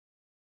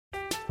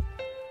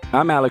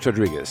I'm Alex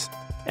Rodriguez.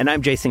 And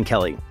I'm Jason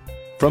Kelly.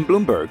 From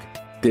Bloomberg,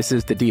 this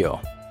is The Deal.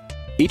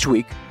 Each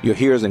week, you'll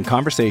hear us in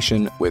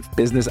conversation with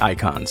business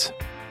icons.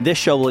 This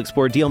show will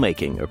explore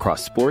deal-making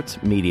across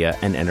sports, media,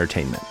 and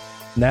entertainment.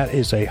 That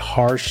is a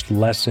harsh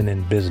lesson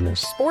in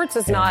business. Sports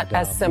is not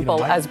as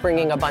simple as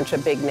bringing a bunch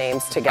of big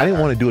names together. I didn't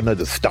want to do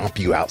another stomp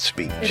you out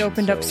speech. It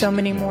opened up so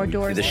many more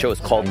doors. The show is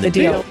called The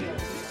Deal.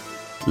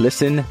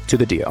 Listen to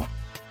The Deal.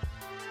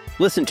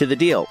 Listen to The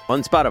Deal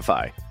on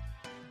Spotify.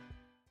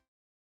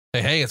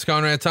 Hey, it's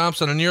Conrad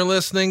Thompson, and you're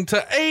listening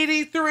to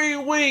 83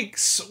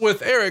 Weeks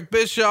with Eric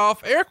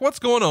Bischoff. Eric, what's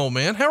going on,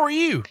 man? How are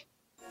you?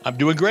 I'm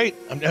doing great.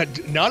 I'm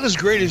not as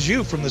great as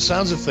you from the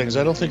sounds of things.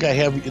 I don't think I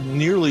have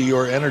nearly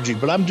your energy,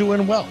 but I'm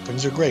doing well.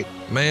 Things are great.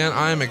 Man,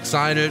 I'm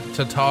excited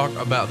to talk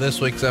about this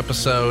week's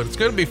episode. It's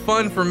going to be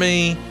fun for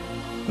me,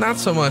 not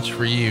so much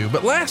for you.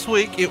 But last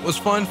week, it was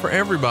fun for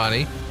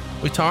everybody.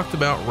 We talked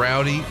about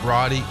Roddy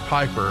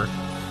Piper,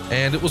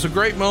 and it was a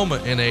great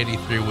moment in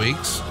 83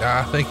 Weeks.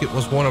 I think it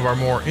was one of our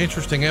more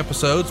interesting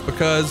episodes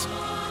because,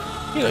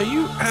 you know,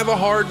 you have a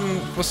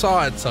hardened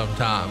facade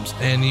sometimes,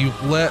 and you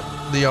let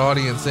the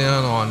audience in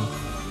on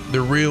the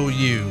real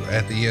you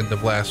at the end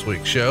of last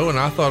week's show, and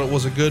I thought it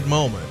was a good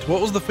moment. What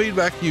was the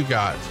feedback you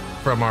got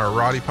from our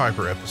Roddy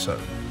Piper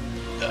episode?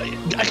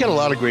 I got a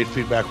lot of great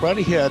feedback.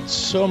 Roddy had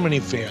so many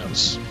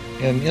fans,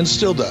 and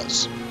still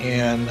does.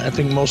 And I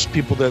think most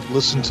people that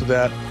listen to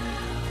that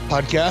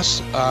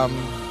podcast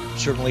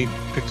certainly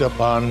picked up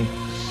on,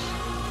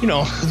 you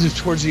know,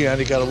 towards the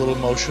end, it got a little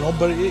emotional,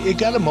 but it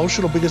got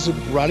emotional because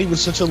Roddy was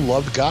such a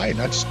loved guy,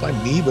 not just by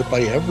me, but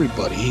by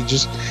everybody.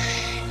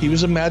 He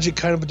was a magic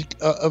kind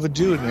of a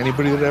dude, and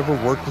anybody that ever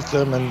worked with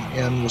him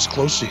and was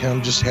close to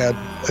him just had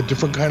a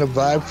different kind of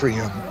vibe for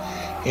him.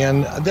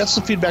 And that's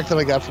the feedback that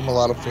I got from a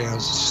lot of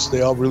fans.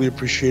 They all really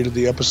appreciated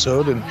the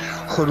episode and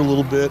heard a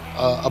little bit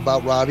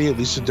about Roddy, at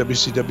least at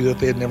WCW, that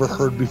they had never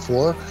heard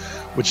before,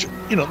 which,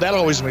 you know, that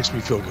always makes me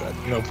feel good.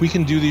 You know, if we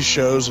can do these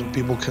shows and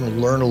people can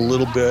learn a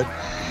little bit,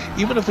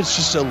 even if it's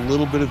just a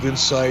little bit of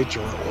insight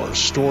or a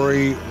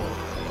story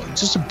or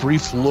just a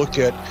brief look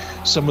at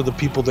some of the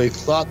people they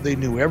thought they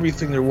knew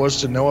everything there was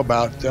to know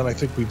about, then I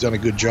think we've done a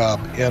good job.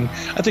 And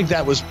I think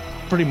that was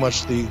pretty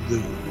much the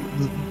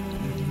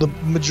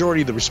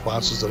majority of the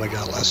responses that I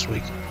got last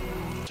week.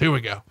 Here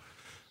we go.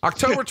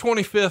 October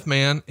 25th,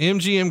 man,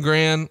 MGM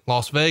Grand,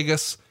 Las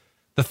Vegas.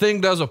 The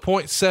thing does a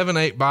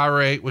 0.78 buy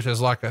rate, which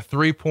is like a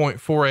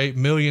 $3.48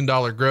 million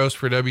gross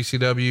for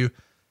WCW.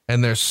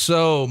 And there's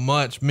so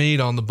much meat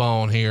on the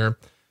bone here.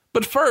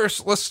 But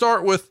first, let's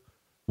start with,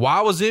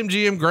 why was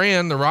MGM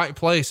Grand the right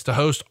place to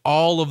host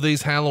all of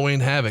these Halloween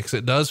Havocs?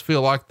 It does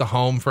feel like the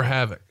home for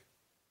Havoc.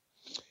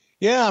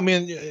 Yeah, I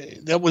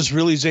mean, that was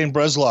really Zane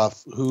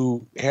Bresloff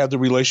who had the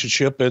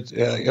relationship at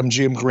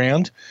MGM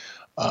Grand.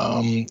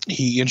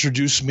 He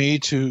introduced me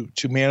to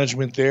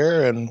management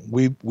there, and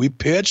we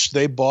pitched,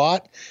 they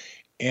bought,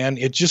 and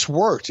it just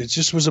worked. It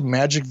just was a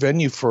magic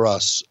venue for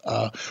us.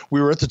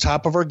 We were at the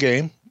top of our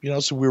game, you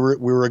know, so we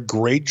were a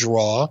great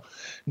draw,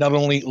 not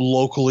only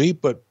locally,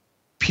 but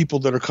people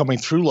that are coming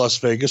through Las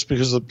Vegas,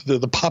 because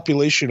the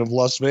population of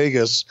Las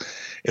Vegas,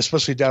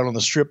 especially down on the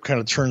Strip, kind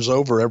of turns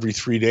over every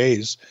 3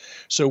 days.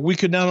 So we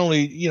could not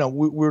only, you know,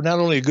 we're not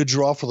only a good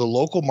draw for the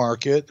local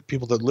market,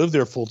 people that live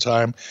there full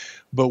time,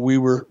 but we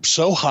were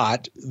so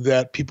hot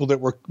that people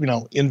that were, you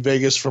know, in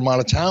Vegas from out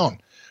of town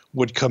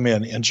would come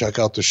in and check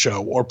out the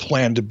show or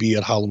plan to be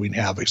at Halloween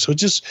Havoc. So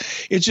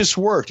it just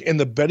worked.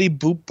 And the Betty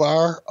Boop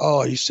Bar,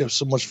 I used to have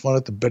so much fun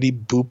at the Betty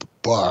Boop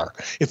Bar.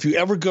 If you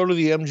ever go to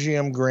the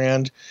MGM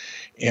Grand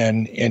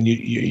and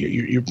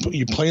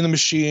you're playing the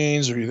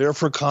machines or you're there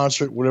for a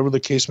concert, whatever the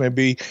case may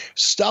be,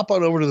 stop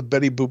on over to the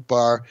Betty Boop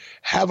Bar,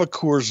 have a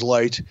Coors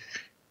Light,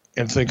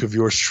 and think of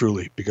yours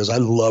truly, because I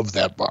love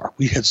that bar.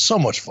 We had so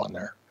much fun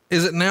there.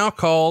 Is it now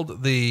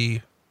called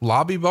the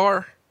Lobby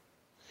Bar?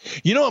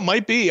 You know, it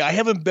might be. I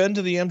haven't been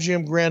to the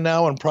MGM Grand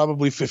now in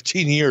probably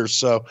 15 years,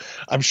 so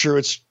I'm sure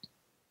it's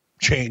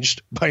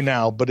changed by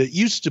now, but it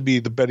used to be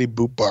the Betty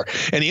Boop Bar.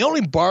 And the only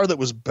bar that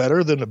was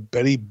better than a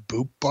Betty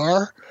Boop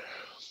Bar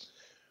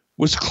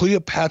was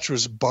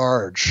Cleopatra's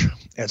Barge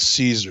at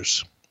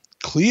Caesars.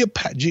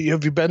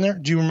 Have you been there?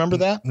 Do you remember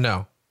that?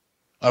 No.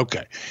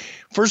 Okay.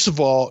 First of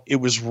all, it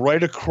was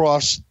right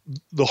across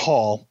the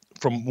hall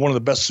from one of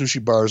the best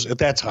sushi bars at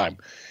that time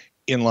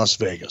in Las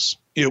Vegas.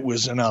 It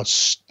was an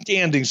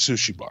outstanding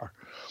sushi bar.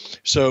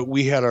 So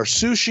we had our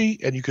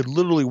sushi, and you could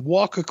literally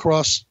walk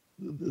across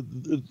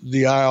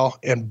the aisle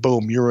and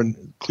boom, you're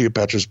in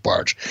Cleopatra's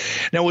Barge.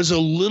 Now it was a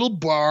little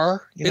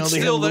bar. You know, it's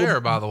still there,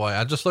 by the way.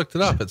 I just looked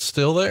it up. It's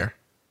still there.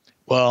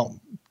 Well,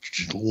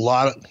 a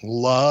lot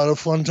of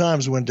fun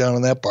times went down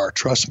in that bar.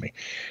 Trust me.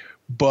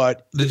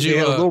 But did you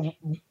had a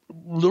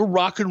little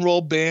rock and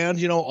roll band,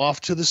 you know,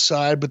 off to the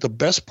side. But the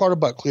best part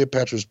about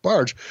Cleopatra's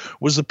Barge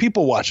was the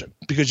people watching,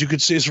 because you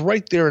could see it's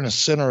right there in the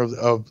center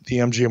of the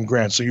MGM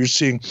Grand. So you're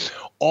seeing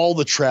all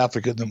the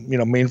traffic at the, you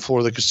know, main floor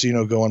of the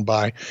casino going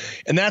by,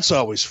 and that's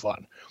always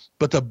fun.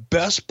 But the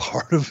best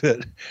part of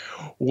it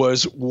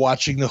was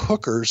watching the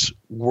hookers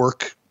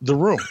work the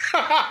room.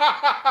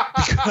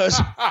 because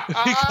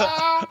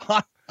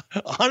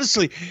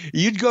honestly,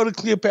 you'd go to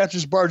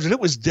Cleopatra's Barge and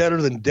it was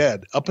deader than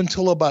dead up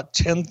until about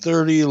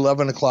 10:30,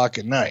 11 o'clock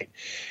at night.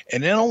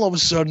 And then all of a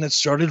sudden it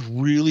started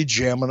really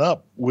jamming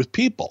up with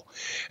people.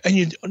 And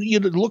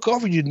you'd look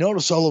over and you'd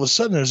notice all of a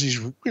sudden there's these,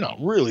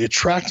 really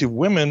attractive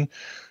women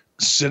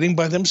sitting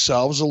by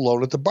themselves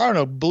alone at the bar.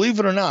 Now, believe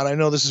it or not, I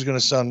know this is going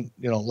to sound,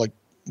 like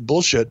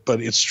bullshit,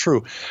 but it's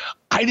true.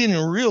 I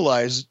didn't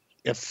realize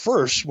at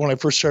first, when I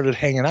first started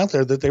hanging out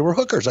there, that they were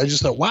hookers. I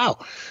just thought, wow,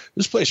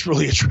 this place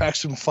really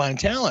attracts some fine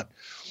talent.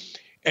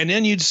 And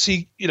then you'd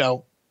see,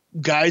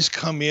 guys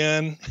come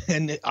in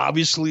and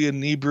obviously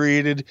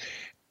inebriated.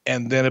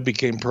 And then it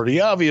became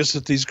pretty obvious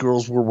that these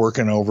girls were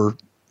working over,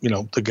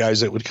 the guys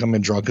that would come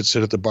in drunk and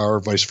sit at the bar or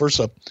vice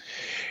versa.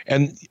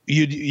 And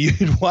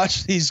you'd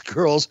watch these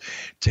girls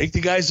take the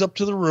guys up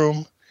to the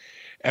room.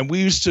 And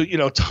we used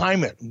to,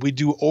 time it. We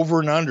do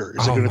over and under.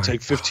 Is it going to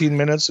take 15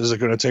 minutes? Is it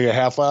going to take a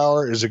half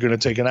hour? Is it going to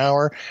take an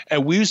hour?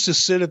 And we used to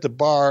sit at the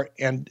bar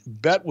and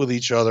bet with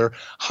each other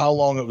how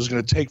long it was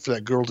going to take for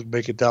that girl to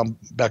make it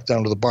back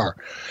down to the bar.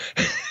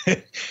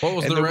 What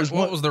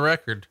was the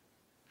record?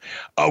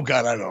 Oh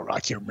God, I don't know. I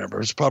can't remember.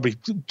 It was probably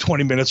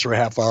 20 minutes or a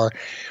half hour.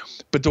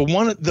 But the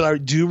one that I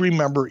do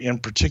remember in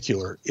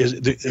particular is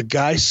the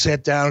guy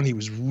sat down. He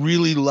was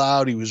really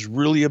loud. He was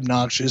really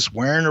obnoxious,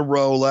 wearing a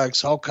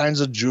Rolex, all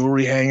kinds of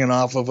jewelry hanging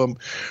off of him,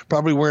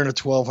 probably wearing a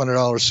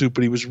 $1,200 suit,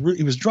 but he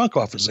was drunk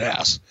off his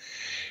ass.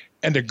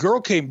 And the girl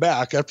came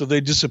back after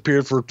they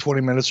disappeared for 20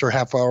 minutes or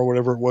half hour,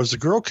 whatever it was. The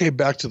girl came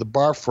back to the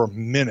bar for a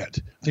minute.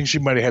 I think she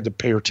might have had to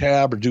pay her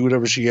tab or do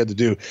whatever she had to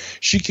do.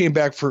 She came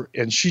back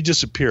and she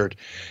disappeared.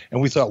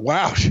 And we thought,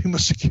 wow, she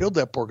must have killed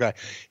that poor guy.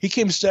 He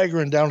came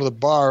staggering down to the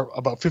bar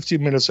about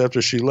 15 minutes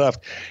after she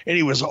left. And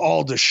he was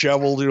all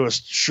disheveled,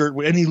 his shirt.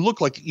 And he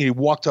looked like he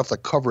walked off the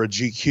cover of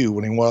GQ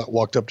when he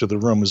walked up to the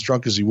room. As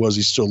drunk as he was,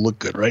 he still looked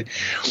good, right?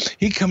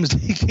 He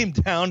came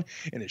down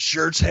and his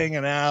shirt's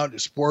hanging out.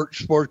 His sport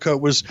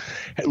coat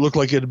it looked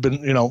like it had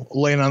been,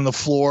 laying on the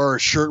floor.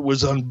 His shirt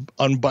was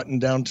unbuttoned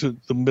down to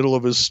the middle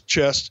of his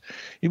chest.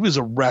 He was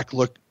a wreck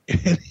look.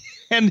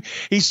 And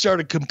he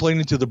started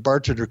complaining to the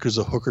bartender because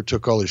the hooker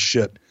took all his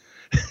shit.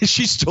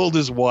 She stole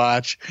his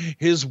watch,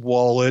 his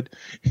wallet,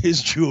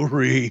 his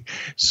jewelry.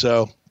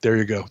 So there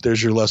you go.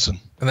 There's your lesson.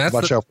 And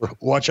watch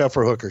out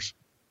for hookers.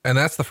 And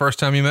that's the first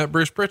time you met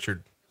Bruce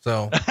Pritchard.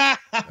 So it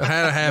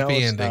had a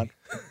happy ending.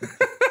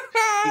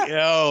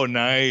 Oh,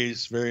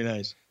 nice. Very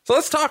nice. So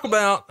let's talk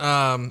about,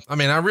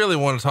 I really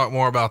want to talk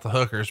more about the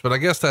hookers, but I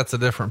guess that's a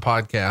different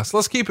podcast.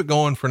 Let's keep it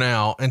going for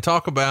now and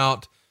talk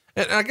about,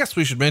 and I guess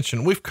we should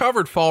mention, we've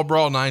covered Fall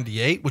Brawl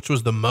 98, which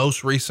was the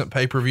most recent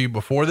pay-per-view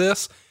before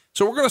this.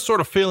 So we're going to sort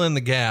of fill in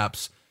the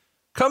gaps.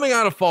 Coming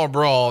out of Fall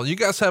Brawl, you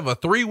guys have a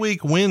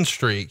 3-week win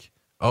streak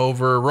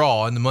over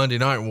Raw in the Monday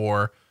Night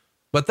War,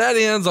 but that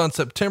ends on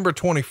September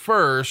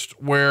 21st,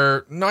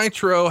 where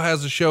Nitro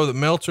has a show that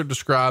Meltzer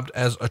described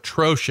as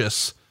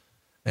atrocious.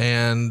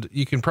 And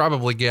you can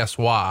probably guess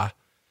why.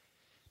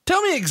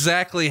 Tell me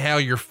exactly how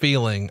you're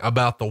feeling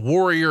about the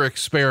Warrior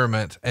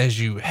experiment as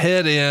you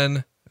head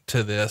in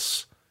to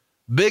this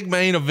big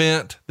main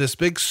event, this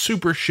big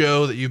super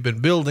show that you've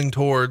been building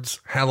towards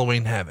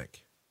Halloween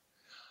Havoc.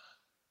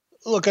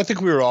 Look, I think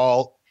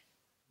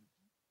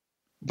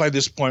by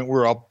this point,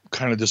 we're all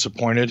kind of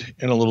disappointed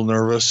and a little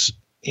nervous,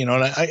 and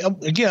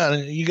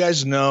again, you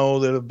guys know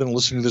that have been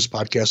listening to this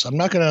podcast. I'm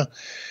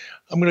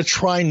going to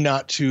try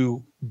not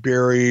to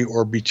bury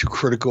or be too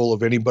critical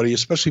of anybody,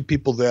 especially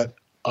people that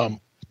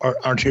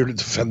aren't here to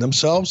defend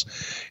themselves.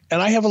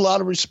 And I have a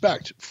lot of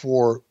respect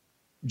for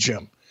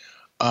Jim.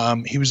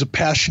 He was a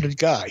passionate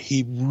guy.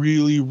 He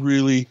really,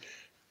 really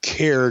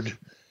cared,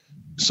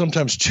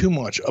 sometimes too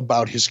much,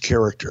 about his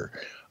character.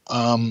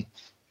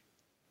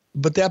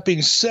 But that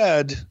being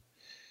said,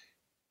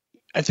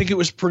 I think it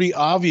was pretty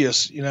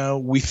obvious,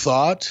 we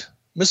thought,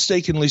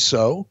 mistakenly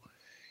so,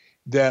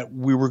 that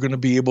we were going to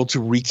be able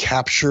to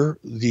recapture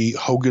the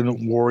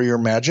Hogan Warrior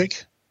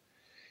magic.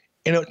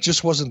 And it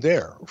just wasn't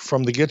there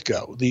from the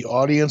get-go. The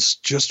audience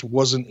just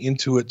wasn't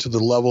into it to the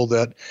level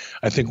that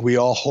I think we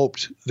all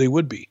hoped they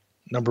would be.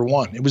 Number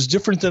one, it was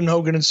different than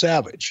Hogan and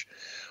Savage.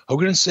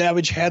 Hogan and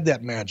Savage had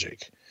that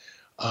magic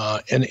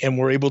and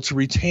were able to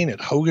retain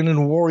it. Hogan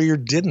and Warrior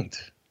didn't.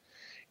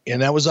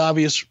 And that was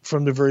obvious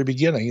from the very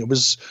beginning. It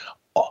was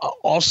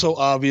also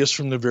obvious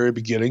from the very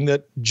beginning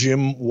that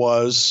Jim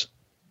was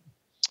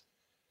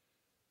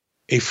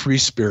a free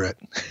spirit.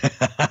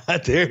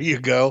 There you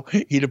go.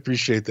 He'd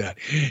appreciate that.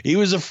 He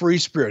was a free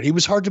spirit. He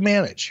was hard to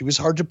manage. He was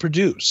hard to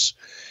produce.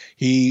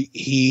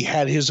 He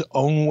had his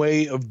own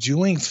way of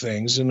doing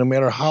things, and no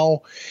matter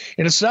how,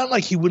 and it's not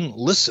like he wouldn't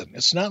listen.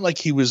 It's not like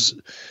he was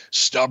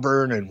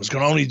stubborn and was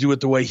going to only do it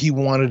the way he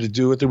wanted to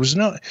do it. There was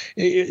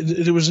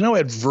no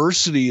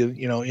adversity,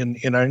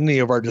 in any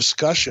of our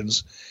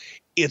discussions.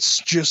 It's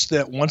just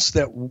that once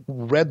that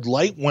red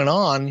light went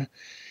on,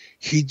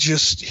 he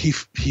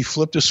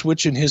flipped a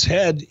switch in his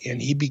head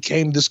and he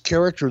became this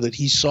character that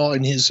he saw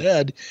in his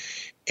head.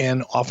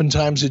 And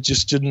oftentimes it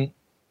just didn't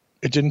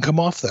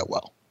come off that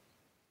well.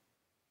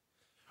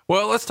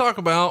 Well, let's talk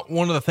about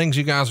one of the things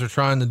you guys are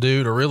trying to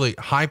do to really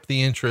hype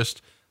the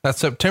interest. That's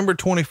September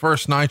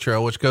 21st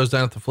Nitro, which goes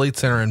down at the Fleet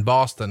Center in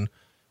Boston,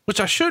 which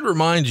I should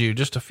remind you,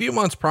 just a few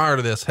months prior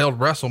to this, held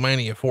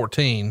WrestleMania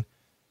 14.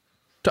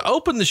 To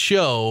open the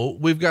show,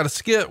 we've got a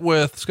skit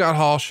with Scott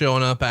Hall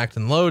showing up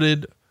acting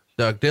loaded.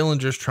 Doug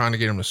Dillinger's trying to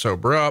get him to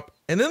sober up.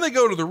 And then they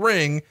go to the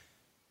ring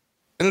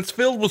and it's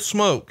filled with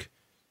smoke.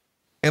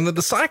 And the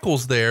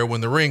Disciple's there when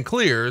the ring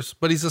clears,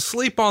 but he's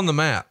asleep on the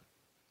mat.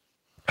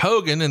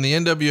 Hogan and the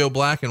NWO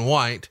Black and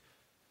White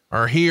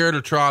are here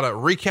to try to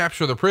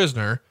recapture the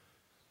prisoner,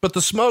 but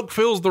the smoke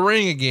fills the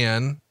ring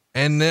again.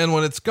 And then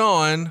when it's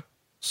gone,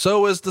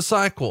 so is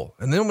Disciple.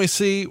 And then we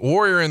see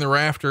Warrior in the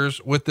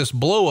rafters with this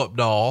blow up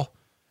doll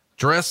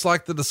dressed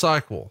like the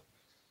Disciple.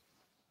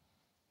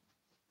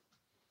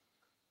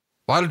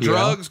 A lot of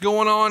drugs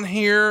going on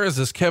here. Is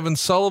this Kevin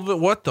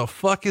Sullivan? What the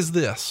fuck is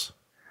this?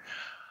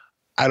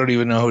 I don't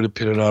even know who to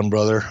pin it on,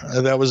 brother.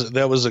 That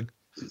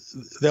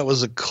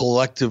was a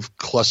collective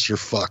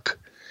clusterfuck.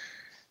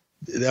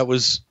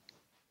 It's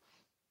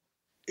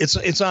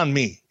on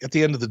me at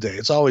the end of the day.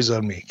 It's always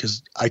on me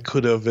because I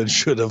could have and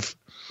should have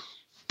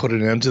put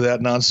an end to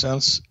that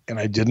nonsense and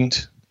I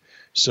didn't.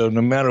 So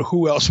no matter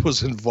who else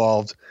was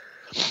involved,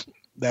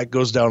 that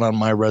goes down on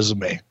my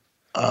resume.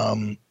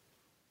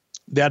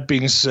 That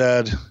being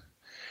said,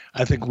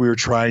 I think we were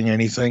trying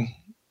anything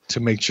to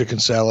make chicken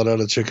salad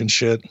out of chicken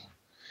shit.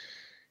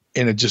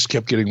 And it just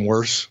kept getting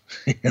worse.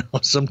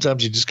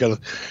 Sometimes you just got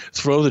to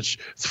throw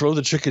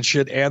the chicken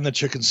shit and the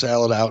chicken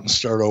salad out and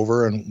start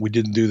over. And we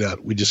didn't do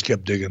that. We just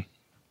kept digging.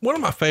 One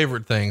of my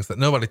favorite things that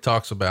nobody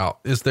talks about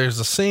is there's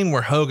a scene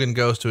where Hogan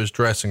goes to his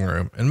dressing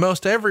room, and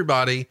most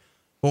everybody,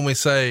 when we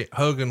say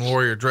Hogan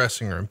Warrior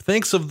dressing room,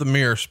 thinks of the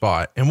mirror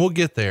spot, and we'll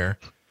get there.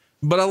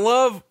 But I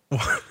love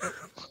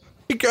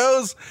he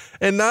goes,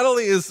 and not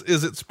only is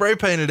it spray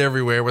painted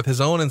everywhere with his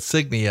own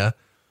insignia,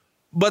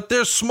 but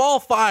there's small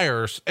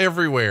fires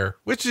everywhere,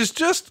 which is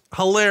just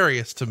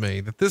hilarious to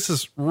me that this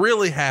is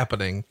really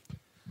happening.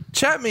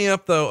 Chat me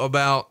up though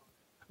about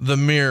the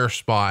mirror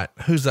spot.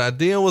 Whose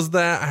idea was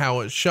that?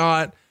 How it's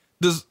shot?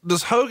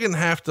 Does Hogan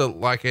have to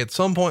like at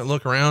some point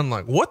look around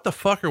like, what the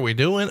fuck are we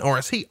doing? Or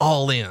is he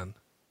all in?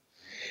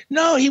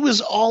 No, he was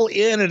all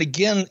in. And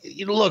again,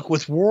 look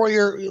with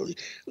Warrior,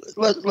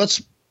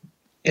 let's,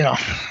 I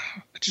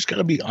just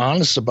gotta be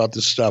honest about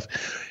this stuff.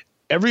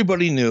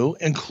 Everybody knew,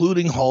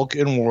 including Hulk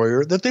and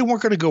Warrior, that they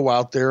weren't going to go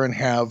out there and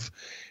have,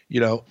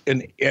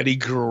 an Eddie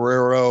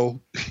Guerrero,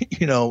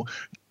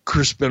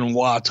 Chris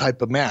Benoit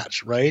type of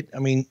match, right? I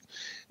mean,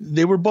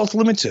 they were both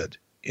limited,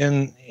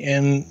 and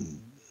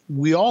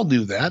we all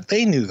knew that.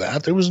 They knew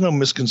that. There was no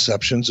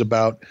misconceptions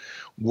about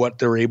what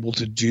they're able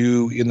to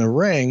do in the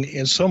ring,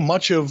 and so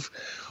much of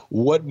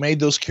what made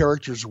those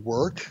characters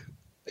work,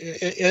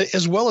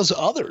 as well as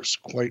others,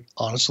 quite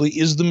honestly,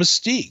 is the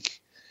mystique.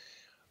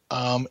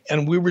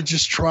 And we were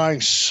just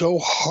trying so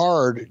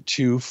hard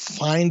to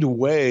find a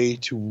way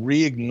to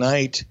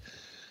reignite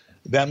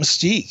that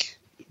mystique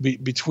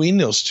between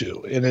those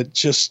two. And it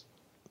just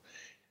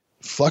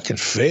fucking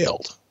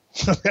failed.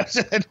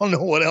 I don't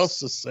know what else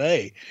to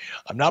say.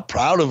 I'm not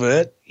proud of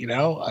it.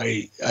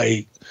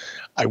 I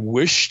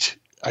wished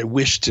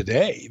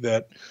today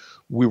that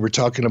we were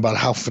talking about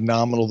how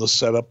phenomenal the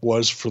setup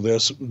was for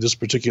this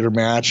particular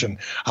match and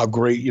how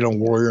great,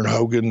 Warrior and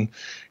Hogan,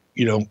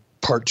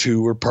 part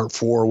 2 or part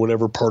 4 or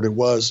whatever part it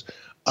was,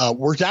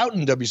 worked out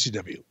in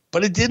WCW,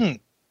 but it didn't,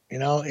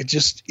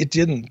 it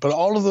didn't. But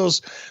all of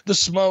those, the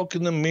smoke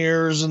and the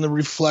mirrors and the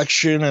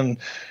reflection and,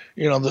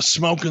 the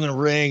smoke in the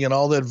ring and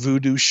all that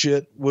voodoo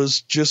shit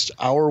was just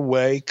our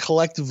way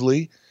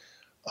collectively,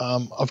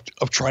 of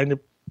trying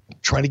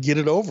to get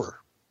it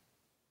over.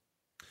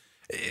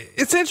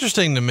 It's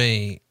interesting to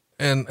me.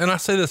 And I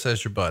say this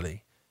as your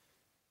buddy,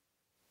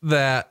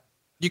 that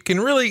you can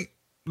really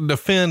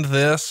defend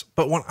this,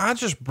 but when I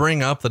just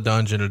bring up the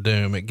Dungeon of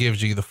Doom, it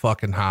gives you the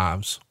fucking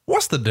hives.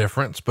 What's the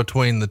difference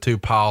between the two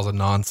piles of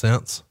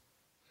nonsense?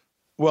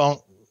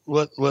 Well,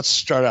 let's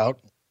start out,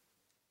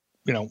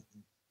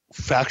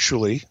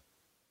 factually.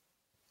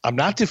 I'm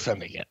not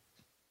defending it.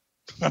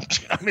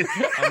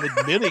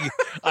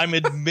 I'm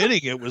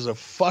admitting it was a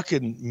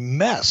fucking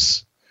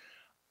mess.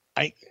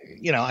 I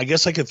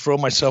guess I could throw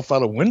myself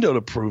out a window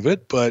to prove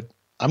it, but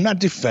I'm not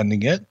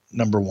defending it.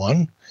 Number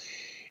one.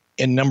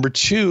 And number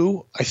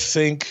two, I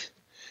think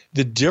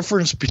the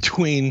difference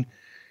between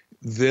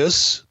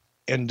this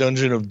and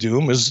Dungeon of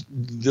Doom is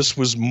this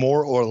was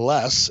more or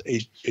less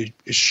a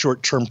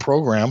short-term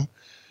program.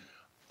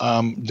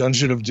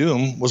 Dungeon of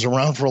Doom was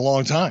around for a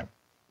long time.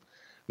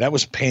 That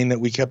was pain that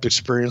we kept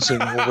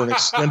experiencing over an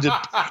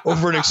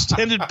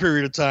extended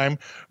period of time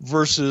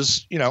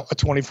versus, a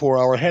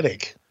 24-hour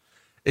headache.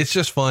 It's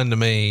just fun to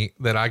me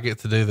that I get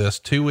to do this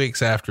 2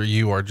 weeks after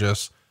you are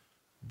just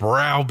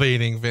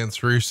browbeating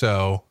Vince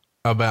Russo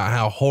about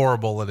how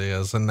horrible it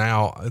is. And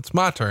now it's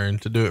my turn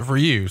to do it for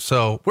you.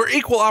 So we're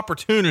equal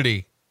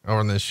opportunity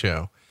on this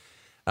show.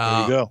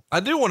 There you go. I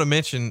do want to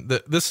mention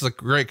that this is a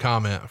great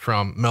comment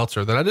from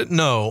Meltzer that I didn't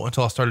know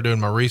until I started doing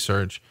my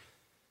research.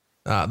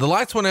 The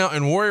lights went out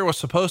and Warrior was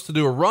supposed to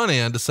do a run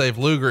in to save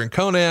Luger and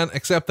Konnan,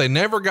 except they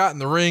never got in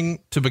the ring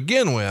to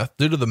begin with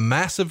due to the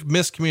massive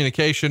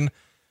miscommunication.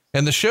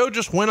 And the show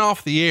just went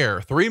off the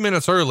air 3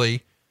 minutes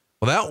early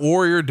without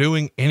Warrior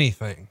doing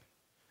anything.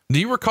 Do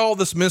you recall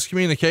this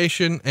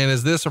miscommunication? And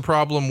is this a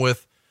problem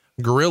with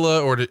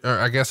Gorilla or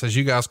I guess as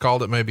you guys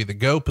called it, maybe the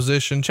go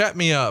position? Chat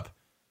me up.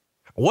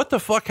 What the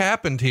fuck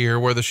happened here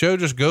where the show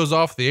just goes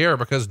off the air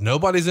because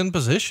nobody's in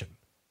position?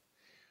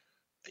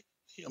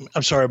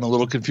 I'm sorry. I'm a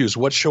little confused.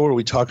 What show are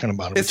we talking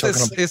about?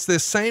 It's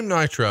this same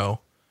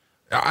Nitro.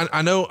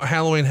 I know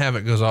Halloween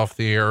Havoc goes off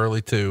the air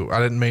early too. I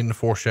didn't mean to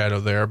foreshadow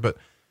there, but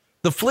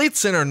the Fleet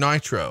Center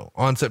Nitro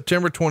on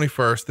September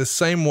 21st, this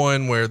same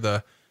one where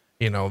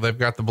they've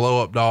got the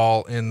blow up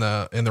doll in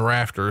the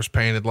rafters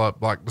painted like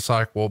the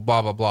sequel,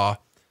 blah, blah, blah.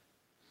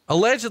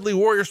 Allegedly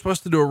Warrior's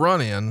supposed to do a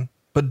run in,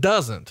 but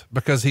doesn't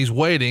because he's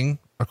waiting,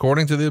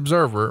 according to the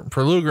Observer,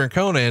 for Luger and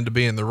Konnan to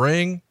be in the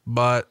ring,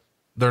 but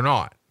they're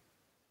not.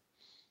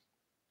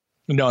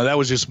 No, that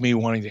was just me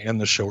wanting to end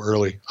the show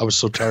early. I was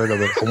so tired of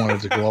it. I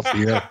wanted to go off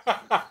the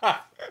air.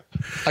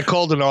 I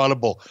called an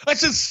audible. I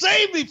said,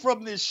 save me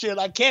from this shit.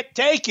 I can't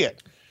take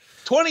it.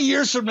 20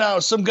 years from now,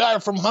 some guy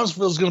from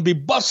Huntsville is going to be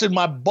busting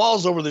my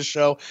balls over the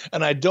show,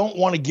 and I don't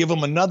want to give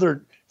him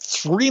another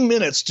 3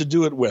 minutes to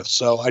do it with.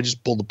 So I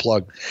just pulled the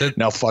plug.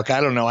 Now, fuck,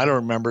 I don't know. I don't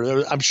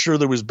remember. I'm sure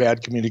there was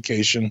bad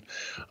communication.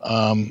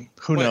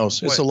 Who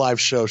knows? It's a live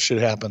show. Shit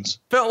happens.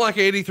 Felt like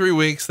 83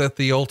 weeks that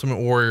the Ultimate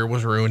Warrior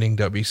was ruining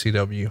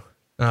WCW.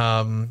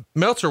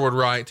 Meltzer would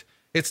write,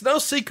 it's no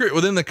secret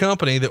within the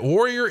company that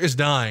Warrior is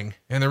dying,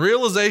 and the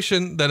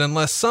realization that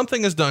unless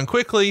something is done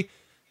quickly,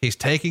 he's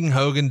taking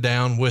Hogan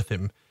down with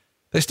him.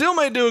 They still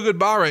may do a good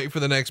buy rate for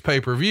the next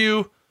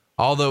pay-per-view,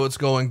 although it's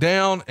going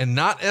down and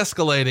not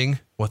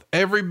escalating with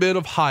every bit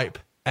of hype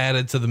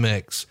added to the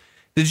mix.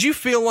 Did you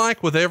feel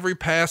like with every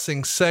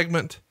passing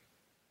segment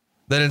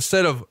that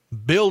instead of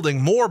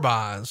building more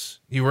buys,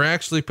 you were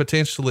actually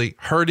potentially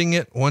hurting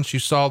it once you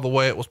saw the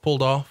way it was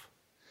pulled off?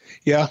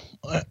 Yeah,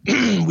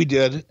 we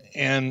did.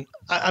 And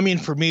I mean,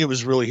 for me, it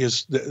was really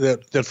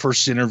that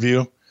first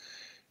interview,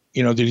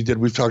 that he did.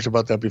 We've talked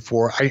about that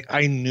before.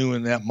 I knew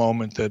in that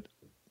moment that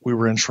we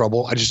were in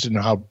trouble. I just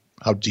didn't know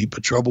how deep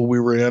a trouble we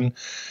were in.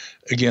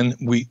 Again,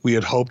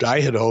 I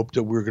had hoped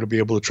that we were going to be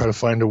able to try to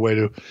find a way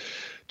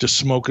to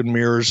smoke and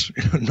mirrors,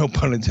 no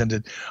pun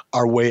intended,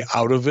 our way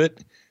out of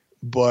it.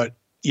 But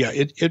yeah,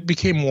 it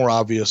became more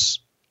obvious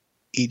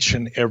each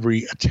and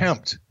every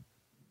attempt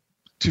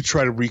to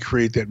try to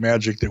recreate that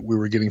magic that we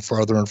were getting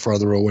farther and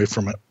farther away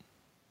from it.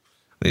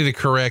 I need to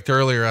correct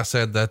earlier. I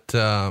said that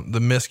the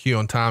miscue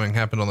on timing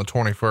happened on the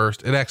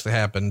 21st. It actually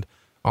happened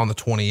on the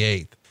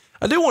 28th.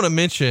 I do want to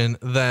mention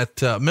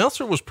that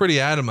Meltzer was pretty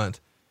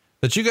adamant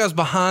that you guys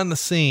behind the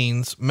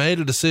scenes made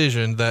a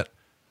decision that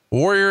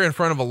Warrior in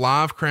front of a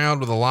live crowd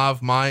with a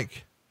live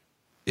mic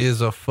is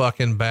a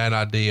fucking bad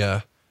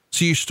idea.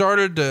 So you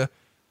started to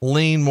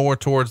lean more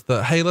towards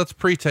hey, let's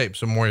pre-tape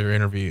some Warrior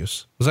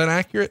interviews. Was that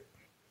accurate?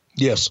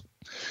 Yes.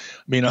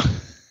 I mean,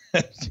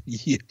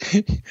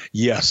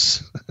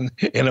 yes.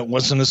 And it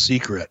wasn't a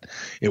secret.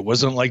 It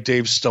wasn't like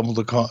Dave stumbled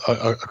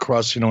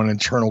across, an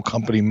internal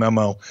company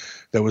memo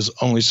that was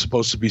only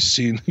supposed to be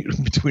seen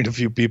between a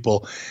few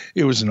people.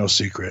 It was no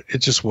secret. It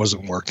just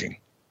wasn't working.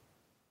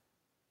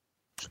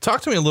 Talk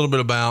to me a little bit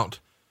about,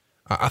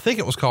 I think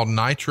it was called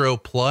Nitro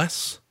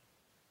Plus.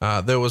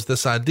 There was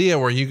this idea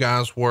where you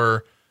guys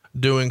were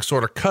doing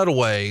sort of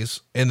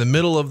cutaways in the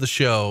middle of the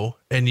show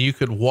and you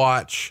could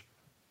watch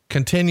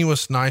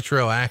continuous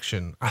Nitro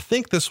action. I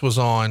think this was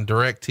on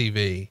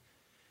DirecTV,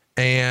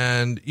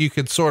 and you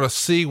could sort of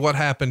see what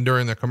happened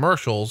during the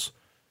commercials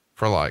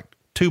for like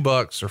 $2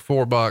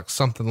 or $4,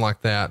 something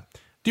like that.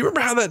 Do you remember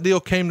how that deal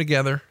came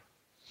together?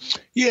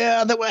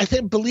 Yeah,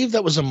 believe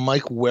that was a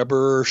Mike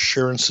Weber,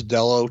 Sharon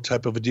Sadello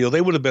type of a deal.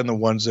 They would have been the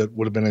ones that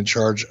would have been in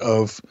charge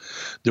of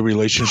the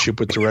relationship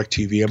with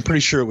DirecTV. I'm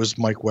pretty sure it was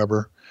Mike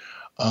Weber.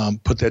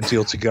 Put that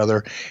deal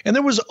together. And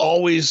there was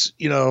always,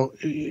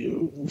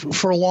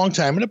 for a long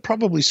time, and it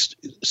probably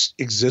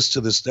exists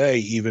to this day,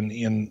 even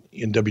in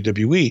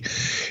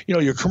WWE,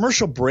 your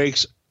commercial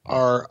breaks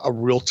are a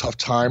real tough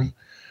time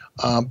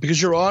because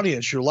your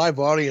live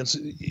audience,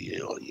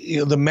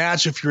 the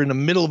match, if you're in the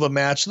middle of a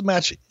match, the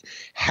match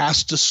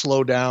has to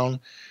slow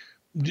down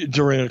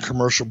during a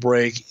commercial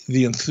break.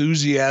 The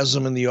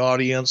enthusiasm in the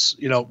audience,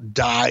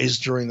 dies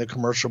during the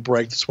commercial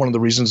break. That's one of the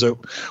reasons that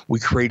we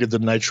created the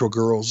Nitro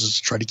Girls, is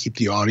to try to keep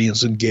the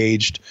audience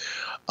engaged.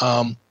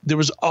 There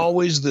was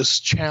always this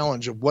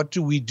challenge of what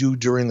do we do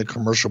during the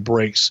commercial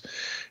breaks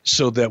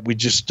so that we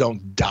just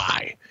don't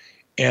die.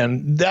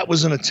 And that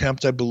was an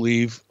attempt, I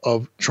believe,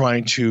 of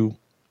trying to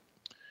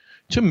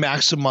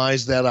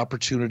maximize that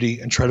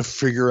opportunity and try to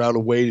figure out a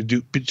way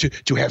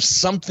to have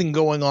something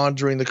going on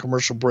during the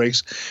commercial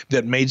breaks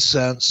that made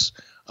sense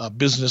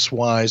business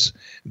wise,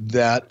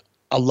 that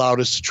allowed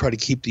us to try to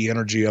keep the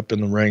energy up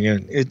in the ring.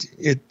 And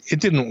it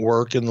didn't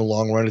work in the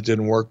long run. It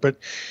didn't work, but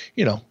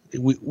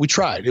we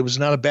tried. It was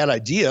not a bad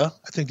idea.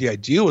 I think the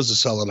idea was a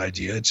solid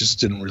idea. It just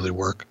didn't really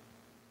work.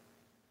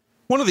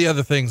 One of the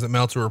other things that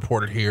Meltzer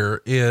reported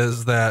here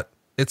is that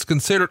it's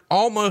considered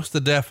almost a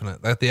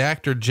definite that the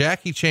actor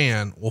Jackie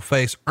Chan will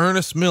face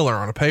Ernest Miller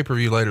on a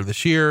pay-per-view later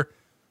this year.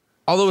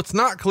 Although it's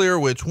not clear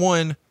which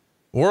one.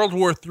 World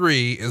War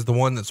III is the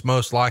one that's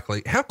most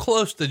likely. How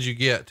close did you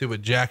get to a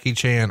Jackie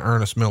Chan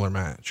Ernest Miller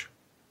match?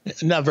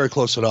 Not very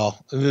close at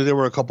all. There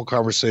were a couple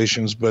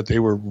conversations, but they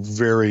were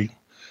very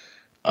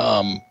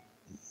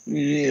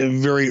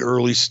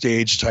early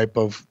stage type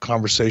of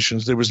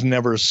conversations. There was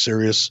never a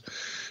serious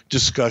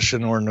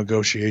discussion or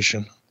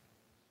negotiation.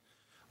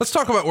 Let's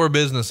talk about where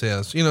business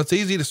is. You know, it's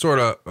easy to sort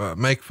of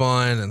make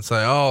fun and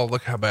say, oh,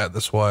 look how bad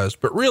this was.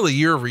 But really,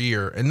 year over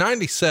year, and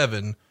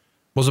 97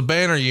 was a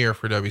banner year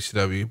for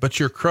WCW, but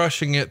you're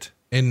crushing it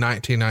in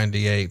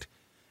 1998.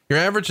 Your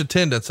average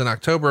attendance in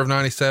October of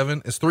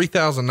 97 is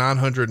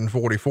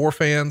 3,944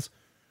 fans.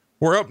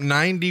 We're up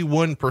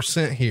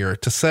 91% here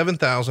to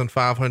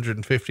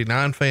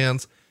 7,559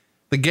 fans.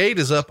 The gate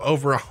is up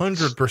over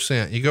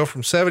 100%. You go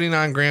from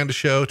 79 grand a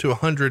show to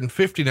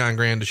 159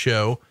 grand a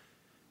show,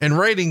 and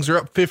ratings are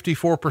up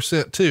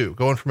 54% too,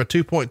 going from a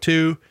 2.2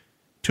 to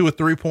a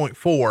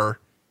 3.4.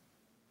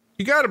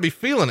 You got to be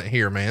feeling it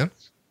here, man.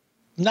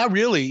 Not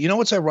really. You know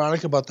what's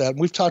ironic about that?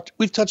 We've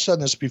touched on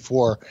this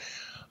before.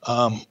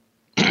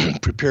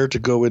 Prepared to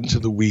go into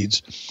the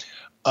weeds.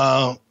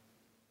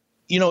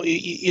 You know,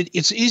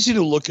 it's easy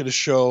to look at a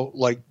show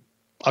like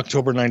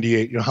October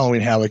 98, you know,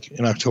 Halloween Havoc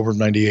in October of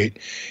 98.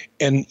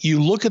 And you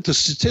look at the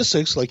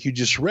statistics like you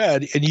just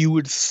read, and you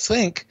would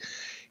think,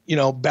 you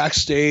know,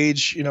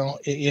 backstage, you know,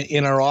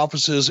 in our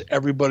offices,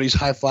 everybody's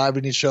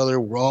high-fiving each other.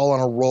 We're all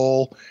on a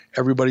roll.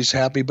 Everybody's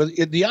happy. But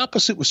the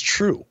opposite was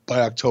true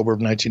by October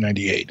of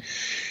 1998.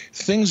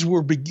 Things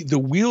were, the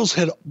wheels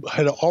had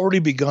already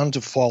begun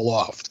to fall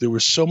off. There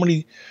were so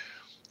many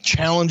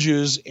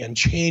challenges and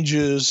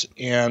changes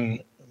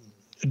and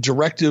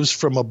directives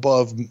from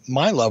above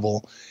my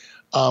level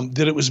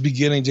that it was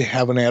beginning to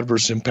have an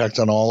adverse impact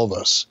on all of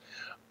us.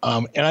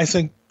 And I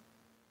think,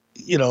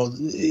 you know,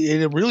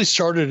 it really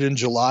started in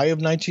July of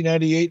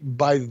 1998.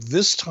 By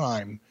this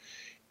time,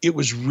 it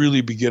was really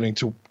beginning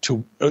to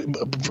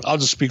I'll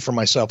just speak for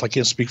myself. I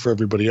can't speak for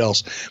everybody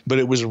else, but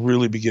it was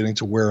really beginning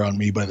to wear on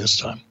me by this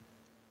time.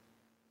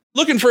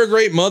 Looking for a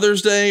great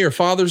Mother's Day or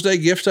Father's Day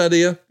gift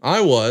idea?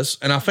 I was,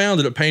 and I found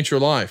it at Paint Your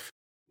Life.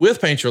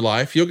 With Paint Your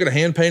Life, you'll get a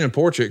hand-painted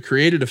portrait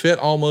created to fit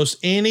almost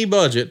any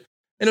budget,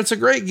 and it's a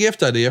great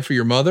gift idea for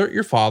your mother,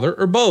 your father,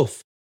 or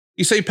both.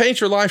 You see,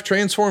 Paint Your Life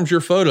transforms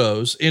your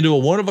photos into a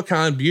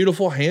one-of-a-kind,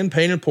 beautiful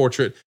hand-painted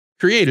portrait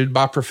created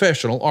by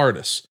professional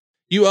artists.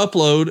 You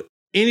upload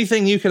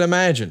anything you can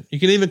imagine. You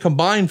can even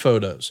combine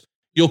photos.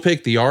 You'll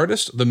pick the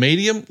artist, the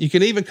medium. You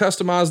can even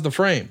customize the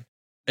frame.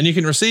 And you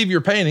can receive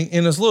your painting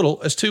in as little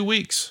as 2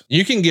 weeks.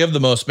 You can give the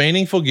most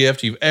meaningful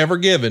gift you've ever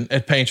given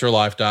at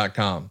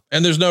paintyourlife.com.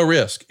 And there's no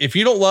risk. If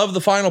you don't love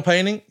the final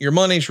painting, your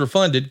money's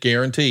refunded,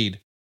 guaranteed.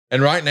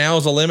 And right now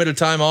is a limited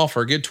time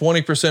offer. Get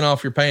 20%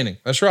 off your painting.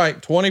 That's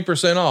right,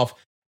 20% off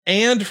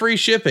and free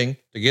shipping.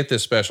 To get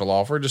this special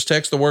offer, just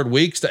text the word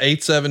weeks to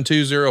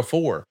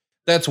 87204.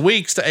 That's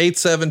weeks to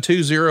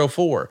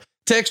 87204.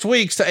 Text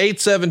weeks to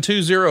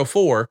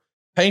 87204.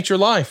 Paint Your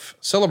Life.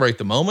 Celebrate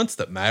the moments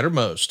that matter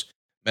most.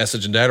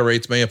 Message and data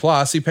rates may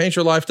apply. See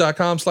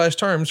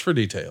paintyourlife.com/terms for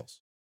details.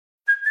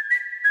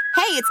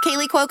 Hey, it's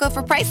Kaylee Cuoco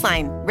for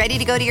Priceline. Ready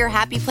to go to your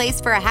happy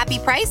place for a happy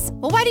price?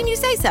 Well, why didn't you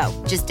say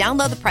so? Just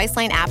download the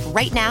Priceline app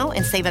right now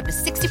and save up to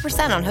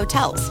 60% on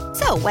hotels.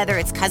 So whether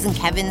it's Cousin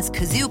Kevin's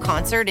Kazoo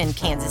Concert in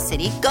Kansas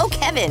City, go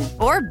Kevin,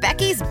 or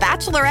Becky's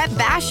Bachelorette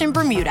Bash in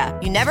Bermuda,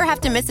 you never have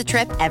to miss a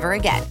trip ever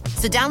again.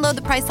 So download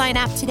the Priceline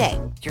app today.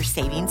 Your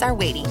savings are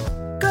waiting.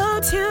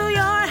 Go to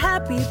your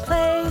happy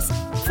place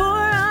for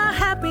a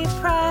happy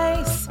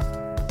price.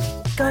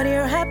 Go to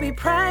your happy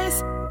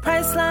price,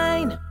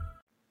 Priceline.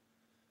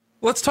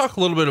 Let's talk a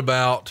little bit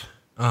about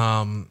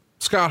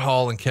Scott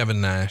Hall and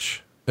Kevin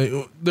Nash.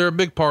 They're a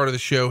big part of the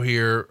show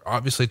here.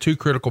 Obviously, two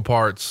critical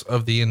parts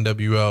of the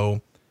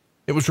NWO.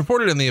 It was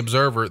reported in the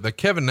Observer that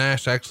Kevin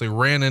Nash actually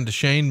ran into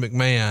Shane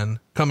McMahon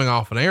coming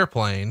off an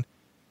airplane,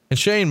 and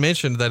Shane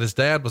mentioned that his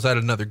dad was at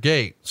another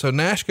gate. So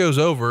Nash goes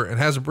over and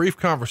has a brief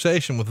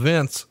conversation with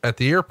Vince at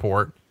the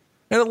airport,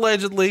 and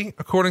allegedly,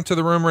 according to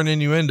the rumor and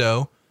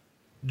innuendo,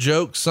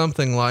 jokes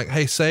something like,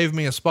 "Hey, save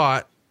me a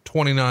spot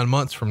 29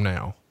 months from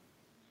now."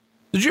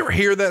 Did you ever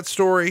hear that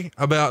story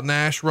about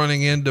Nash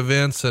running into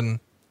Vince? And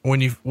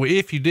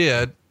if you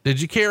did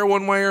you care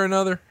one way or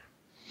another?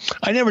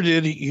 I never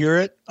did hear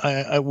it.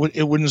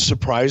 It wouldn't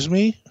surprise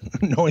me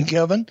knowing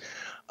Kevin.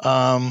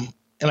 And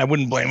I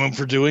wouldn't blame him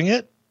for doing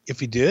it if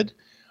he did.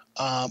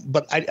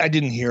 But I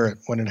didn't hear it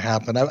when it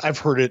happened. I've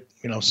heard it,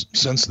 you know,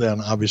 since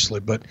then, obviously,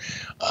 but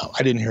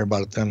I didn't hear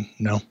about it then.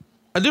 No.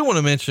 I do want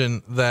to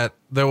mention that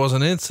there was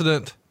an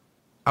incident,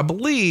 I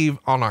believe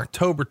on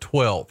October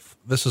 12th.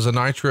 This is a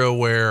Nitro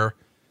where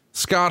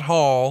Scott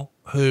Hall,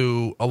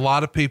 who a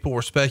lot of people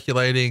were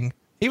speculating,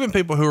 even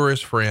people who were his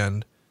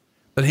friend,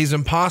 that he's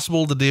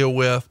impossible to deal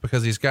with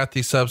because he's got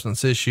these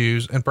substance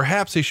issues, and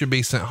perhaps he should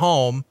be sent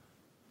home,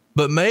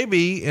 but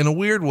maybe in a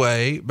weird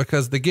way,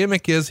 because the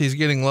gimmick is he's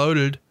getting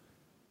loaded,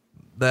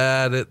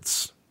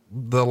 that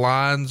the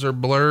lines are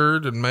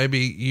blurred, and maybe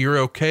you're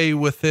okay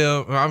with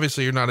him.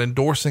 Obviously you're not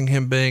endorsing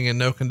him being in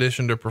no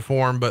condition to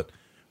perform, but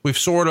we've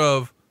sort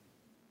of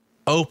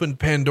opened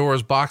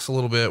Pandora's box a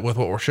little bit with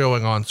what we're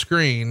showing on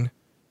screen.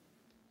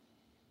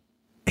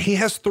 He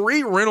has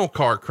 3 rental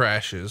car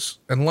crashes,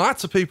 and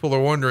lots of people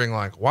are wondering,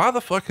 like, why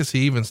the fuck is he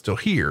even still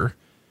here?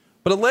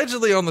 But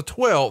allegedly on the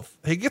 12th,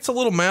 he gets a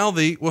little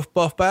mouthy with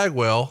Buff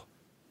Bagwell,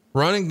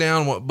 running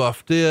down what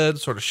Buff did,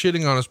 sort of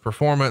shitting on his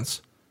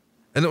performance.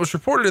 And it was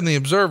reported in the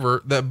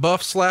Observer that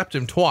Buff slapped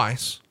him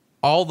twice,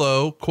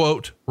 although,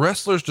 quote,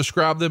 wrestlers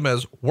described them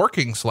as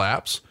working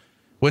slaps,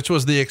 which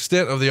was the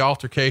extent of the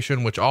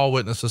altercation, which all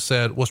witnesses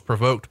said was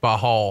provoked by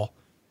Hall.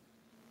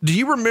 Do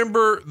you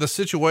remember the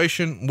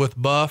situation with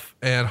Buff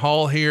and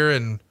Hall here,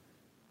 and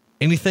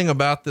anything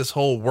about this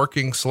whole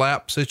working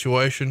slap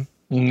situation?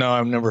 No,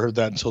 I've never heard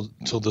that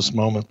until this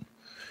moment.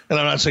 And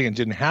I'm not saying it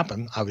didn't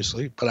happen,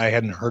 obviously, but I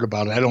hadn't heard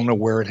about it. I don't know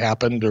where it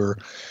happened, or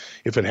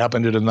if it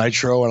happened at a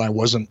Nitro and I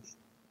wasn't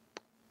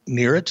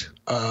near it,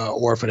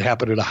 or if it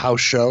happened at a house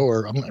show,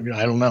 or I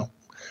don't know,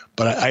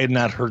 but I had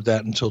not heard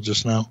that until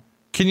just now.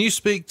 Can you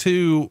speak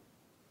to,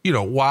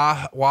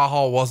 why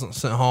Hall wasn't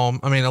sent home?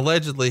 I mean,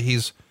 allegedly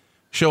he's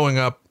showing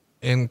up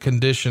in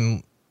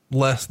condition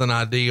less than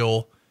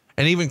ideal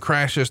and even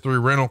crashes through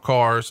rental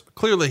cars.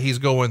 Clearly he's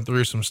going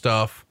through some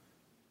stuff.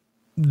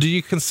 Do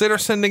you consider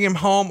sending him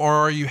home, or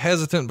are you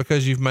hesitant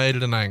because you've made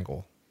it an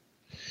angle?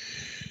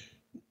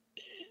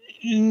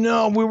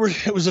 No,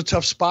 it was a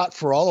tough spot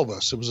for all of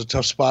us. It was a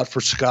tough spot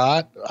for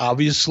Scott,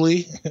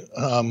 obviously.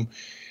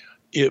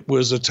 It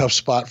was a tough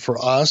spot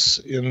for us.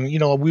 And,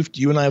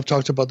 you and I have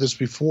talked about this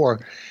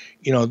before,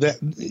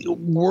 that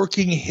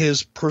working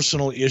his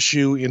personal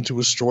issue into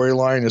a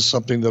storyline is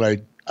something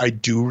that I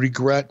do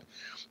regret.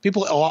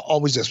 People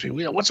always ask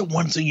me, what's the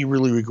one thing you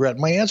really regret?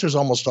 My answer is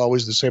almost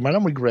always the same. I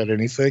don't regret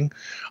anything.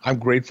 I'm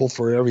grateful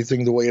for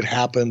everything the way it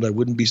happened. I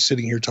wouldn't be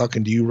sitting here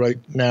talking to you right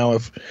now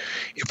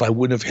if I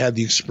wouldn't have had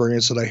the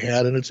experience that I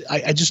had. And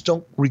I just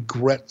don't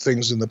regret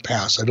things in the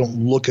past. I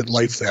don't look at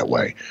life that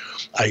way.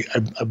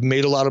 I've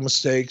made a lot of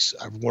mistakes.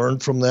 I've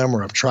learned from them,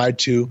 or I've tried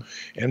to,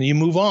 and you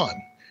move on.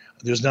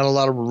 There's not a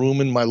lot of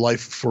room in my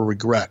life for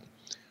regret.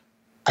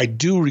 I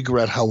do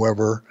regret,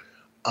 however,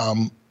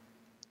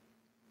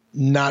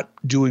 not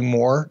doing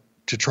more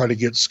to try to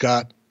get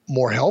Scott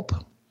more help,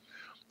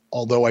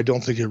 although I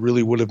don't think it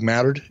really would have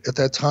mattered at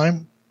that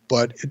time,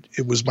 but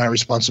it was my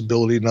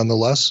responsibility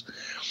nonetheless.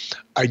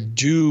 I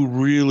do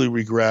really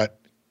regret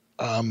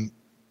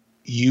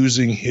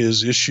using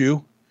his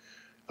issue,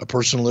 a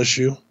personal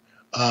issue,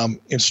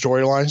 in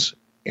storylines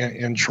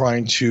and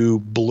trying to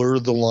blur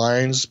the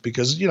lines,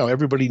 because,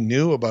 everybody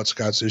knew about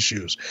Scott's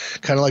issues,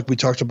 kind of like we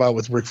talked about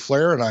with Ric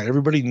Flair and I.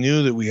 Everybody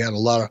knew that we had a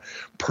lot of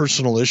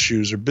personal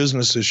issues or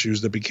business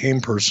issues that became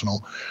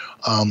personal.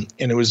 And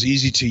it was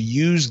easy to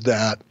use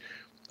that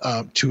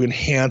to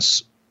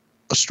enhance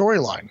a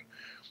storyline.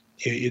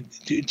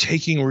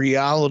 Taking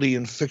reality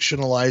and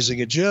fictionalizing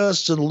it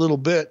just a little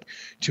bit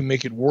to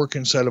make it work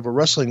inside of a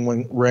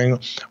wrestling ring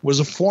was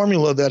a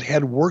formula that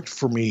had worked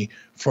for me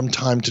from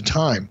time to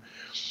time.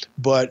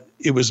 But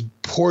it was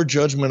poor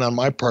judgment on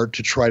my part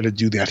to try to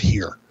do that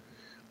here.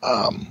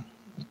 There's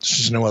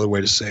just no other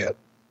way to say it.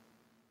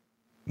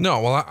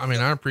 No, well,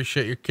 I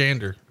appreciate your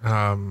candor.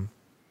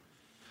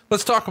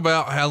 Let's talk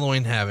about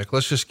Halloween Havoc.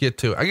 Let's just get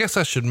to it. I guess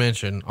I should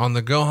mention, on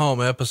the Go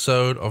Home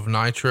episode of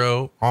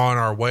Nitro, on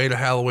our way to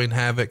Halloween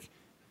Havoc,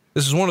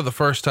 this is one of the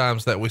first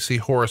times that we see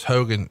Horace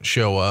Hogan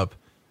show up.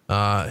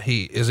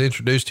 He is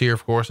introduced here,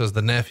 of course, as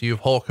the nephew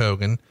of Hulk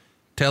Hogan,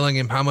 telling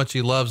him how much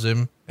he loves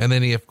him. And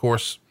then he, of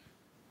course,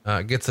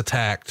 gets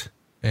attacked,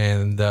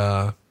 and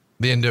the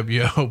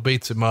NWO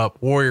beats him up.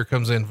 Warrior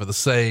comes in for the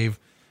save.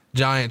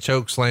 Giant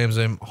choke slams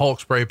him. Hulk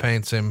spray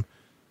paints him.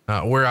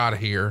 We're out of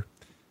here.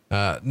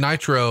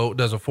 Nitro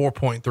does a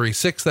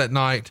 4.36 that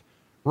night.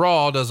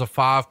 Raw does a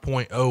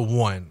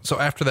 5.01. So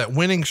after that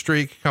winning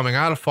streak coming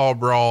out of Fall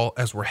Brawl,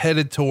 as we're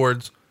headed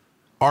towards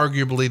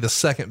arguably the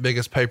second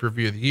biggest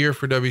pay-per-view of the year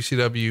for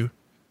WCW,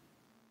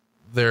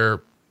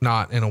 they're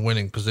not in a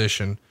winning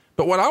position.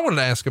 But what I wanted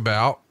to ask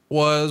about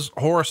was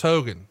Horace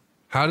Hogan.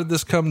 How did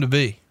this come to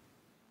be?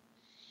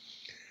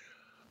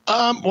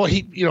 Well,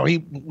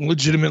 he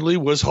legitimately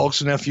was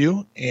Hulk's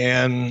nephew,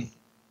 and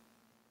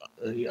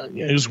he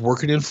was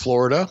working in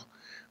Florida.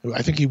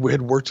 I think he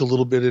had worked a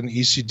little bit in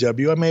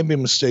ECW. I may be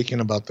mistaken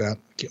about that,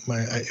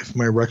 if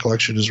my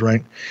recollection is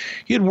right.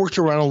 He had worked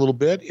around a little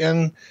bit,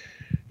 and,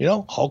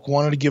 Hulk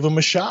wanted to give him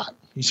a shot.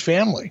 He's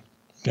family.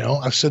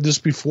 I've said this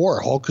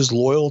before. Hulk is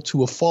loyal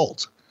to a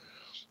fault,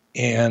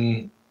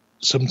 and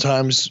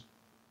sometimes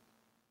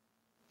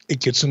it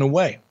gets in the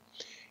way.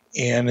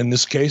 And in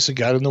this case, it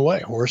got in the way.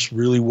 Horace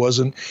really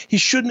wasn't. He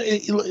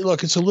shouldn't.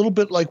 Look, it's a little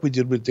bit like we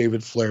did with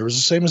David Flair. It was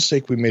the same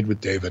mistake we made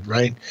with David,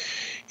 right?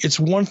 It's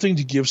one thing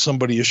to give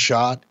somebody a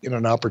shot in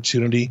an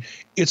opportunity.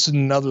 It's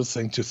another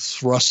thing to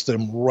thrust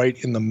them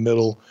right in the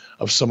middle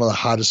of some of the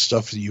hottest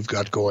stuff that you've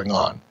got going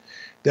on.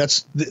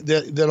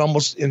 That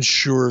almost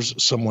ensures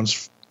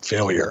someone's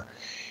failure.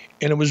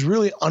 And it was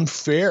really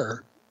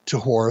unfair to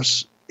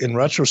Horace in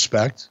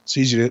retrospect. It's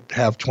easy to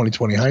have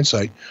 20/20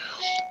 hindsight.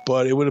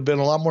 But it would have been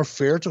a lot more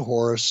fair to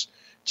Horace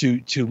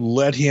to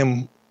let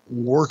him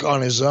work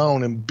on his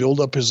own and build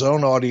up his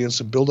own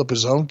audience and build up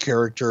his own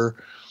character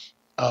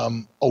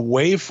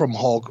away from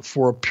Hulk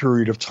for a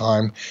period of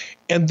time,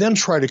 and then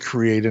try to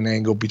create an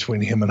angle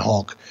between him and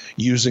Hulk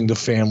using the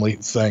family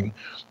thing.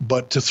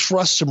 But to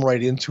thrust him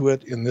right into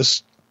it in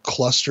this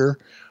cluster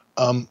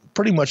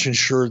pretty much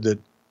ensured that,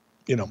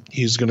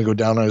 he's going to go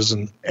down as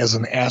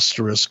an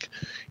asterisk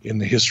in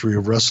the history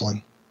of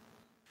wrestling.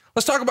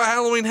 Let's talk about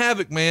Halloween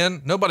Havoc,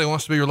 man. Nobody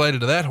wants to be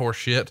related to that horse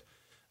shit.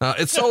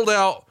 It sold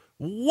out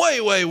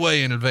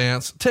way in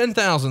advance.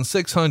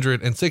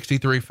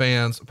 10,663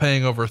 fans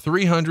paying over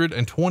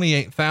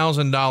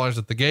 $328,000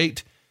 at the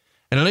gate.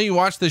 And I know you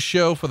watched this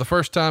show for the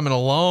first time in a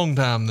long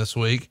time this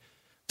week.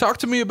 Talk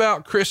to me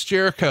about Chris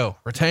Jericho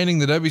retaining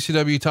the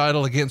WCW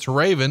title against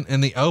Raven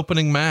in the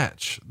opening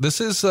match. This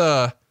is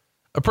a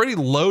pretty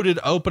loaded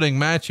opening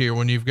match here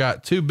when you've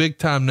got two big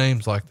time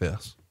names like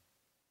this.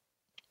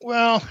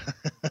 Well,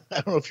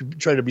 I don't know if you're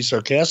trying to be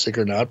sarcastic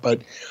or not,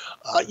 but,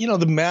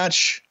 the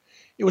match,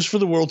 it was for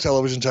the world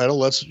television title.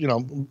 Let's,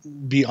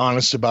 be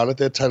honest about it.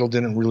 That title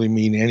didn't really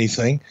mean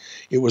anything.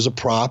 It was a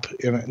prop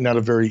and not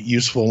a very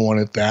useful one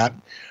at that.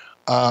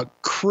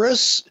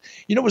 Chris,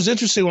 it was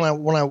interesting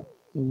when I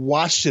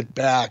watched it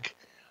back.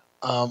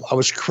 I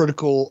was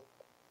critical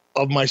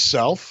of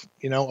myself,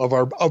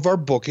 of our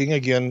booking.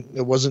 Again,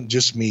 it wasn't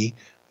just me,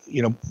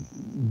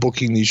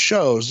 booking these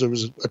shows. There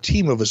was a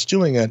team of us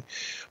doing it,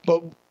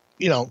 but,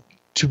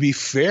 to be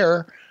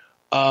fair,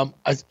 I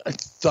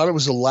thought it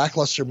was a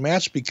lackluster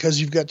match because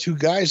you've got two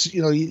guys,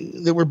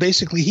 that were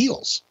basically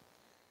heels.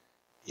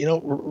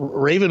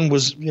 Raven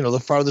was, the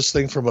farthest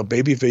thing from a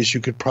babyface you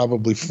could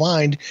probably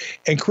find.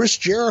 And Chris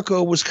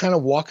Jericho was kind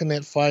of walking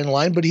that fine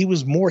line, but he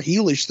was more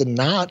heelish than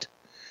not.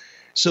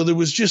 So there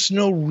was just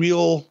no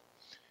real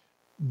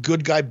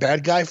good guy,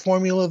 bad guy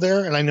formula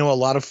there. And I know a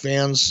lot of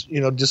fans,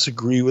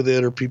 disagree with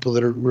it, or people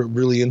that are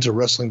really into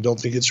wrestling don't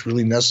think it's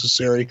really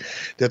necessary,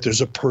 that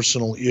there's a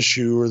personal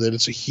issue or that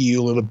it's a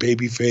heel and a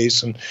baby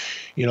face, and,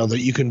 that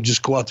you can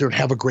just go out there and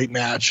have a great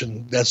match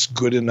and that's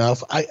good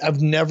enough.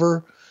 I've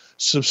never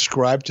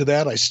subscribed to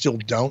that. I still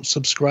don't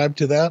subscribe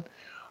to that.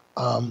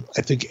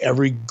 I think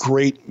every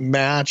great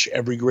match,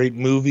 every great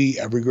movie,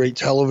 every great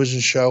television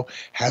show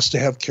has to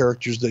have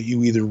characters that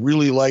you either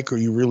really like or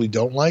you really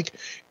don't like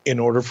in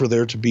order for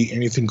there to be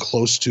anything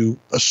close to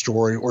a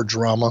story or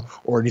drama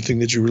or anything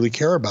that you really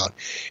care about.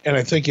 And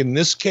I think in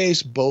this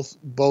case, both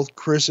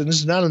Chris, and this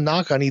is not a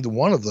knock on either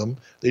one of them,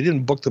 they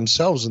didn't book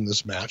themselves in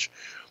this match,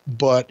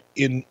 but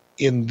in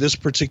this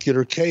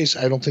particular case,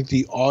 I don't think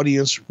the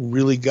audience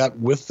really got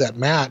with that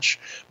match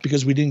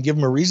because we didn't give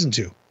them a reason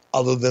to,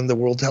 other than the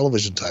world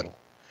television title.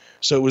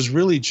 So it was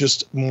really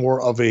just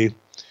more of it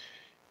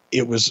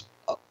was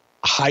a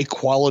high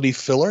quality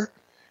filler.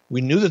 We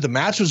knew that the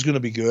match was going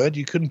to be good.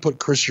 You couldn't put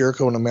Chris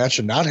Jericho in a match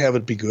and not have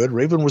it be good.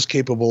 Raven was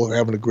capable of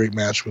having a great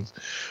match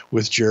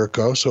with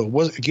Jericho. So it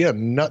was,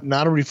 again,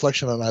 not a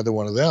reflection on either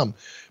one of them,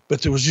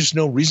 but there was just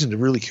no reason to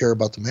really care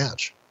about the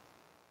match.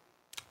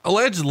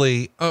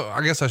 Allegedly,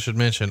 I guess I should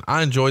mention,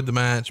 I enjoyed the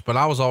match, but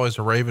I was always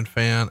a Raven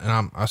fan, and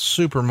I'm a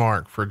super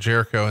mark for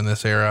Jericho in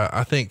this era.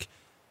 I think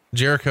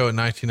Jericho in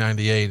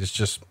 1998 is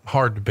just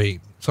hard to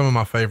beat. Some of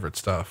my favorite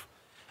stuff.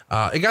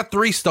 It got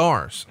 3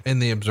 stars in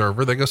the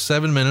Observer. They go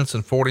 7 minutes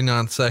and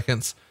 49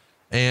 seconds.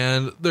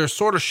 And they're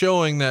sort of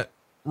showing that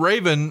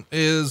Raven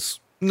is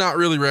not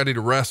really ready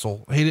to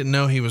wrestle. He didn't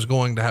know he was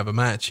going to have a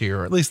match here,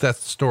 or at least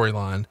that's the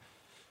storyline.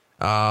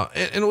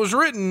 And it was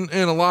written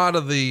in a lot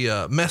of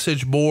the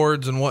message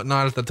boards and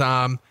whatnot at the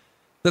time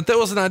that there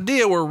was an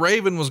idea where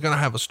Raven was going to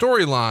have a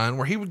storyline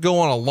where he would go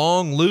on a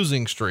long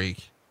losing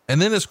streak.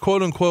 And then his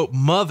quote unquote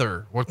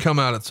mother would come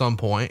out at some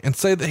point and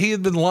say that he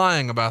had been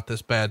lying about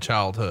this bad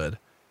childhood.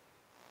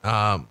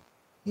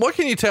 What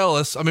can you tell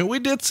us? I mean, we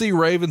did see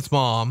Raven's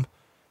mom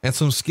and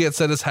some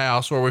skits at his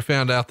house where we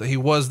found out that he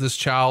was this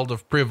child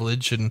of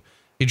privilege and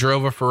he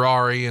drove a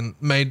Ferrari and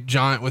made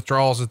giant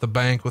withdrawals at the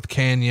bank with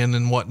Canyon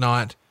and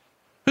whatnot.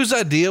 Whose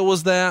idea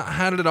was that?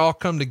 How did it all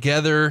come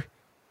together?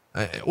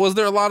 Was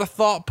there a lot of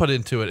thought put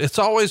into it? It's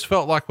always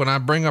felt like when I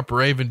bring up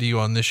Raven to you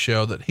on this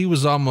show that he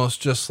was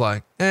almost just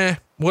like,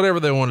 whatever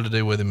they wanted to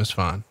do with him is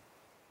fine.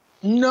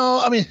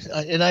 No, I mean,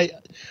 and I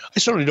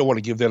certainly don't want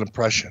to give that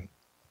impression.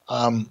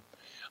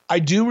 I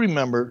do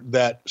remember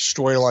that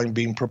storyline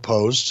being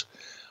proposed.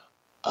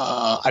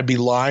 I'd be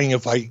lying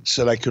if I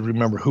said I could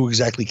remember who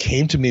exactly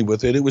came to me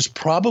with it. It was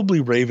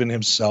probably Raven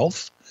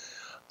himself,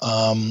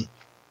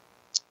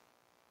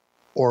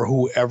 or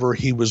whoever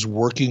he was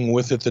working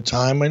with at the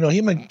time. I know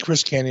him and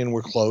Chris Canyon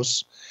were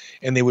close,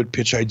 and they would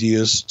pitch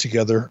ideas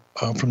together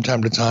from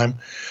time to time.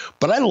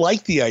 But I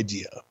like the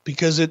idea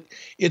because it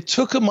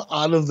took them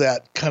out of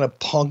that kind of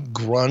punk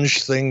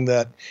grunge thing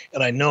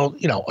and I know,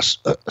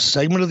 a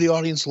segment of the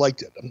audience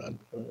liked it.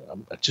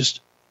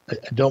 I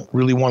don't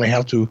really want to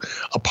have to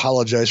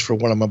apologize for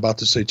what I'm about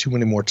to say too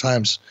many more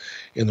times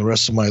for the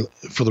rest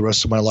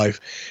of my life.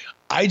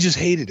 I just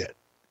hated it.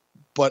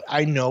 But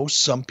I know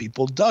some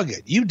people dug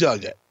it. You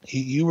dug it.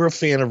 You were a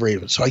fan of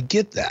Raven, so I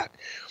get that.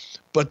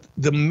 But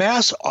the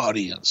mass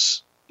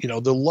audience,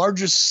 the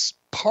largest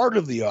part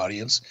of the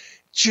audience,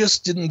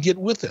 just didn't get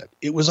with it.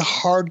 It was a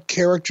hard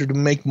character to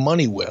make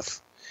money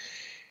with.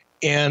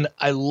 And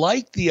I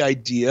liked the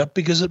idea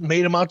because it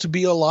made him out to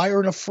be a liar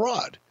and a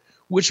fraud,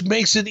 which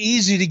makes it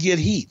easy to get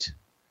heat.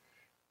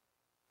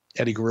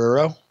 Eddie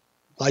Guerrero,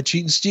 lie,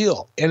 cheat, and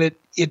steal. And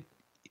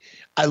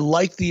I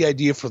like the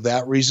idea for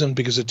that reason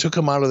because it took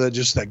him out of that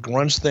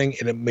grunge thing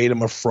and it made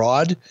him a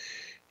fraud.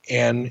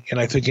 And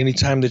I think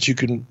anytime that you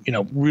can,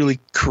 really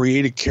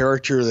create a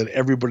character that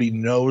everybody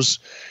knows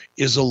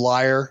is a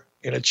liar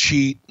and a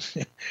cheat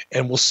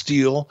and will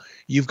steal,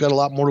 you've got a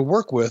lot more to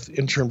work with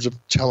in terms of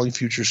telling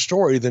future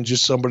story than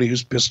just somebody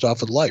who's pissed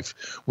off at life,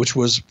 which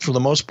was for the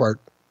most part,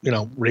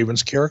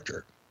 Raven's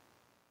character.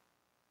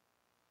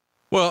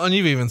 Well, and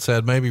you've even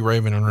said maybe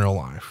Raven in real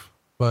life,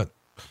 but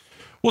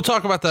we'll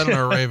talk about that in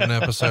our Raven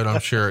episode,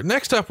 I'm sure.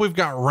 Next up, we've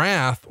got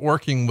Wrath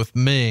working with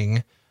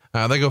Ming.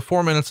 They go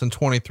 4 minutes and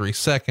 23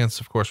 seconds.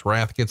 Of course,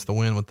 Wrath gets the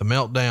win with the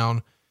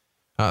meltdown.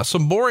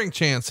 Some boring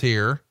chants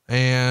here.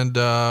 And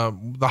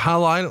the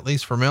highlight, at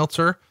least for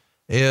Meltzer,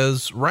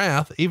 is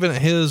Wrath, even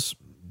at his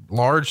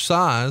large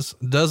size,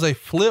 does a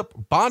flip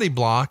body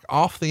block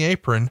off the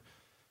apron.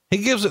 He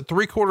gives it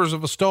 3/4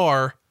 of a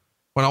star.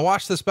 When I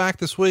watched this back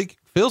this week,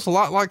 feels a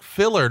lot like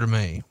filler to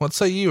me. What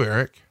say you,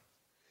 Eric?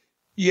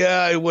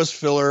 Yeah, it was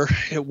filler.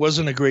 It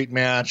wasn't a great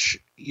match,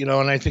 and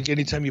I think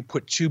anytime you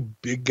put two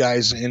big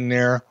guys in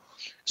there,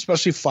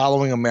 especially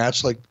following a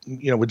match like,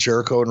 with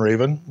Jericho and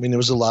Raven, there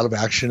was a lot of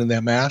action in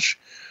that match.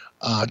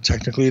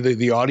 Technically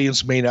the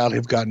audience may not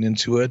have gotten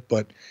into it,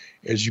 but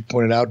as you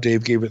pointed out,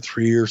 Dave gave it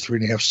 3 or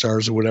 3.5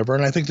 stars or whatever.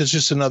 And I think that's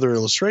just another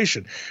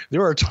illustration.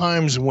 There are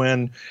times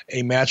when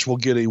a match will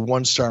get a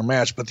 1-star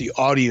match, but the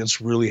audience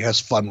really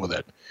has fun with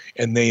it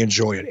and they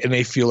enjoy it and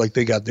they feel like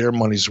they got their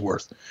money's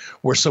worth.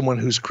 Where someone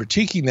who's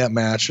critiquing that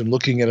match and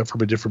looking at it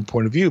from a different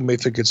point of view may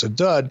think it's a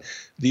dud,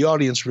 the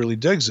audience really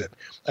digs it.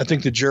 I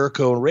think the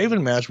Jericho and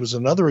Raven match was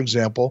another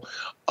example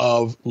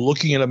of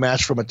looking at a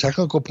match from a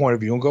technical point of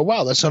view and go,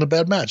 wow, that's not a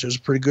bad match. It was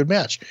a pretty good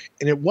match.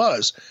 And it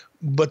was,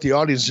 but the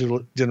audience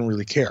didn't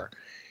really care.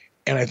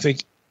 And I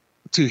think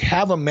to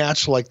have a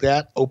match like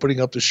that,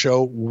 opening up the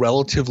show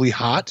relatively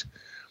hot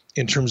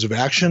in terms of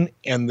action,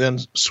 and then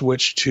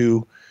switch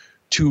to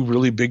two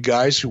really big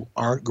guys who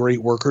aren't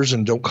great workers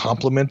and don't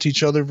complement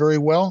each other very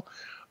well,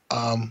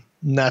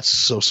 that's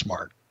so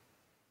smart.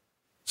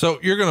 So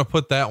you're going to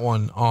put that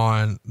one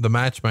on the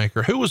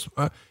matchmaker who was,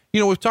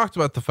 we've talked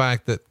about the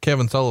fact that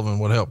Kevin Sullivan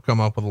would help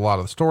come up with a lot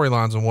of the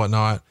storylines and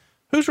whatnot.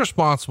 Who's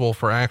responsible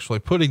for actually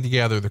putting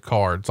together the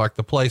cards, like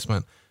the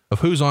placement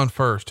of who's on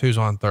first, who's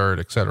on third,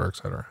 et cetera, et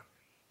cetera?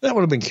 That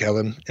would have been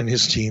Kevin and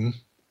his team.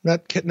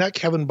 Not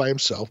Kevin by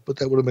himself, but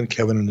that would have been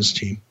Kevin and his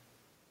team.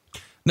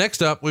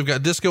 Next up, we've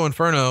got Disco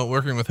Inferno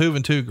working with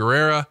Juventud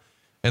Guerrera,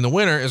 and the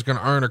winner is going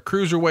to earn a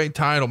cruiserweight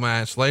title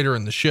match later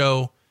in the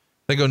show.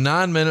 They go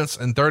 9 minutes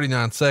and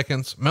 39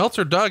 seconds.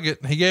 Meltzer dug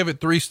it. He gave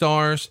it 3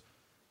 stars.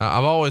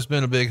 I've always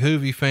been a big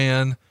Hoovy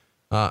fan.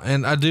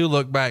 And I do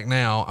look back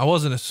now. I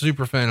wasn't a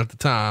super fan at the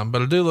time,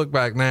 but I do look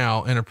back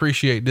now and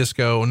appreciate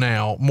Disco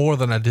now more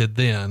than I did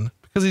then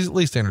because he's at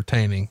least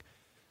entertaining.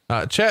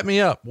 Chat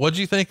me up. What'd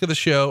you think of the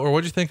show, or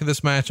what'd you think of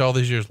this match all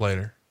these years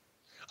later?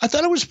 I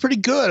thought it was pretty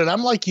good. And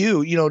I'm like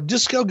you,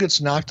 Disco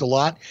gets knocked a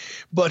lot,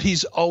 but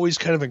he's always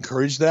kind of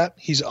encouraged that.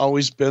 He's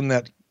always been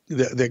that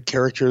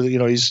character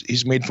that,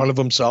 he's made fun of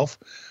himself,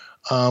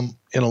 in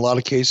a lot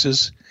of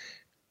cases.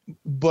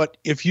 But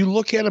if you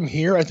look at him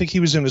here, I think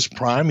he was in his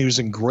prime. He was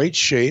in great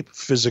shape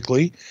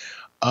physically.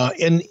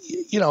 And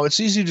it's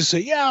easy to say,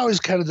 yeah, I always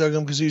kind of dug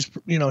him because he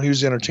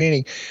was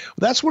entertaining.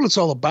 That's what it's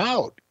all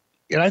about.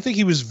 And I think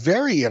he was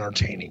very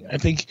entertaining. I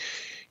think,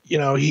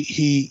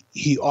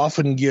 he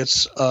often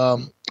gets,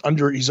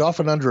 he's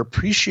often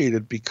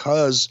underappreciated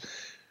because,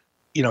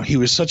 he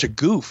was such a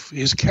goof.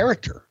 His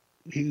character,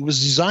 he was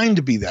designed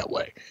to be that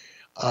way.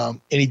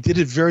 And he did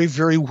it very,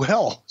 very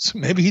well. So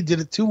maybe he did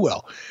it too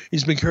well.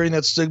 He's been carrying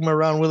that stigma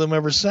around with him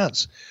ever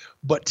since.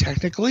 But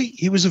technically,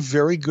 he was a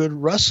very good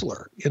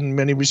wrestler in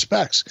many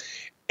respects.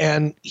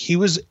 And he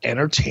was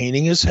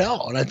entertaining as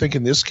hell. And I think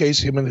in this case,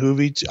 him and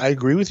Hoovy, I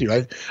agree with you.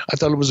 I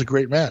thought it was a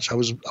great match. I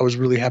was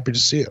really happy to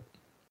see it.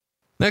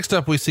 Next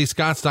up, we see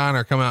Scott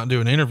Steiner come out and do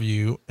an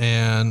interview,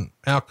 and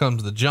out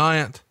comes the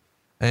Giant.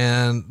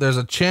 And there's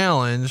a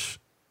challenge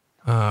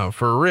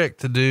for Rick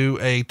to do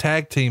a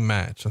tag team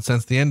match. And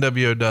since the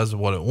NWO does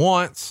what it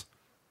wants,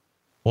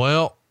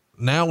 well,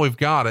 now we've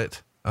got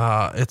it.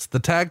 It's the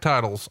tag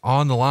titles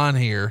on the line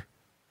here.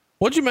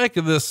 What'd you make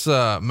of this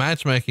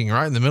matchmaking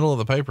right in the middle of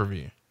the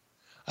pay-per-view?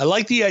 I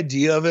like the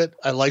idea of it.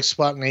 I like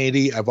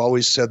spontaneity. I've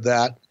always said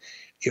that.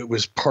 It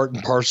was part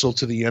and parcel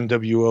to the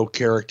NWO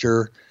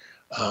character.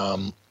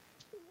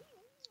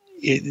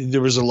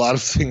 There was a lot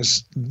of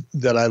things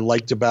that I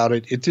liked about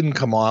it. It didn't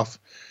come off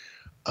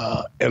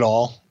at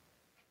all.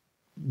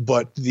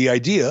 But the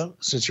idea,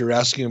 since you're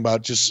asking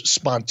about just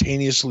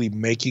spontaneously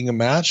making a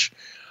match,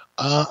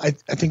 I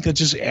think that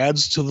just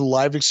adds to the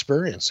live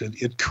experience.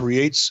 It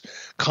creates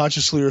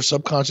consciously or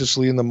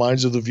subconsciously in the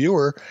minds of the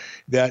viewer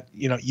that,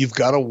 you've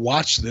got to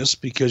watch this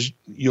because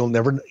you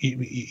never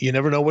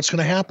know what's going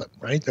to happen,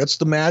 right? That's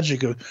the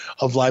magic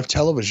of live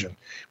television.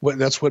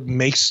 That's what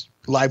makes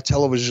live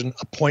television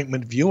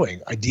appointment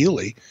viewing,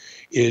 ideally,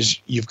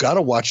 is you've got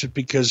to watch it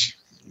because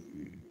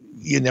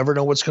you never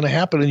know what's going to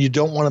happen and you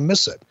don't want to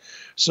miss it.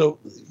 So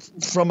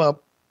from a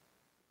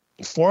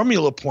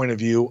formula point of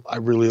view, I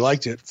really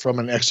liked it. From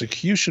an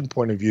execution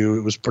point of view,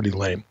 it was pretty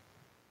lame.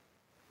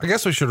 I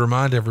guess we should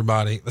remind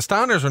everybody the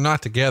Steiners are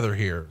not together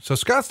here. So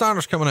Scott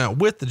Steiner's coming out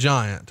with the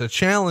Giant to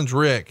challenge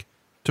Rick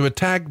to a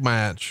tag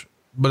match,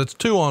 but it's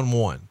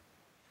 2-on-1.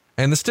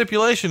 And the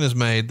stipulation is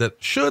made that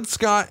should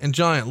Scott and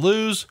Giant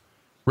lose,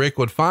 Rick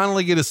would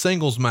finally get a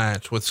singles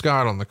match with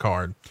Scott on the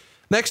card.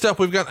 Next up,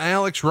 we've got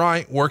Alex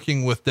Wright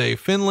working with Dave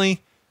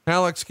Finlay.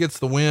 Alex gets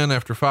the win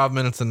after 5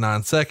 minutes and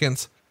 9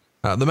 seconds.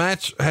 The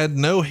match had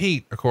no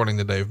heat, according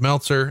to Dave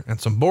Meltzer, and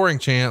some boring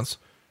chants,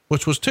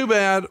 which was too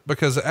bad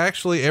because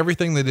actually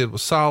everything they did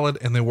was solid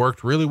and they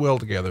worked really well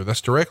together. That's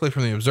directly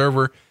from the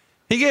Observer.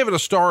 He gave it a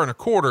 1.25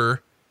 stars.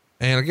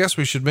 And I guess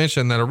we should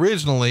mention that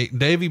originally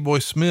Davey Boy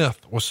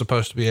Smith was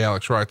supposed to be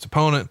Alex Wright's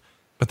opponent,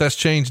 but that's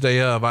changed day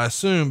of, I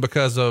assume,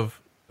 because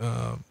of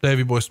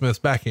Davey Boy Smith's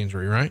back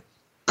injury, right?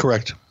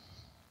 Correct.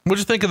 What'd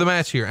you think of the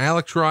match here?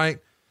 Alex Wright,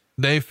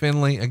 Dave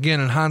Finlay, again,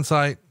 in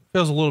hindsight,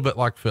 feels a little bit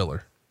like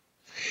filler.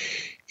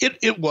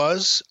 It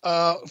was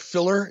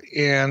filler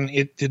and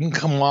it didn't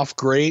come off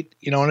great,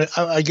 and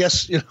I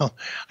guess, I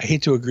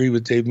hate to agree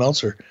with Dave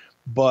Meltzer,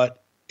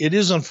 but it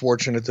is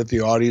unfortunate that the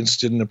audience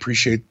didn't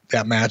appreciate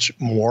that match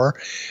more.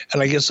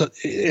 And I guess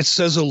it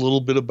says a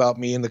little bit about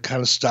me and the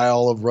kind of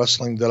style of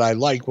wrestling that I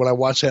like. When I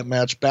watched that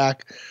match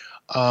back,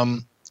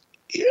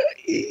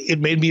 it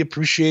made me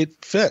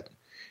appreciate Fit.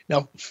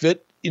 Now,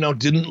 Fit,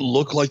 didn't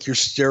look like your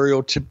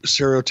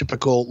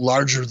stereotypical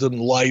larger than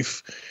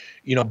life,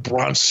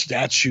 bronze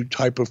statue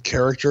type of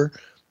character.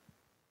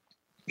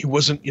 He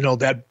wasn't,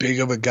 that big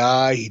of a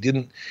guy. He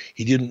didn't,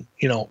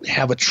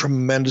 have a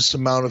tremendous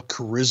amount of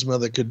charisma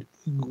that could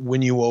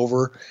win you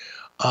over.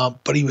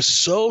 But he was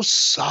so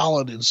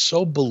solid and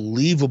so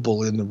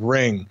believable in the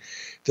ring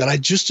that I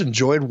just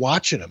enjoyed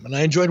watching him, and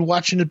I enjoyed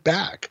watching it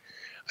back.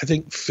 I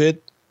think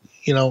Fit,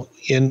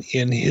 in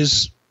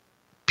his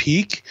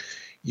peak,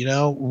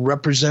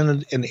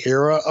 represented an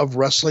era of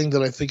wrestling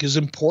that I think is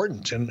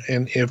important. And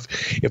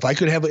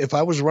if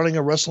I was running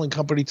a wrestling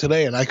company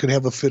today and I could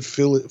have a Fit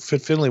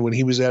Finlay when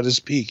he was at his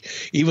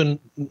peak, even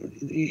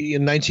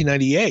in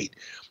 1998,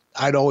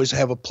 I'd always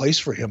have a place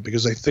for him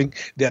because I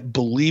think that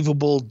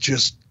believable,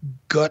 just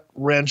gut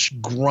wrench,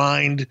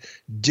 grind,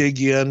 dig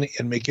in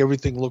and make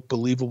everything look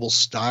believable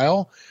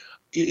style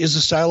is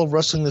a style of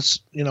wrestling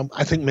that's,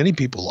 I think many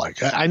people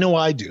like. I know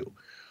I do.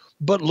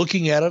 But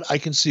looking at it, I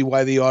can see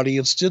why the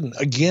audience didn't.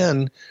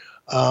 Again,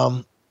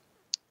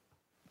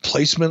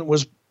 placement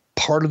was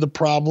part of the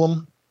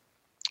problem.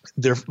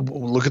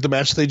 Look at the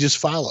match they just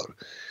followed.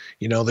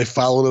 They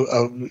followed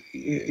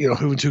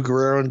Juventud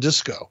Guerrero and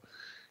Disco.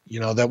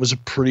 That was a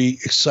pretty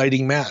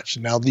exciting match.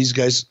 Now these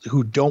guys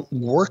who don't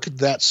work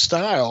that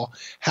style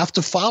have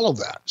to follow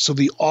that. So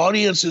the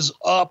audience is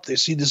up. They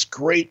see this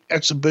great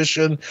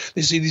exhibition.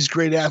 They see these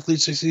great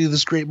athletes. They see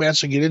this great match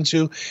to get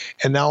into.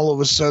 And now all of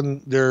a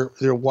sudden they're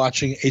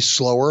watching a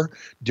slower,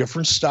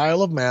 different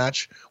style of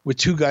match with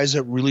two guys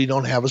that really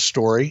don't have a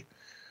story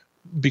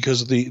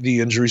because of the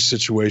injury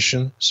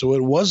situation. So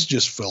it was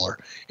just filler.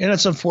 And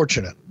it's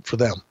unfortunate for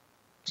them.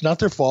 It's not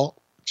their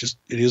fault. Just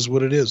it is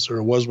what it is, or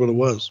it was what it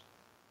was.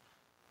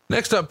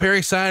 Next up,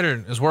 Perry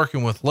Saturn is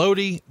working with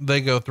Lodi. They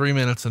go 3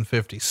 minutes and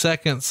 50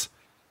 seconds.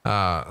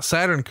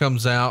 Saturn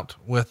comes out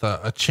with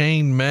a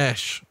chain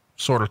mesh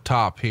sort of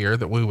top here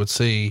that we would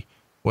see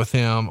with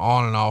him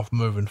on and off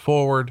moving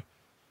forward.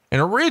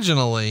 And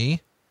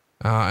originally,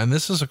 and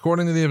this is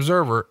according to the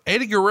Observer,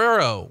 Eddie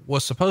Guerrero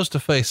was supposed to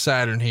face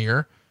Saturn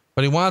here,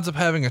 but he winds up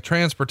having a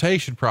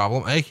transportation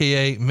problem,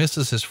 AKA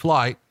misses his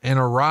flight and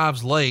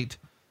arrives late.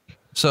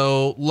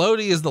 So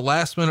Lodi is the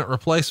last minute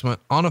replacement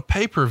on a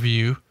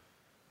pay-per-view.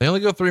 They only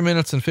go 3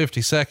 minutes and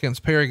 50 seconds.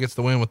 Perry gets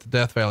the win with the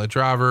Death Valley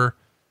Driver.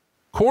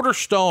 1/4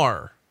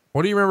 star.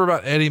 What do you remember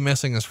about Eddie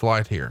missing his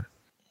flight here?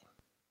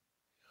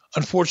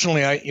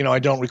 Unfortunately, I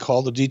don't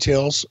recall the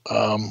details.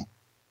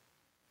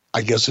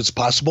 I guess it's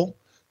possible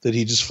that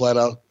he just flat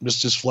out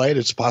missed his flight.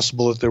 It's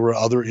possible that there were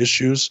other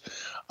issues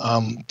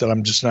that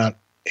I'm just not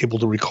able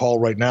to recall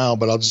right now,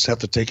 but I'll just have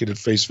to take it at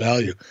face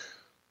value.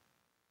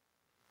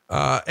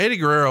 Eddie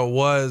Guerrero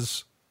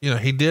was,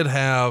 he did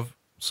have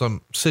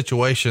some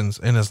situations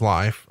in his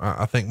life.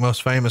 I think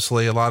most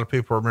famously, a lot of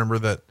people remember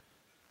that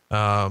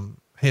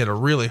he had a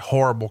really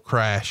horrible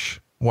crash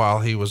while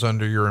he was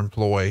under your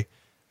employ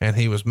and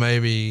he was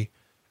maybe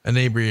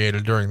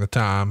inebriated during the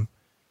time.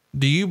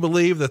 Do you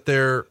believe that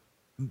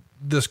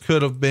this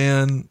could have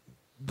been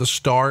the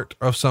start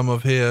of some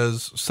of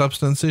his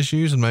substance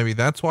issues, and maybe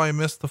that's why he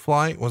missed the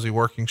flight? Was he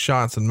working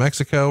shots in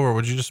Mexico, or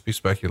would you just be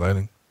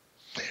speculating?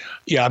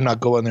 Yeah, I'm not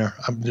going there.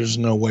 There's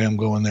no way I'm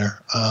going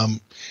there.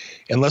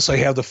 Unless I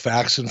have the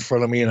facts in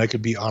front of me and I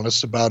could be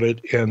honest about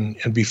it and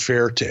be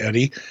fair to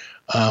Eddie.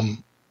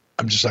 I'm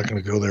just not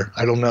going to go there.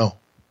 I don't know.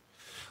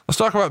 Let's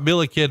talk about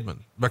Billy Kidman,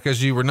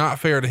 because you were not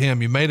fair to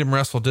him. You made him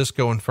wrestle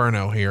Disco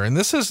Inferno here. And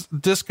this is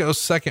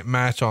Disco's second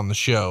match on the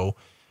show.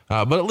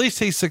 But at least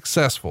he's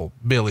successful,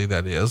 Billy,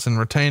 that is, in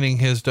retaining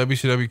his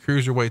WCW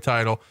Cruiserweight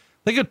title.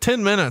 They go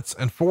 10 minutes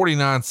and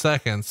 49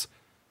 seconds.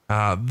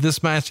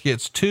 This match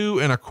gets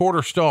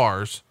 2.25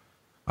 stars.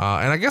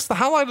 And I guess the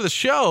highlight of the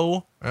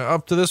show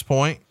up to this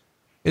point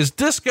is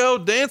Disco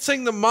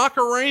dancing the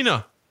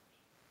Macarena.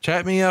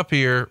 Chat me up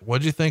here.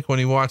 What'd you think when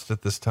you watched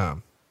it this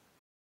time?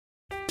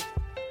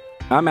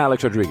 I'm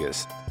Alex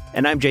Rodriguez.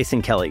 And I'm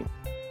Jason Kelly.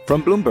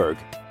 From Bloomberg,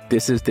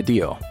 this is The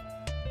Deal.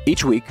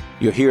 Each week,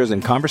 you'll hear us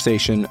in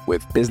conversation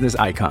with business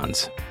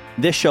icons.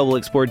 This show will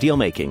explore deal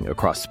making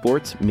across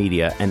sports,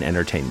 media, and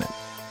entertainment.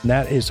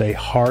 That is a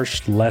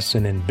harsh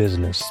lesson in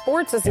business.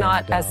 Sports is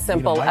not as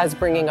simple as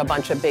bringing a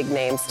bunch of big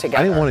names together.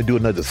 I didn't want to do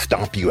another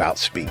stomp you out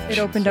speech. It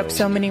opened up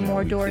so many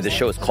more doors. The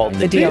show is called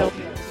The Deal.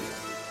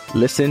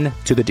 Listen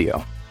to The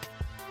Deal.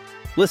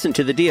 Listen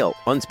to The Deal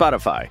on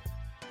Spotify.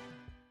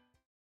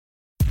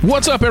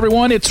 What's up,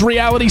 everyone? It's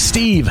Reality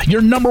Steve,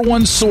 your number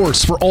one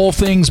source for all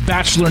things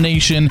Bachelor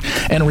Nation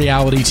and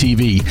reality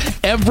TV.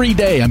 Every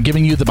day, I'm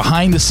giving you the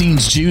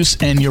behind-the-scenes juice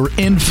and your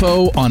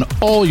info on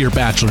all your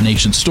Bachelor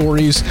Nation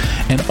stories,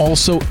 and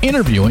also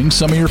interviewing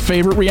some of your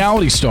favorite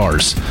reality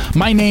stars.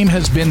 My name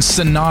has been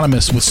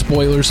synonymous with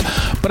spoilers,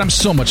 but I'm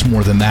so much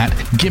more than that.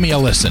 Give me a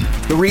listen.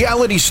 The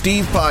Reality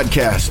Steve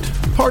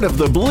Podcast, part of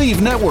the Believe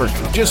Network.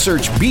 Just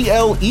search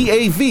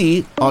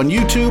BLEAV on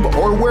YouTube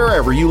or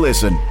wherever you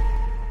listen.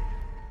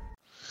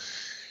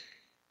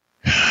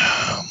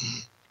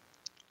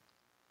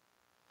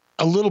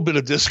 A little bit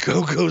of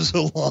disco goes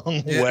a long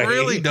way. It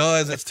really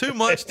does. It's too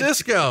much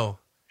disco.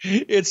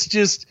 It's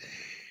just,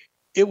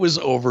 it was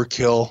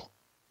overkill.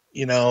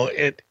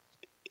 And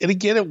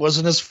again, it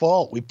wasn't his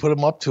fault. We put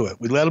him up to it.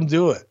 We let him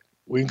do it.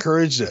 We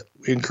encouraged it.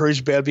 We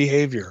encouraged bad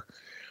behavior.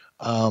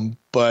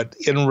 But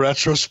in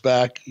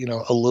retrospect,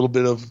 a little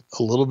bit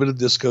of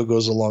disco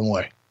goes a long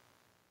way.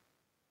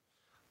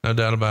 No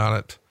doubt about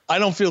it. I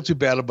don't feel too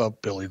bad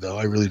about Billy, though.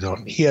 I really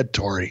don't. He had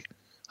Tori.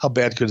 How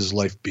bad could his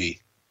life be?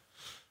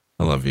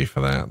 I love you for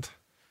that.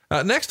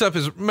 Next up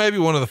is maybe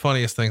one of the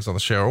funniest things on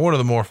the show, or one of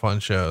the more fun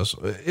shows.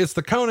 It's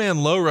the Conan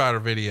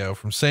Lowrider video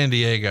from San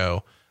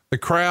Diego. The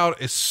crowd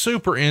is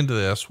super into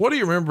this. What do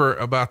you remember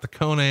about the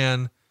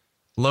Conan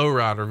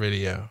Lowrider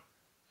video?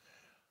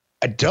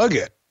 I dug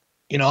it.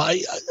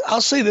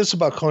 I'll say this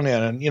about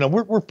Conan, and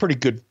we're pretty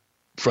good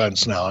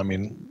friends now. I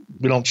mean,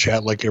 we don't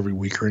chat like every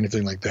week or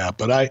anything like that,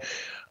 but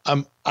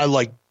I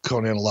like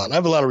Conan a lot. I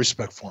have a lot of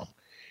respect for him.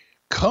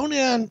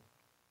 Conan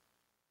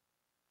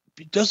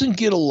doesn't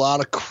get a lot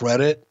of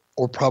credit,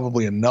 or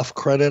probably enough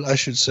credit, I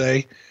should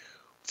say,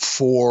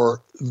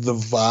 for the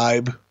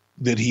vibe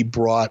that he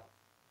brought,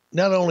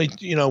 not only,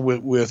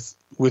 with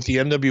the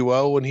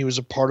NWO when he was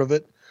a part of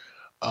it.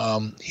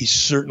 He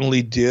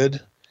certainly did.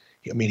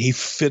 I mean, he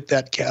fit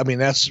that.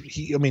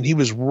 He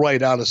was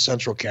right out of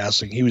Central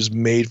Casting. He was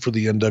made for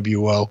the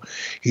NWO.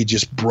 He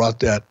just brought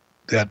that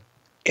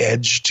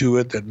edge to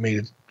it that made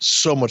it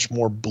so much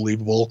more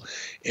believable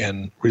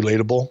and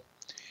relatable,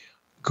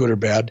 good or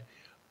bad.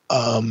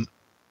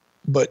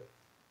 But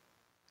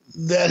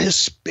that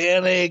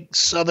Hispanic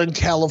Southern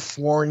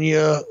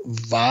California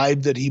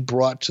vibe that he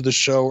brought to the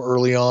show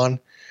early on,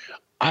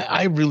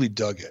 I really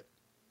dug it.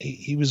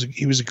 He was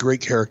a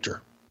great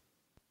character.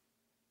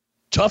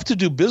 Tough to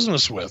do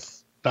business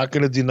with. Not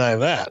going to deny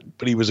that,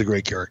 but he was a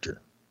great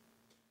character.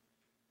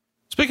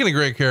 Speaking of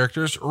great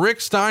characters, Rick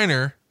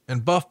Steiner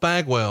and Buff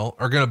Bagwell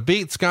are going to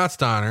beat Scott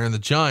Steiner and the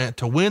Giant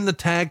to win the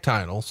tag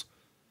titles.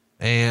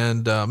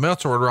 And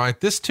Meltzer would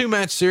write, this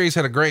 2-match series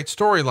had a great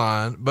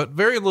storyline, but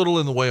very little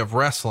in the way of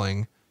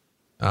wrestling.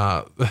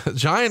 The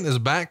Giant is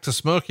back to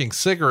smoking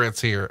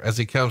cigarettes here as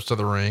he comes to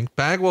the ring.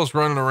 Bagwell's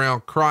running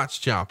around crotch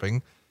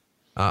chopping.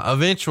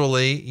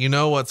 Eventually, you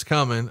know what's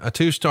coming, a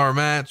 2-star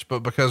match, but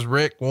because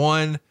Rick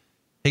won,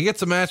 he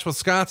gets a match with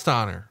Scott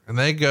Steiner, and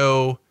they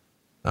go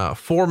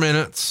 4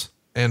 minutes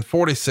and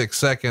 46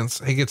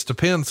 seconds. He gets to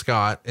pin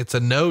Scott. It's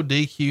a no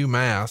DQ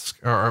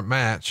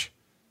match.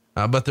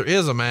 But there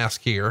is a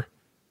mask here,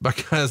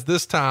 because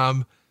this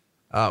time,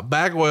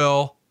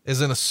 Bagwell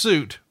is in a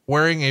suit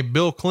wearing a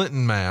Bill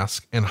Clinton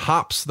mask and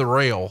hops the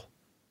rail.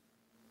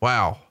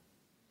 Wow.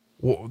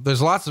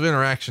 There's lots of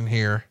interaction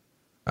here.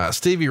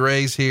 Stevie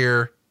Ray's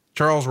here.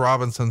 Charles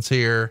Robinson's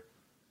here.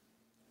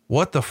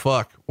 What the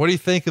fuck? What do you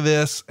think of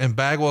this? And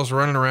Bagwell's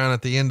running around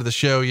at the end of the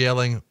show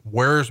yelling,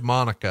 "Where's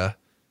Monica?"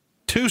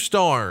 2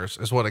 stars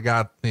is what it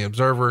got the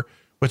Observer,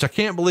 which I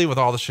can't believe with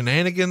all the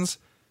shenanigans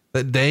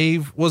that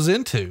Dave was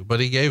into, but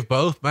he gave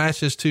both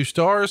matches 2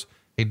 stars.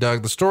 He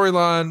dug the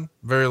storyline,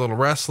 very little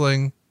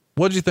wrestling.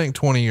 What'd you think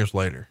 20 years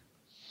later?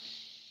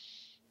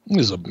 It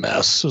was a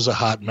mess. It was a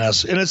hot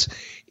mess. And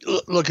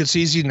it's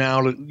easy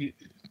now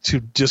to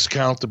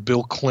discount the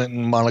Bill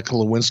Clinton, Monica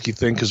Lewinsky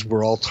thing, because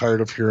we're all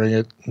tired of hearing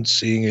it and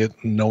seeing it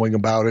and knowing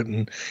about it.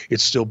 And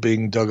it's still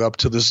being dug up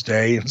to this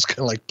day. And it's kind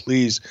of like,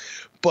 please.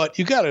 But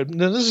you got to,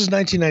 this is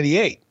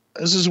 1998.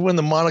 This is when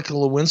the Monica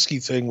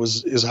Lewinsky thing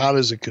was as hot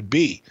as it could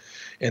be,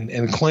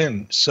 and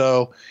Clinton.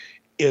 So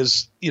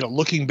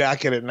looking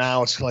back at it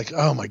now, it's like,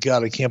 oh my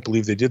God, I can't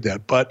believe they did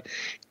that. But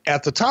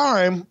at the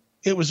time,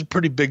 it was a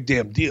pretty big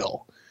damn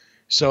deal.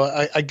 So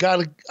I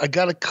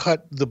gotta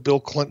cut the Bill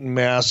Clinton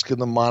mask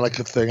and the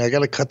Monica thing. I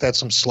gotta cut that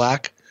some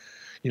slack.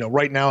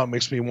 Right now it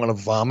makes me want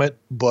to vomit,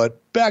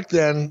 but back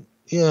then,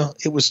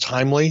 it was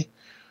timely.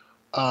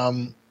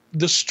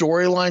 The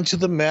storyline to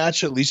the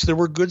match, at least there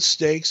were good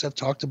stakes. I've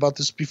talked about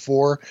this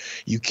before.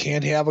 You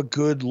can't have a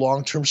good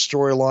long-term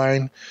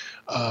storyline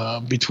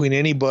between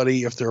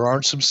anybody if there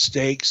aren't some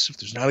stakes, if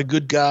there's not a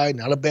good guy,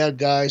 not a bad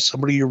guy,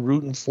 somebody you're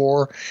rooting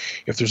for,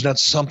 if there's not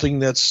something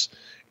that's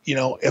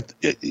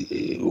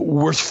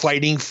worth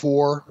fighting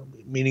for,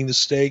 meaning the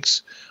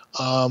stakes.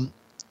 And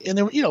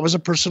there, it was a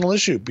personal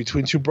issue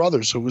between 2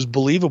 brothers, so it was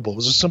believable. It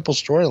was a simple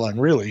storyline,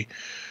 really.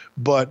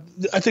 But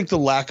I think the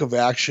lack of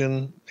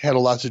action had a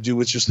lot to do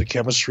with just the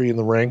chemistry in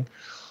the ring.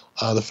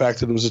 The fact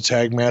that it was a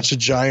tag match, the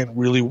Giant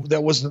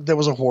that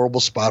was a horrible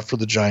spot for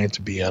the Giant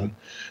to be in.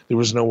 There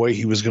was no way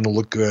he was going to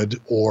look good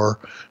or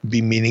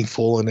be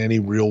meaningful in any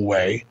real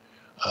way.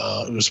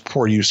 It was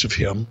poor use of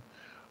him.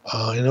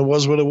 And it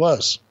was what it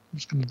was.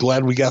 I'm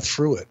glad we got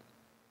through it.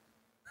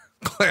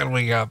 Glad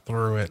we got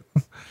through it.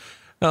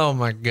 Oh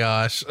my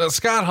gosh.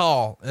 Scott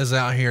Hall is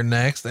out here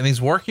next, and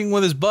he's working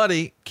with his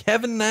buddy,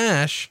 Kevin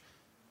Nash.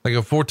 They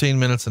go 14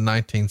 minutes and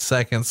 19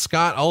 seconds.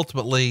 Scott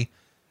ultimately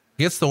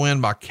gets the win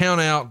by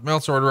count out.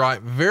 Meltzer ordered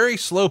right. Very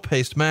slow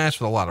paced match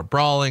with a lot of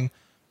brawling.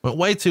 Went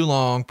way too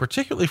long,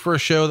 particularly for a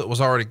show that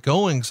was already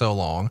going so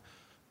long.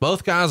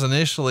 Both guys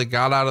initially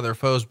got out of their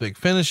foes' big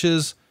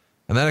finishes,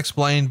 and that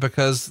explained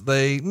because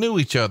they knew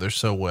each other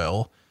so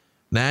well.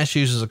 Nash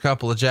uses a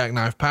couple of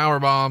jackknife power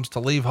bombs to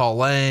leave Hall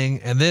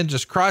laying, and then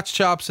just crotch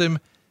chops him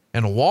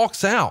and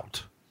walks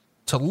out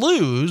to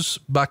lose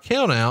by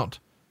count out,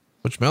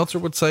 which Meltzer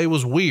would say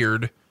was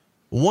weird.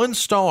 1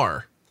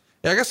 star.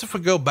 Yeah, I guess if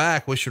we go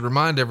back, we should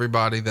remind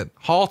everybody that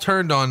Hall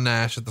turned on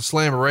Nash at the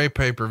Slamboree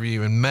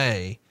pay-per-view in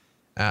May,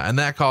 and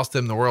that cost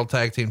him the World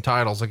Tag Team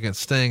titles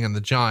against Sting and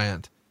the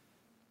Giant.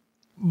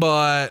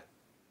 But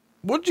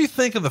what did you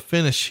think of the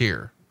finish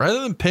here? Rather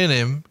than pin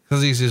him,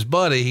 because he's his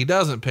buddy, he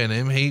doesn't pin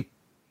him. He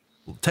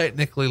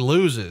technically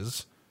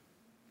loses,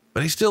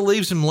 but he still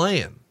leaves him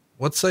laying.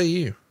 What say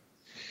you?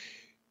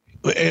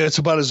 It's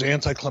about as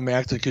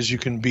anticlimactic as you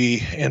can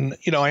be. And,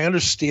 I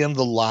understand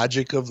the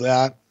logic of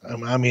that.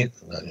 I mean,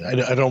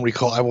 I don't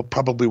recall. I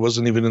probably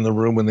wasn't even in the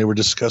room when they were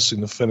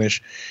discussing the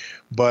finish,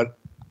 but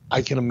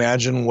I can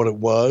imagine what it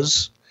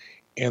was.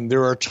 And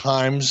there are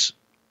times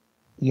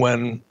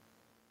when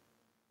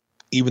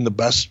even the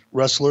best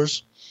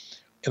wrestlers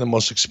and the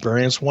most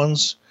experienced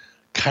ones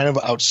kind of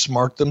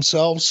outsmart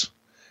themselves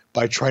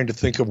by trying to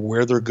think of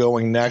where they're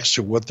going next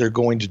or what they're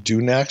going to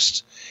do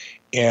next,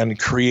 and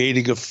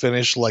creating a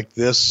finish like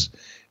this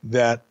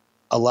that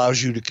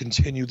allows you to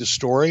continue the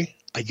story.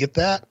 I get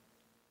that.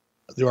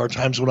 There are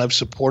times when I've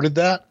supported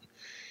that.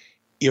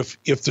 If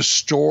the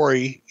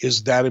story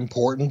is that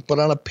important, but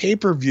on a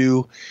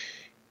pay-per-view,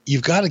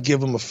 you've got to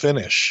give them a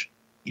finish.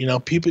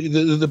 People,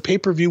 the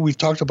pay-per-view, we've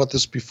talked about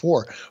this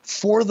before,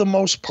 for the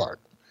most part,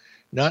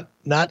 not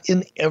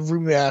in every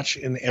match,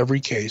 in every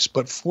case,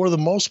 but for the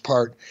most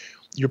part,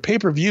 your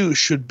pay-per-view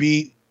should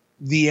be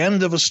the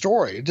end of a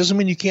story. It doesn't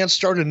mean you can't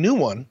start a new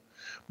one,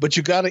 but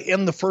you got to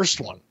end the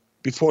first one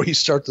before you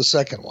start the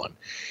second one.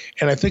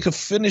 And I think a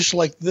finish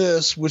like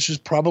this, which is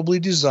probably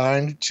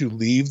designed to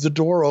leave the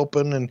door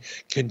open and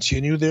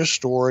continue their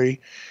story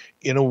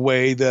in a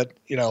way that,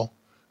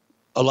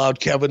 allowed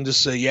Kevin to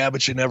say, yeah,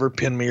 but you never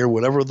pinned me, or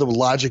whatever the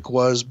logic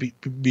was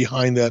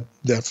behind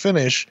that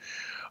finish.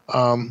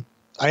 I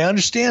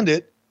understand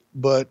it,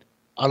 but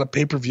on a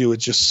pay-per-view, it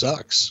just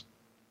sucks.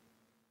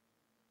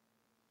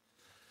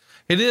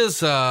 It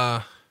is,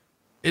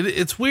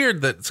 it's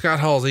weird that Scott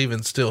Hall's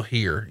even still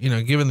here,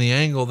 given the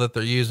angle that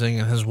they're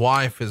using, and his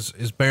wife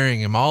is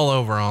burying him all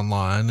over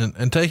online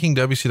and taking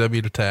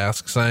WCW to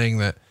task, saying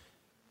that,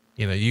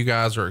 you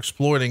guys are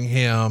exploiting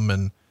him,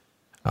 and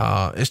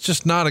it's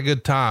just not a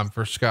good time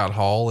for Scott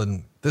Hall.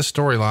 And this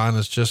storyline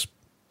is just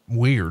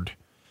weird.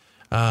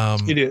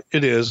 It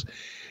is.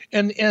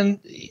 And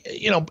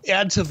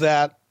add to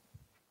that,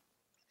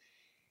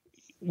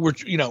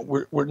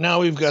 we're now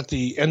we've got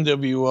the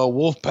NWO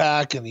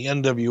Wolfpack and the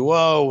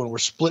NWO, and we're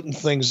splitting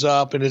things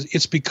up, and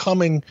it's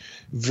becoming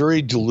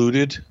very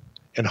diluted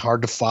and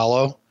hard to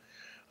follow.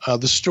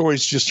 The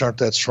stories just aren't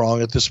that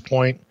strong at this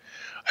point.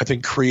 I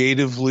think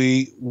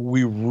creatively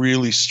we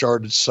really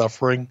started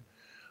suffering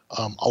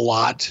a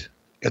lot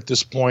at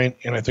this point,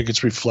 and I think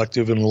it's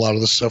reflective in a lot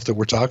of the stuff that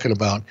we're talking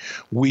about.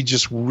 We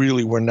just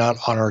really were not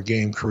on our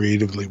game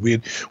creatively.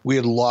 We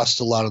had lost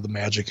a lot of the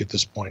magic at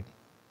this point.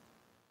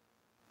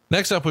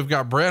 Next up, we've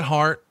got Bret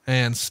Hart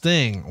and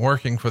Sting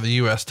working for the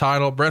U.S.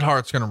 title. Bret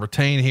Hart's going to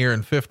retain here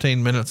in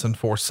 15 minutes and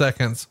 4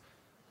 seconds.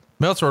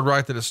 Meltzer would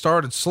write that it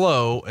started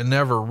slow and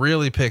never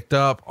really picked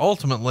up.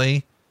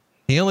 Ultimately,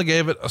 he only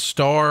gave it 1.25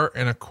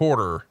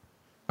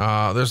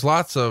 stars. There's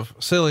lots of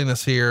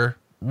silliness here.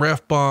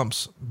 Ref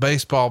bumps,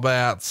 baseball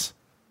bats,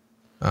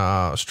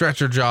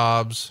 stretcher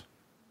jobs.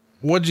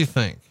 What'd you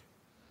think?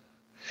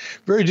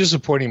 Very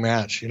disappointing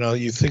match. You know,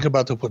 you think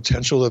about the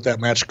potential that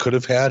match could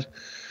have had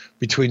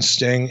between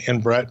Sting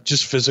and Bret,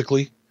 just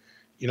physically.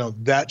 You know,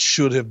 that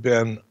should have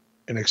been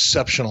an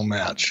exceptional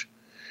match.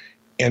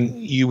 And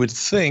you would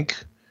think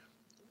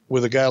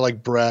with a guy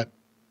like Bret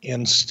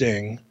and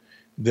Sting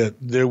that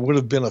there would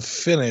have been a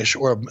finish,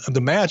 or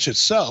the match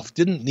itself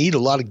didn't need a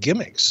lot of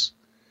gimmicks.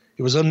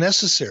 It was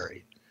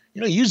unnecessary. You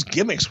know, use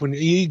gimmicks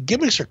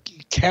gimmicks are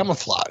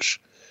camouflage.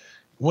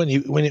 When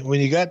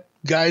you got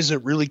guys that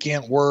really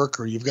can't work,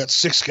 or you've got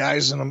 6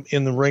 guys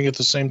in the ring at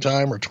the same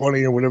time, or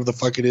 20 or whatever the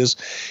fuck it is,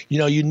 you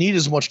know, you need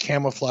as much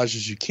camouflage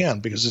as you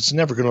can, because it's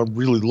never going to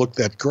really look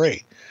that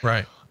great.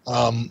 Right.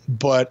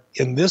 But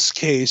in this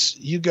case,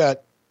 you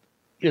got,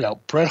 you know,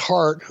 Bret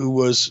Hart, who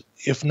was,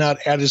 if not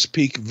at his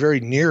peak, very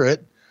near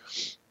it.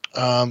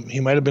 He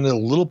might have been a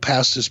little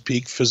past his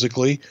peak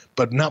physically,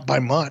 but not by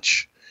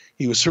much.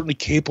 He was certainly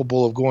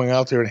capable of going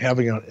out there and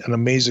having an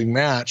amazing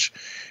match.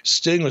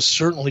 Sting was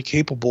certainly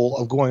capable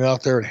of going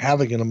out there and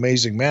having an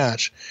amazing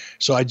match.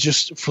 So I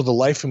just, for the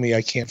life of me,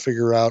 I can't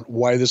figure out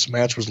why this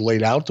match was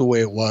laid out the way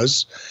it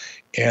was,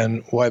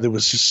 and why there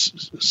was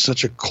just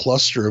such a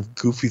cluster of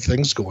goofy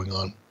things going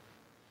on.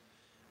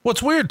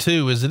 What's weird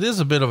too is it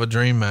is a bit of a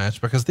dream match,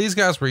 because these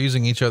guys were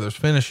using each other's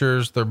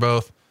finishers. They're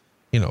both,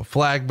 you know,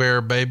 flag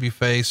bearer,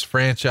 babyface,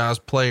 franchise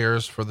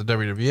players for the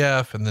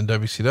WWF and then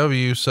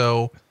WCW.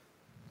 So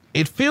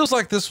it feels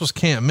like this was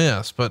can't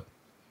miss, but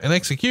in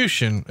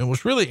execution, it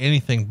was really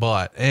anything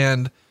but.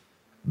 And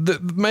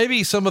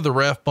maybe some of the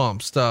ref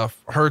bump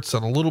stuff hurts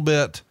it a little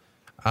bit.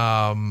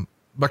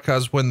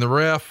 Because when the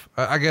ref,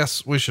 I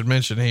guess we should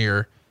mention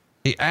here,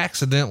 he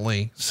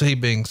accidentally,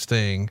 being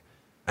Sting,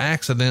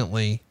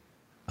 accidentally,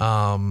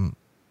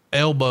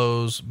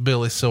 elbows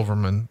Billy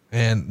Silverman,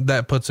 and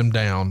that puts him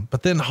down.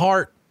 But then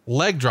Hart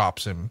leg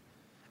drops him,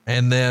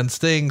 and then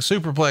Sting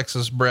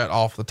superplexes Bret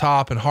off the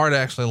top, and Hart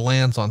actually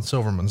lands on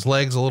Silverman's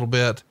legs a little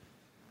bit.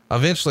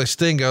 Eventually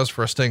Sting goes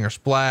for a Stinger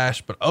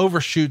splash, but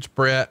overshoots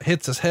Bret,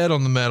 hits his head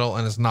on the metal,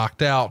 and is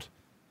knocked out.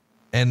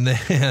 And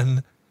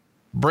then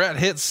Bret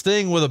hits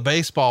Sting with a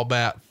baseball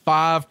bat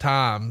 5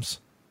 times.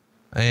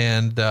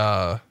 And,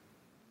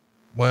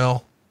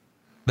 well,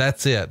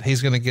 that's it.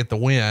 He's going to get the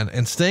win,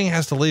 and Sting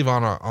has to leave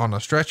on a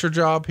stretcher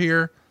job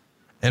here.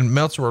 And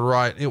Meltzer would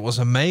write, it was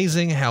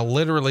amazing how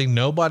literally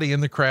nobody in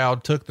the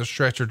crowd took the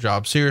stretcher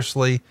job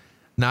seriously.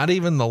 Not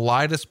even the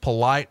lightest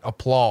polite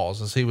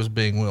applause as he was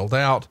being wheeled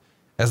out,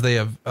 as they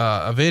have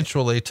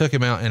eventually took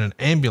him out in an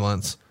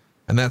ambulance.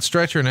 And that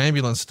stretcher and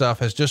ambulance stuff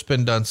has just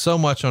been done so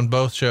much on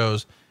both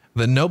shows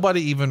that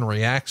nobody even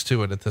reacts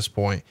to it at this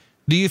point.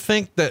 Do you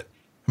think that,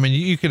 I mean,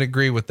 you can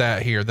agree with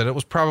that here, that it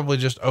was probably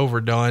just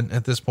overdone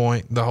at this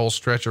point, the whole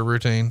stretcher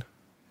routine?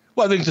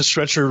 Well, I think the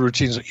stretcher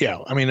routines, yeah.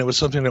 I mean, it was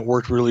something that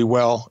worked really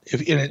well.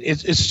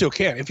 It still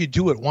can, if you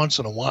do it once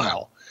in a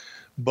while.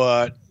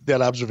 But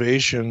that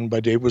observation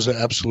by Dave was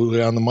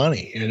absolutely on the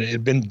money, and it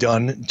had been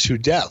done to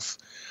death.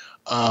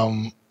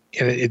 And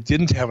it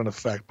didn't have an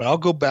effect. But I'll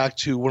go back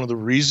to one of the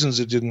reasons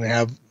it didn't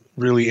have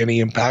really any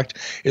impact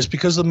is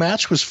because the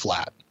match was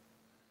flat.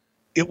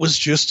 It was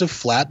just a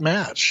flat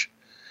match.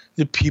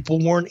 The people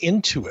weren't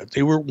into it.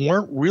 They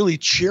weren't really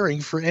cheering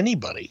for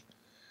anybody.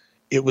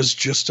 It was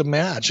just a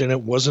match, and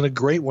it wasn't a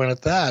great one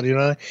at that, you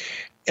know.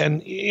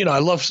 And, you know, I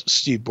love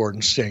Steve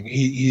Borden Sting.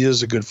 He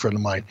is a good friend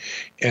of mine.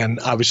 And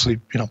obviously,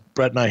 you know,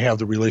 Bret and I have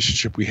the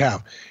relationship we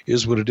have,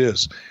 is what it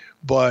is.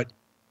 But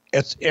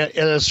at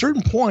a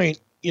certain point,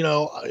 you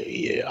know,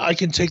 I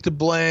can take the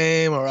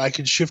blame, or I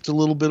can shift a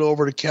little bit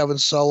over to Kevin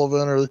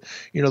Sullivan, or,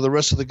 you know, the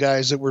rest of the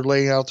guys that were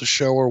laying out the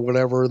show or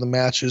whatever, the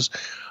matches.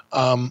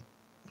 But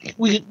at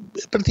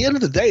the end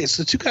of the day, it's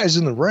the 2 guys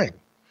in the ring.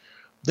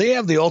 They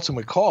have the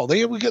ultimate call.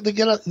 The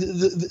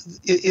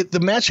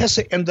match has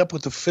to end up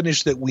with the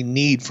finish that we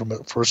need for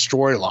a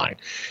storyline.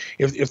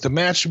 If the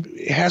match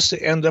has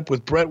to end up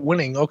with Bret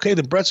winning, okay,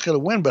 then Bret's got to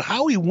win. But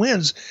how he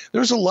wins,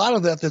 there's a lot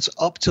of that's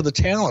up to the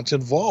talent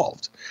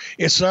involved.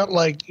 It's not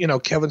like, you know,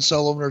 Kevin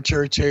Sullivan or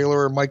Terry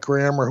Taylor or Mike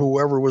Graham or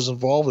whoever was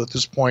involved at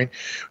this point,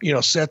 you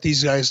know, sat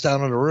these guys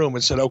down in a room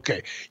and said,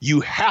 okay, you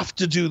have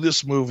to do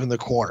this move in the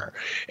corner.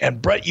 And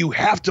Bret, you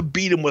have to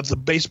beat him with the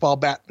baseball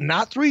bat,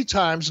 not 3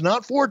 times,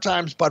 not 4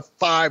 times, times, but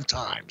 5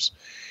 times.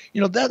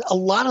 That a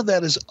lot of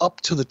that is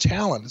up to the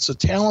talent. It's the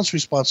talent's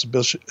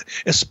responsibility,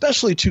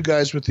 especially 2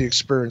 guys with the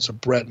experience of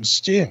Bret and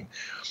Sting.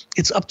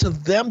 It's up to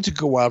them to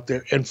go out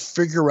there and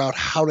figure out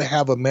how to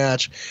have a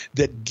match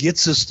that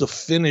gets us the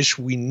finish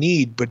we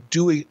need, but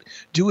do it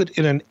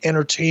in an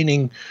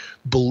entertaining,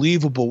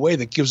 believable way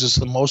that gives us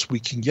the most we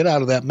can get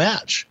out of that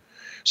match.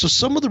 So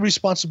some of the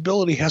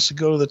responsibility has to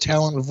go to the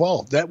talent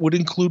involved. That would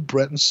include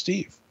Bret and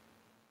Steve.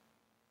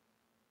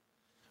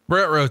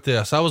 Brett wrote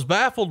this. I was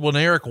baffled when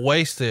Eric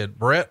wasted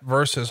Bret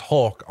versus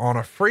Hulk on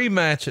a free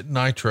match at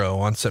Nitro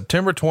on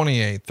September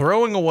 28th,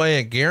 throwing away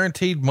a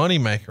guaranteed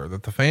moneymaker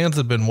that the fans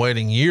had been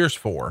waiting years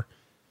for.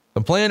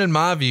 The plan, in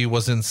my view,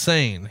 was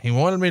insane. He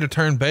wanted me to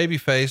turn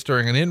babyface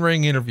during an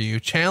in-ring interview,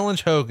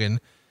 challenge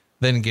Hogan,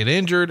 then get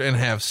injured and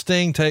have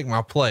Sting take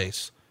my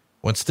place.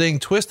 When Sting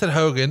twisted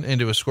Hogan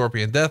into a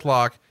Scorpion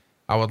Deathlock,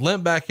 I would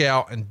limp back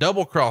out and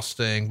double cross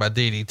Sting by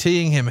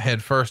DDTing him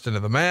head first into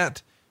the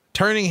mat,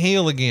 turning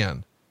heel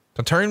again.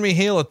 To turn me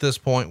heel at this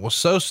point was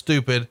so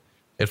stupid,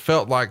 it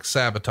felt like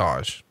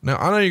sabotage. Now,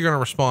 I know you're going to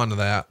respond to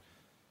that,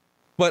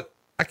 but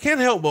I can't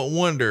help but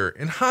wonder,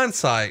 in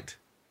hindsight,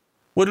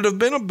 would it have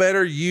been a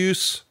better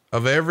use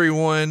of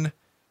everyone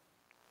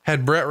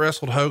had Bret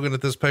wrestled Hogan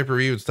at this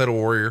pay-per-view instead of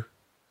Warrior?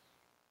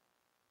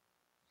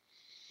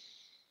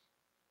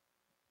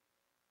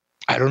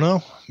 I don't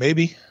know.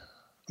 Maybe.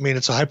 I mean,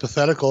 it's a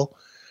hypothetical.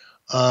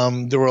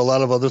 There were a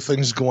lot of other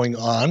things going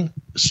on,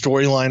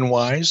 storyline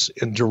wise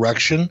and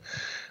direction.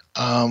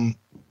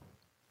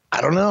 I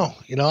don't know.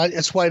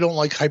 That's why I don't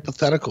like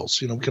hypotheticals.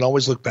 We can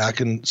always look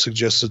back and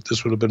suggest that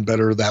this would have been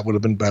better, that would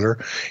have been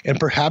better. And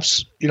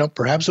perhaps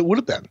it would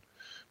have been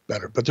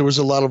better, but there was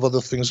a lot of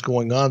other things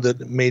going on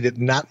that made it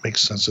not make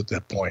sense at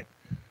that point.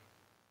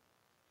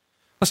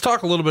 Let's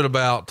talk a little bit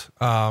about,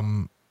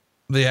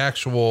 the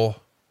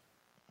actual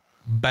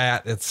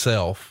bat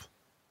itself.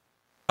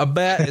 A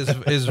bat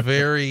is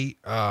very,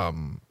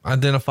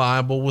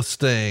 identifiable with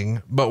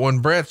Sting, but when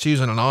Bret's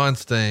using an on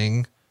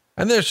Sting,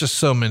 and there's just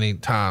so many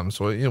times,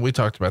 we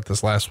talked about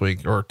this last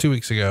week or 2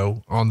 weeks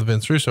ago on the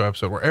Vince Russo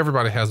episode where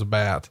everybody has a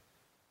bat,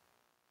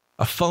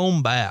 a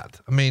foam bat.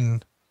 I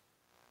mean,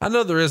 I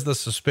know there is the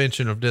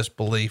suspension of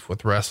disbelief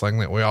with wrestling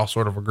that we all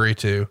sort of agree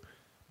to,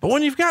 but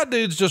when you've got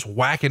dudes just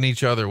whacking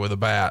each other with a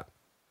bat,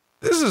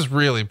 this is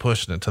really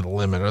pushing it to the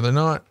limit. Are they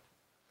not?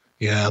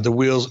 Yeah. The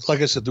wheels,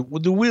 like I said,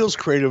 the wheels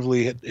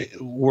creatively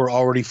were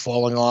already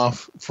falling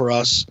off for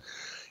us.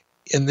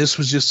 And this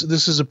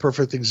is a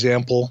perfect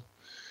example.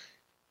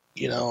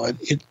 Yes,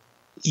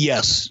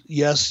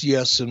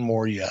 and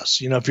more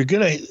yes. If you're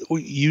going to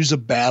use a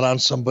bat on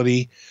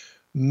somebody,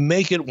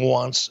 make it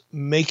once,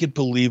 make it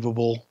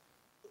believable,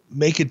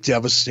 make it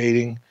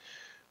devastating.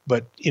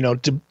 But,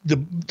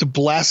 to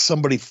blast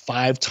somebody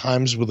 5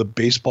 times with a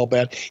baseball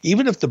bat,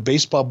 even if the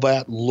baseball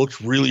bat looked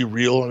really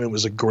real and it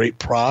was a great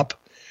prop,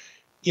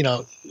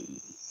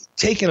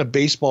 taking a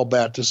baseball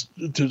bat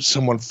to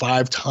someone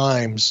 5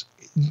 times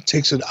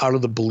takes it out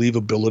of the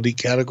believability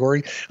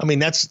category. I mean,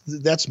 that's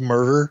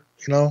murder.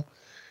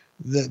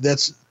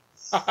 That's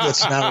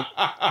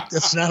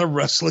not a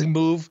wrestling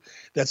move.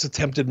 That's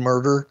attempted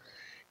murder.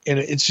 And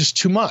it's just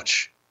too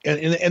much.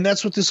 And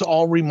that's what this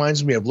all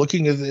reminds me of.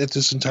 Looking at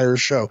this entire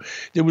show,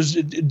 there was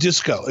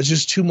disco. It's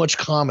just too much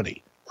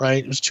comedy,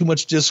 right? It was too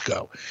much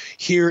disco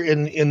here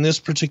in this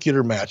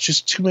particular match.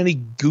 Just too many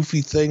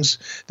goofy things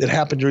that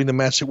happened during the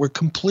match that were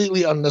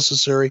completely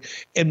unnecessary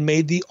and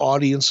made the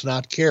audience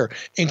not care,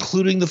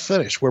 including the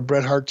finish where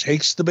Bret Hart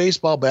takes the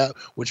baseball bat,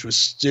 which was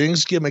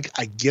Sting's gimmick.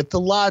 I get the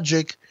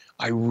logic.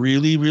 I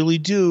really, really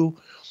do.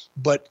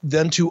 But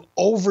then to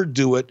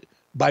overdo it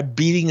by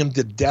beating him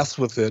to death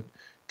with it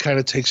kind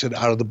of takes it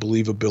out of the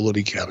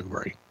believability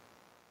category.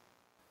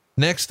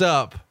 Next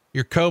up,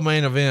 your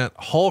co-main event,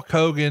 Hulk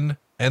Hogan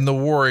and the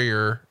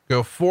Warrior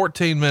go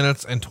 14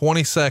 minutes and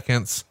 20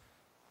 seconds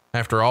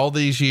after all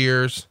these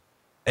years,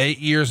 8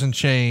 years and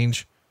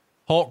change.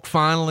 Hulk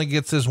finally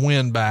gets his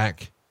win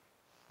back,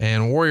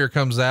 and Warrior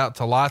comes out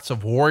to lots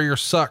of Warrior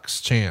sucks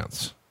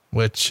chants,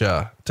 which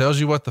tells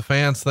you what the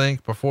fans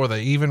think before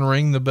they even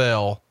ring the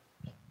bell.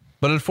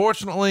 But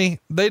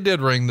unfortunately, they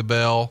did ring the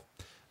bell.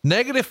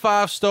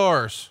 -5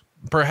 stars,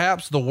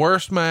 perhaps the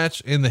worst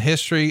match in the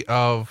history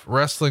of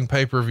wrestling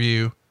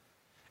pay-per-view.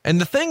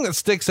 And the thing that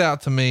sticks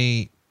out to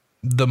me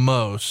the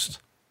most,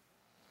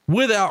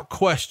 without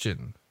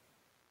question,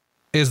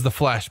 is the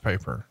flash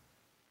paper.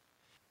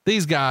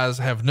 These guys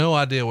have no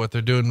idea what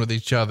they're doing with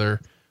each other,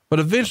 but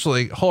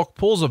eventually Hulk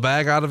pulls a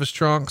bag out of his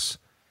trunks,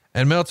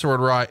 and Meltzer would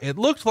write, "It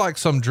looked like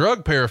some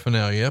drug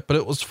paraphernalia, but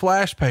it was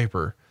flash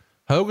paper."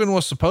 Hogan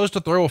was supposed to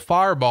throw a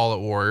fireball at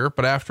Warrior,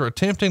 but after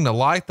attempting to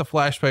light the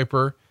flash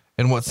paper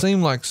in what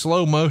seemed like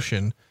slow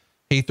motion,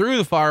 he threw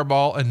the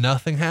fireball and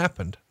nothing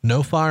happened.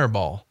 No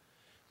fireball.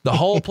 The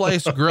whole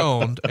place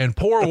groaned, and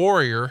poor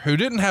Warrior, who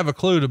didn't have a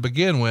clue to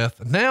begin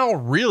with, now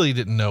really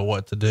didn't know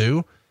what to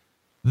do.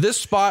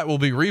 This spot will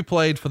be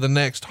replayed for the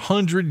next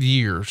 100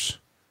 years.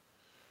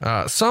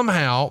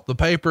 Somehow the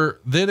paper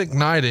then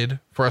ignited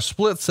for a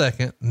split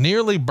second,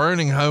 nearly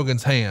burning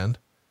Hogan's hand,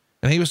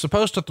 and he was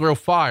supposed to throw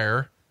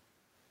fire,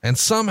 And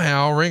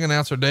somehow ring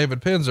announcer David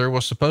Penzer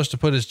was supposed to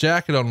put his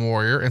jacket on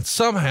Warrior, and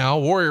somehow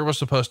Warrior was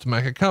supposed to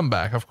make a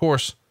comeback. Of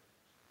course,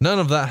 none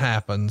of that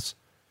happens.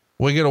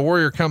 We get a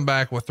Warrior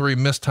comeback with 3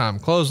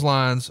 mistimed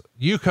clotheslines.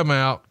 You come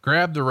out,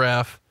 grab the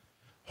ref.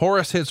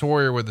 Horace hits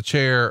Warrior with the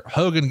chair.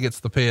 Hogan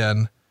gets the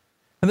pin.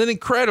 And then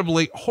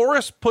incredibly,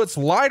 Horace puts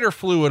lighter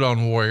fluid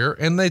on Warrior,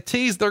 and they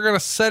tease they're going to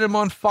set him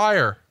on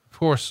fire. Of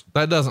course,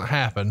 that doesn't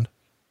happen.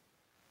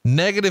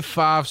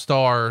 -5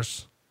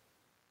 stars.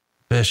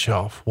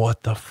 Bischoff,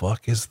 what the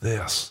fuck is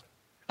this?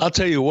 I'll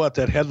tell you what,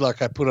 that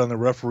headlock I put on the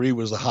referee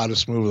was the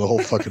hottest move of the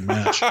whole fucking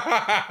match.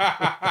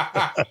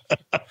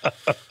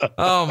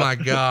 Oh my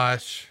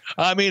gosh.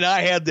 I mean,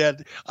 I had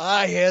that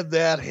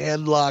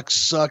headlock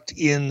sucked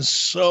in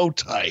so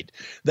tight.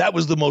 That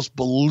was the most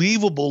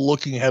believable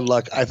looking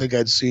headlock I think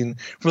I'd seen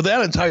for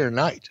that entire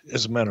night.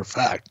 As a matter of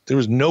fact, there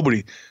was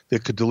nobody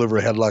that could deliver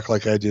a headlock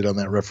like I did on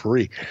that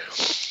referee.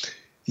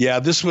 Yeah,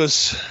 this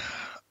was,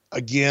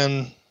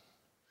 again,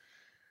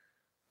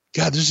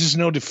 God, there's just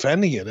no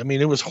defending it. I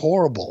mean, it was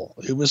horrible.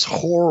 It was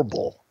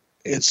horrible.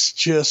 It's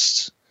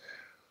just,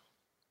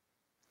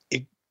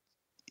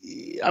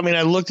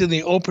 I looked in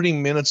the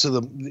opening minutes of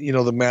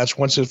the match.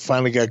 Once it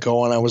finally got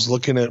going, I was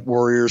looking at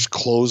Warrior's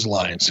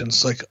clotheslines, and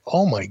it's like,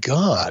 oh my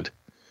God,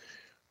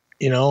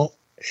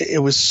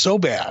 it was so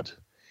bad.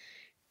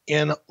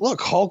 And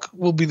look, Hulk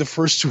will be the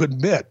first to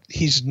admit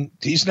he's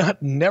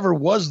never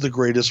was the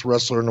greatest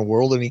wrestler in the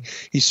world. And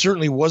he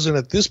certainly wasn't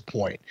at this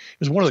point. He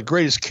was one of the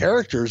greatest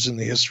characters in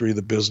the history of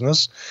the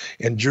business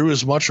and drew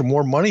as much or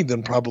more money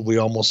than probably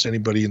almost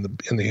anybody in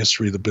the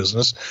history of the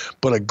business,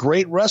 but a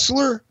great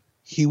wrestler,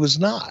 he was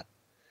not.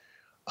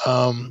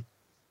 And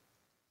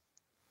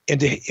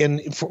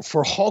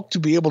for Hulk to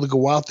be able to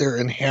go out there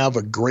and have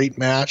a great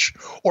match,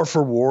 or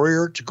for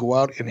Warrior to go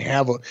out and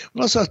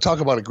let's not talk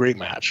about a great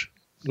match.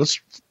 Let's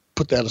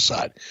put that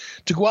aside.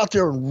 To go out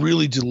there and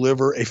really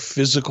deliver a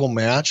physical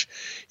match,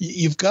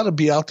 you've got to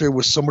be out there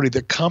with somebody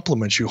that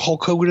complements you.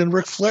 Hulk Hogan and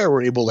Ric Flair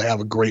were able to have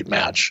a great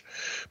match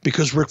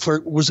because Ric Flair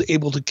was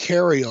able to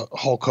carry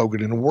Hulk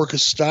Hogan and work a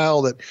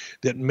style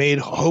that made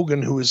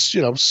Hogan, who is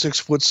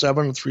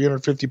 6'7" and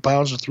 350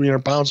 pounds or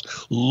 300 pounds,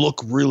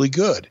 look really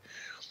good.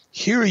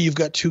 Here you've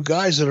got two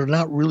guys that are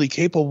not really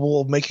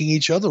capable of making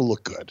each other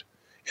look good,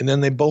 and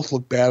then they both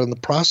look bad in the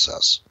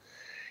process.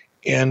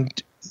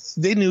 And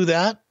they knew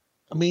that.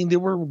 I mean, they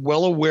were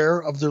well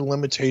aware of their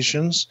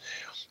limitations.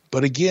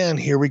 But again,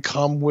 here we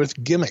come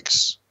with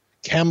gimmicks,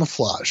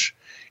 camouflage,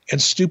 and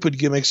stupid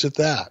gimmicks at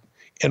that.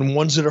 And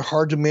ones that are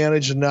hard to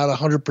manage and not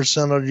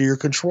 100% under your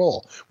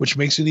control, which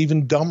makes it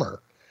even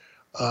dumber.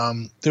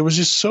 There was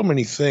just so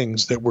many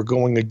things that were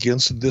going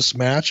against this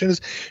match. And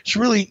it's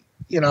really,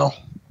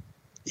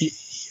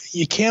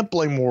 you can't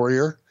blame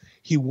Warrior.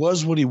 He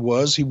was what he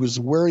was. He was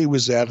where he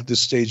was at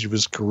this stage of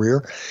his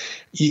career.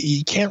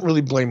 You can't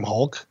really blame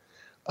Hulk.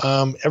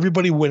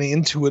 Everybody went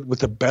into it with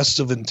the best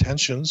of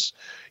intentions.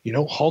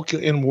 Hulk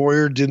and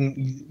Warrior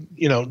didn't,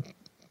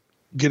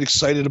 get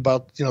excited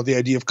about, the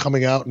idea of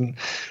coming out in,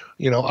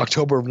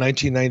 October of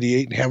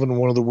 1998 and having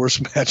one of the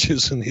worst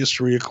matches in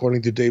history,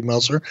 according to Dave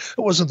Meltzer.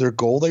 It wasn't their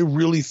goal. They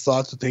really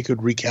thought that they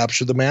could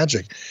recapture the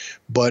magic,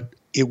 but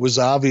it was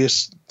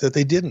obvious that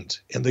they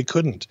didn't, and they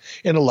couldn't.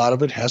 And a lot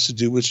of it has to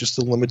do with just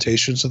the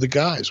limitations of the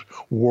guys.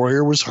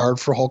 Warrior was hard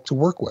for Hulk to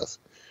work with.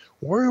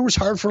 Warrior was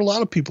hard for a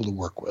lot of people to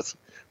work with,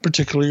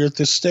 particularly at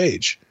this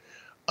stage.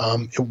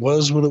 It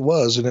was what it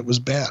was, and it was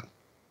bad.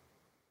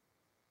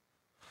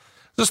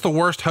 Is this the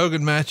worst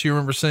Hogan match you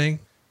remember seeing?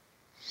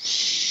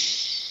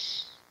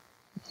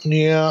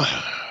 Yeah,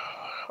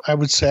 I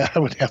would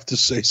have to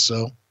say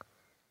so.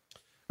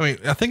 I mean,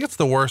 I think it's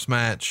the worst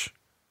match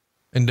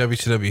in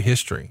WCW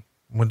history.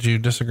 Would you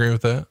disagree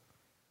with that?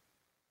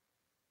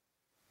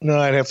 No,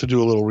 I'd have to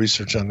do a little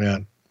research on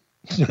that.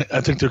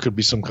 I think there could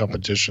be some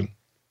competition.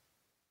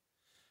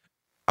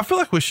 I feel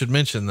like we should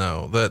mention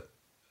though, that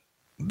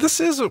this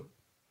is a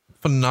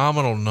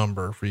phenomenal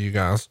number for you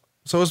guys.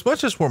 So as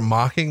much as we're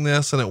mocking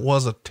this and it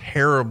was a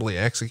terribly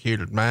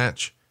executed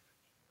match,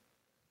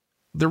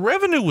 the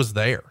revenue was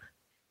there.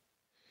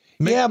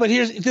 Yeah, but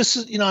this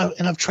is,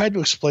 and I've tried to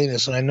explain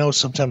this, and I know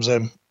sometimes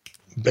I'm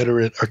better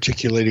at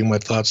articulating my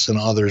thoughts than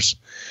others,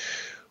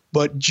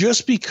 but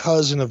just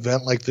because an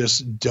event like this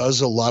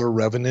does a lot of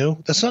revenue,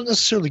 that's not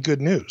necessarily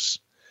good news.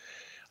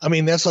 I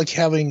mean, that's like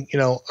having,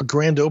 a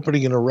grand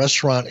opening in a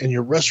restaurant, and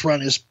your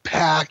restaurant is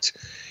packed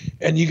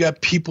and you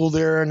got people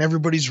there and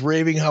everybody's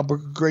raving how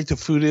great the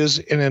food is.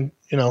 And then,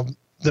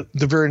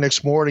 the very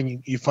next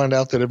morning you find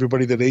out that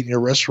everybody that ate in your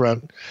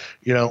restaurant,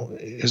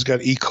 has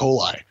got E.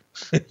 coli.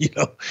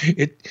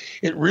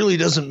 It really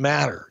doesn't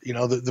matter.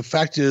 The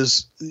fact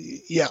is,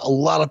 a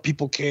lot of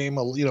people came,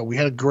 we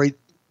had a great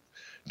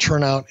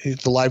turnout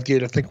at the Live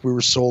Gate. I think we were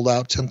sold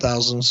out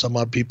 10,000 some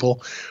odd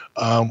people.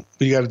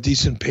 We got a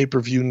decent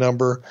pay-per-view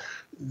number.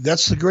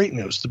 That's the great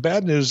news. The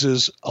bad news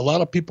is a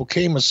lot of people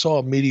came and saw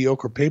a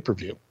mediocre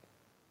pay-per-view,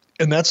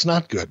 and that's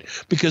not good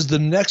because the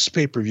next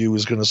pay-per-view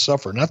is going to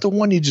suffer. Not the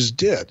one you just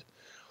did,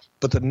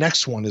 but the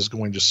next one is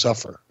going to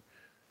suffer.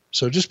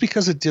 So just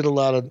because it did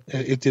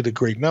a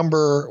great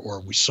number,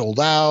 or we sold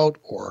out,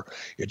 or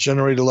it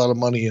generated a lot of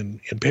money in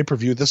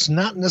pay-per-view, that's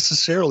not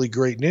necessarily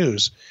great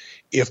news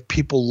if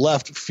people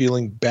left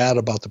feeling bad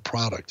about the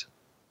product.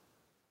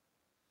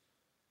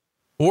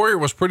 Warrior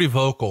was pretty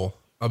vocal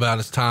about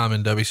his time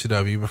in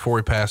WCW before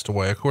he passed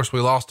away. Of course, we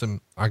lost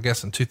him, I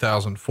guess, in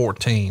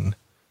 2014.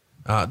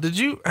 Did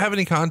you have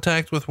any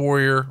contact with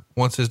Warrior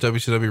once his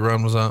WCW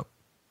run was up?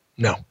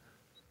 No.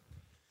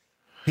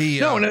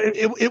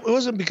 It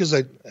wasn't because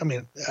I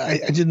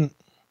didn't,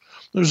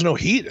 there was no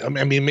heat. I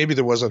mean, maybe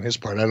there was on his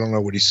part. I don't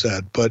know what he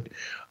said, but,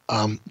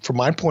 from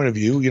my point of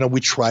view, we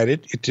tried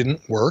it. It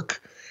didn't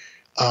work,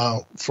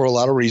 for a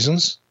lot of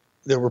reasons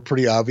that were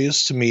pretty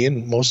obvious to me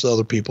and most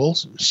other people.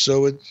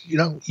 So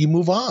you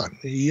move on,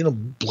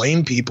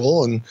 blame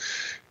people and,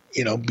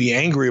 be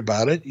angry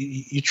about it.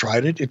 You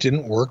tried it. It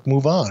didn't work.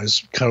 Move on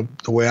is kind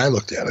of the way I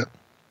looked at it.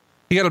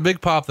 He got a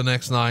big pop the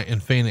next night in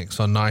Phoenix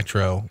on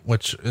Nitro,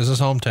 which is his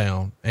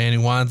hometown. And he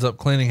winds up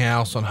cleaning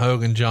house on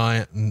Hogan,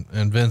 Giant,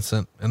 and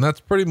Vincent. And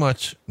that's pretty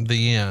much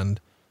the end.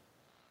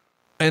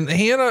 And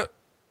he had a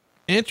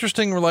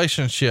interesting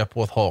relationship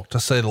with Hulk, to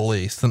say the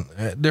least. And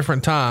at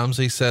different times,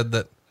 he said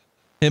that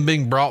him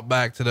being brought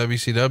back to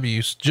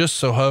WCW just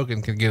so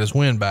Hogan could get his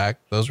win back,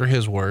 those are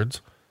his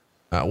words,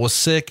 was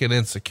sick and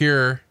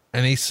insecure.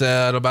 And he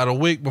said about a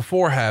week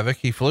before Havoc,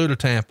 he flew to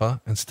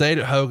Tampa and stayed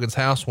at Hogan's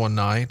house one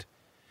night.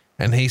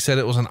 And he said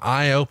it was an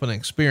eye-opening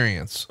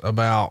experience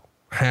about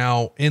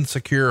how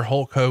insecure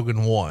Hulk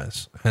Hogan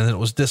was. And it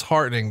was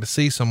disheartening to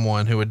see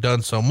someone who had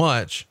done so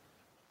much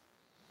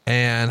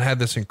and had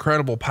this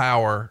incredible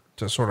power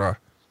to sort of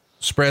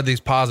spread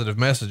these positive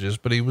messages,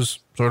 but he was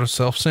sort of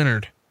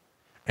self-centered.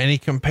 And he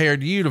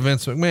compared you to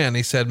Vince McMahon.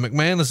 He said,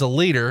 McMahon is a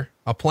leader,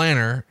 a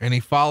planner, and he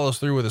follows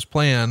through with his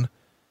plan.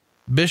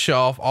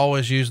 Bischoff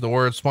always used the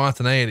word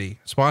spontaneity.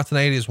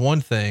 Spontaneity is one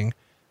thing,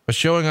 but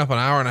showing up an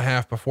hour and a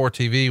half before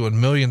TV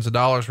when millions of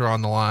dollars were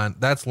on the line,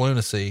 that's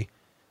lunacy.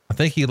 I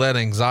think he let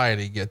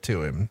anxiety get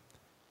to him.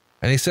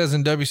 And he says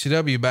in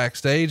WCW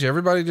backstage,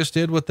 everybody just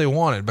did what they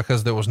wanted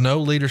because there was no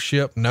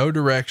leadership, no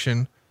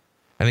direction.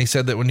 And he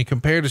said that when he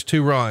compared his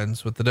two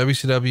runs with the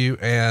WCW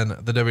and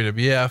the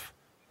WWF,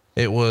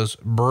 it was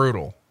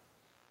brutal.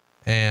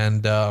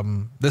 And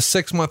this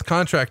 6-month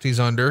contract he's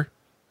under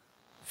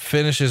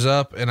finishes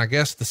up in, I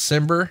guess,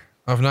 December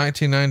of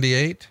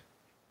 1998.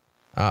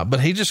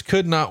 But he just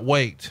could not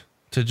wait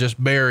to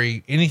just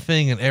bury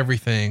anything and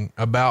everything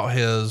about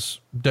his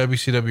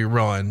WCW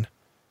run.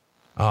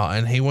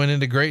 And he went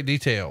into great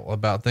detail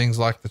about things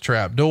like the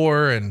trap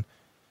door and,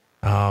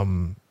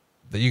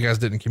 that you guys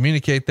didn't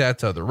communicate that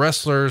to other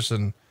wrestlers,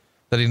 and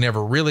that he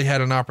never really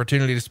had an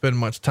opportunity to spend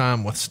much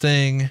time with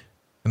Sting.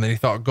 And that he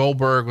thought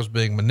Goldberg was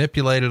being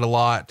manipulated a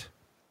lot,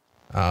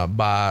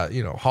 by,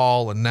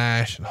 Hall and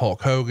Nash and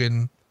Hulk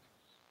Hogan.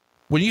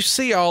 When you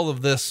see all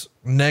of this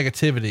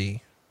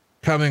negativity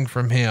coming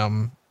from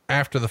him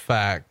after the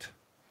fact,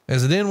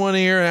 is it in one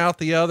ear and out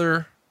the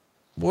other?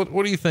 What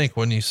do you think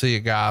when you see a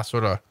guy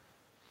sort of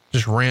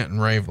just rant and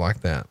rave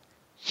like that?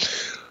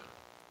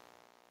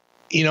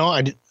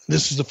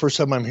 This is the first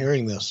time I'm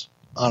hearing this,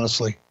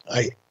 honestly.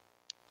 I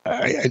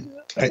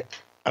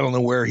don't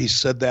know where he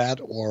said that,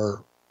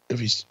 or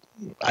if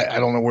I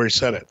don't know where he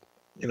said it,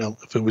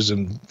 if it was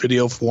in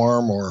video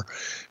form or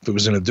if it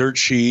was in a dirt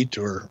sheet,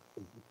 or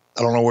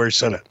I don't know where he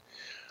said it.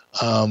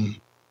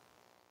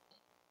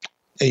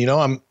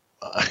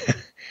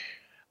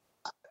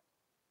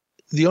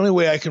 The only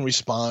way I can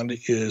respond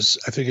is,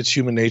 I think it's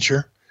human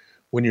nature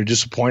when you're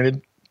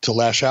disappointed to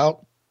lash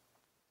out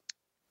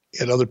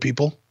at other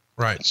people.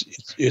 Right.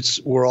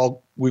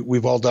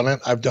 We've all done it.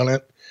 I've done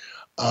it.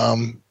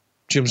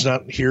 Jim's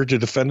not here to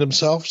defend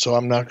himself, so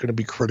I'm not going to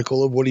be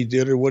critical of what he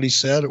did or what he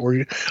said,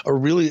 or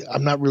really,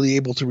 I'm not really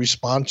able to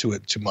respond to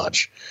it too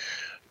much.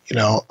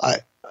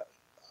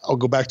 I'll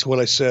go back to what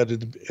I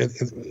said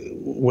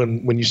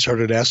when you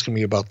started asking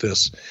me about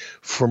this.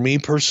 For me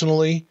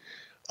personally,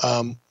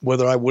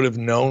 whether I would have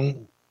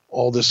known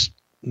all this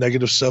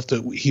negative stuff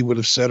that he would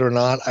have said or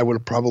not, I would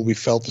have probably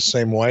felt the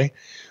same way.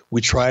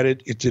 We tried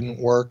it. It didn't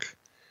work.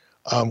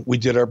 We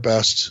did our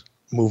best.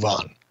 Move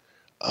on.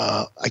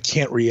 I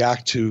can't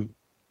react to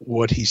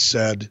what he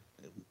said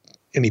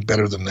any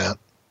better than that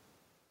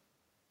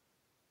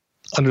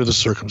under the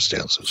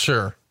circumstances.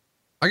 Sure.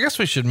 I guess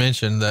we should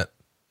mention that,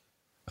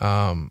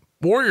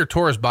 Warrior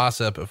tore his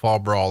bicep at Fall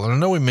Brawl. And I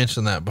know we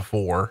mentioned that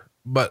before,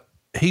 but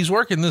he's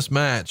working this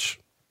match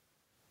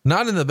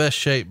not in the best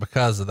shape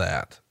because of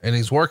that. And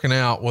he's working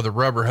out with a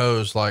rubber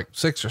hose like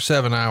 6 or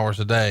 7 hours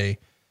a day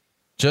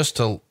just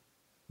to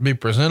be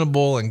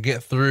presentable and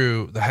get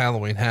through the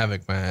Halloween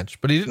Havoc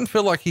match. But he didn't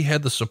feel like he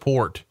had the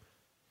support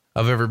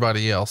of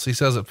everybody else. He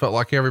says it felt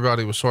like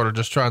everybody was sort of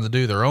just trying to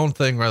do their own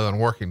thing rather than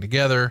working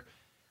together.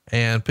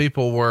 And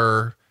people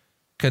were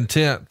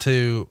content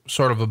to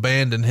sort of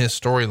abandon his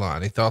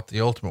storyline. He thought the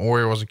Ultimate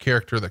Warrior was a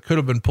character that could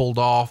have been pulled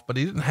off, but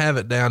he didn't have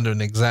it down to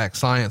an exact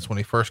science when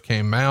he first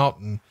came out.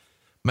 And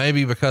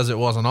maybe because it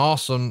wasn't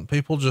awesome,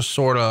 people just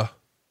sort of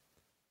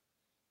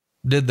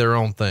did their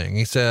own thing.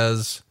 He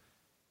says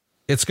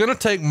it's going to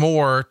take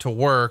more to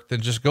work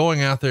than just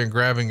going out there and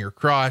grabbing your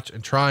crotch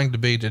and trying to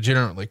be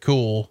degenerately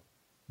cool.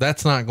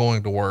 That's not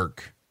going to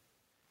work.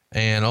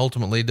 And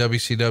ultimately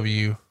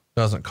WCW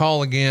doesn't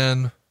call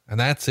again, and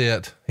that's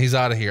it. He's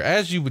out of here.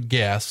 As you would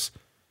guess,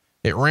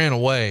 it ran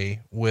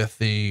away with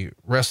the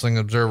Wrestling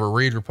Observer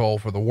reader poll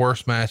for the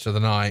worst match of the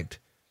night.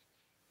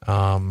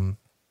 But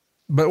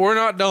we're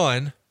not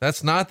done.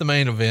 That's not the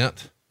main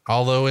event,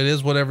 although it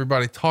is what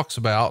everybody talks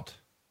about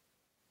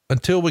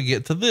until we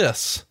get to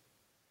this.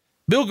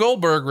 Bill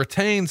Goldberg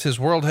retains his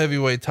world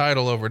heavyweight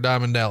title over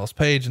Diamond Dallas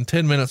Page in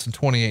 10 minutes and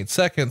 28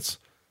 seconds.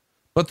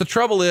 But the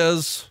trouble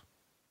is,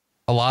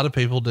 a lot of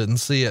people didn't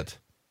see it.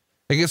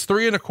 It gets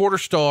 3.25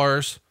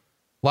 stars.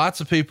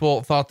 Lots of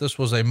people thought this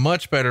was a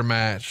much better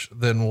match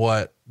than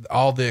what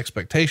all the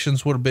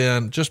expectations would have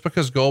been, just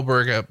because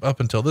Goldberg up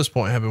until this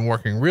point had been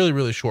working really,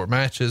 really short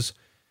matches.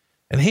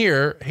 And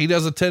here he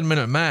does a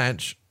 10-minute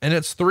match and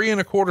it's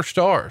 3.25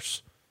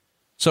 stars.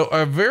 So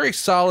a very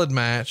solid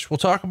match. We'll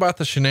talk about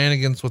the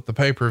shenanigans with the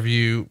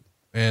pay-per-view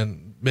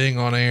and being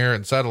on air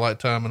and satellite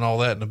time and all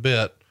that in a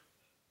bit.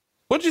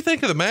 What did you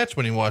think of the match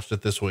when you watched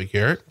it this week,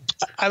 Eric?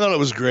 I thought it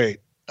was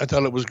great.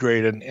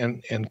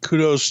 And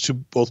kudos to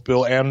both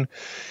Bill and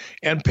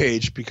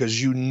Page,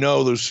 because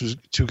those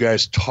two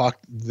guys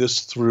talked this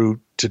through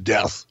to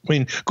death. I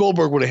mean,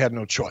 Goldberg would have had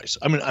no choice.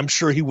 I mean, I'm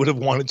sure he would have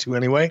wanted to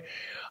anyway.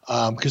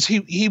 Cause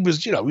he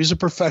was, he's a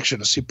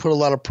perfectionist. He put a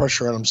lot of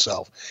pressure on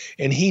himself,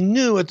 and he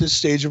knew at this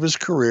stage of his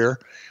career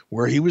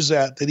where he was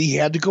at that he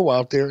had to go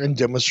out there and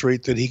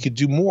demonstrate that he could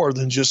do more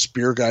than just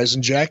spear guys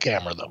and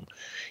jackhammer them.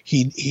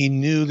 He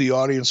knew the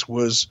audience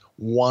was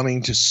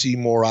wanting to see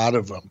more out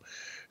of him.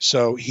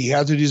 So he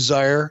had the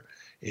desire,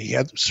 he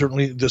had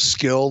certainly the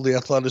skill, the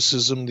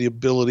athleticism, the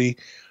ability.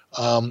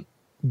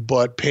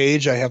 But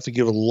Page, I have to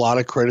give a lot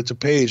of credit to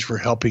Page for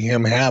helping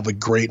him have a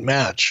great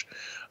match.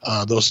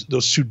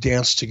 Those two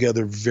danced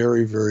together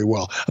very, very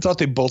well. I thought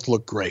they both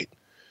looked great.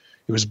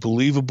 It was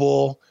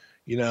believable.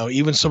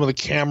 Even some of the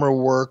camera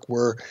work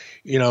where,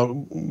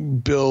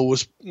 Bill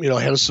was,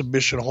 had a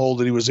submission hold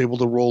that he was able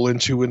to roll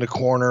into in the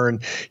corner,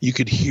 and you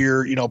could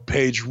hear,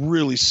 Page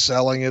really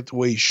selling it the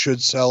way he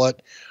should sell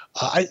it.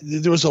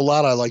 There was a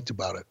lot I liked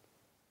about it.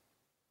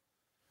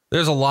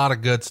 There's a lot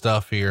of good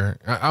stuff here.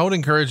 I would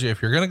encourage you,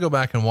 if you're going to go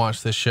back and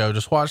watch this show,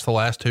 just watch the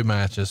last two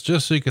matches,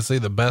 just so you can see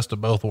the best of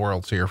both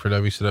worlds here for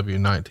WCW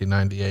in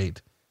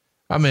 1998.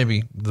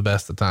 Maybe the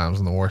best of times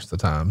and the worst of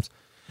times.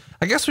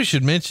 I guess we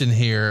should mention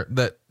here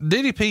that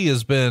DDP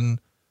has been,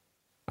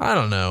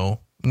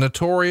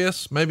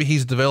 notorious. Maybe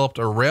he's developed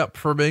a rep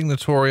for being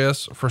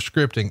notorious for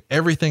scripting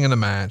everything in a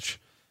match.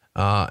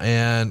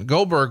 And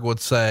Goldberg would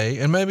say,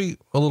 and maybe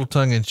a little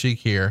tongue in cheek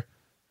here,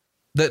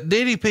 that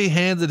DDP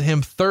handed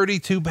him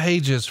 32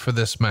 pages for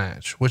this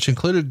match, which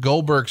included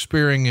Goldberg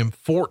spearing him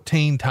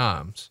 14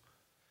 times.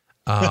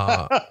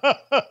 Yeah.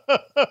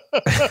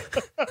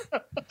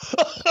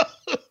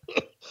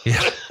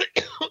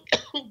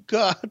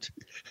 God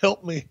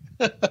help me.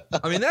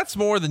 I mean, that's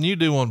more than you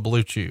do on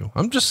Blue Chew.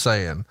 I'm just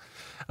saying.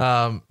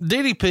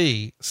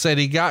 DDP said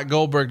he got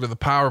Goldberg to the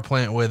power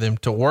plant with him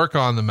to work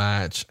on the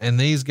match. And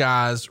these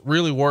guys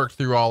really worked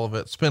through all of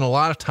it, spent a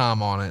lot of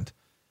time on it.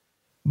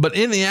 But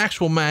in the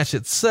actual match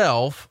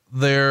itself,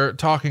 they're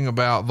talking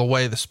about the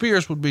way the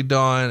spears would be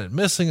done and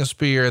missing a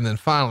spear and then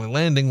finally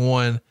landing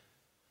one.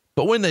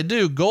 But when they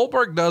do,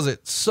 Goldberg does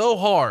it so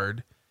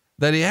hard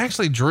that he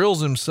actually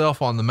drills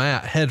himself on the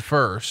mat head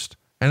first,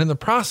 and in the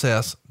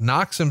process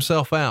knocks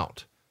himself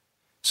out.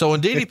 So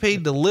when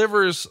DDP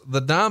delivers the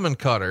diamond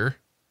cutter,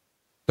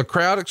 the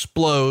crowd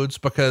explodes,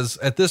 because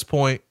at this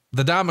point,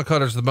 the diamond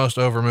cutter is the most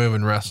over move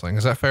in wrestling.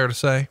 Is that fair to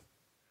say?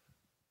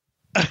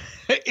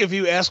 If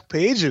you ask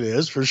Page, it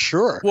is, for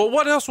sure. Well,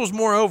 what else was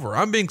more over?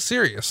 I'm being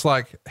serious.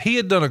 Like, he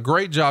had done a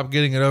great job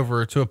getting it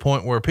over to a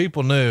point where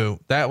people knew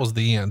that was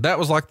the end. That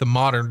was like the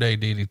modern day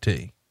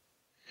DDT.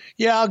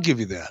 Yeah, I'll give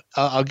you that.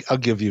 I'll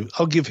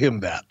give him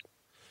that.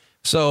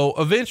 So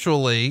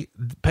eventually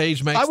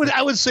Page makes,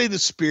 I would say the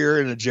spear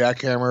and the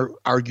jackhammer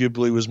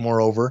arguably was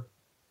more over.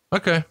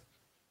 Okay.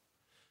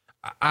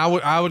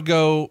 I would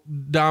go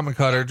diamond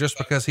cutter just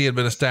because he had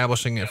been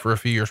establishing it for a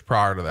few years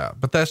prior to that,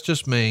 but that's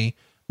just me.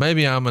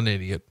 Maybe I'm an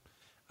idiot.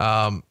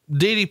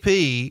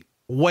 DDP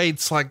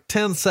waits like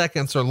 10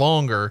 seconds or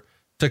longer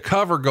to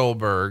cover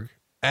Goldberg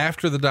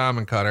after the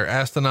diamond cutter,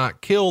 as to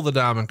not kill the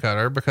diamond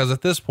cutter, because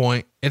at this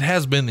point it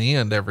has been the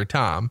end every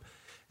time.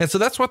 And so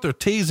that's what they're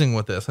teasing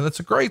with this. And it's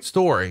a great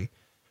story,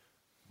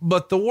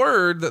 but the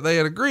word that they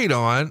had agreed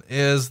on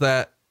is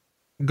that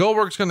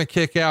Goldberg's going to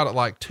kick out at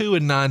like 2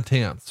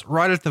 9/10,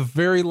 right at the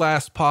very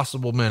last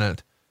possible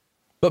minute.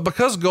 But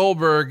because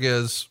Goldberg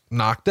is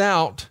knocked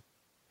out,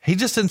 he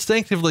just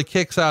instinctively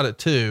kicks out at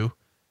 2,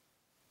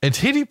 and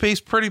DDP's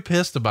pretty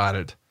pissed about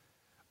it.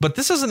 But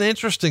this is an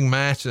interesting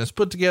match, and it's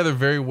put together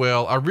very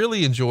well. I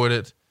really enjoyed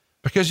it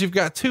because you've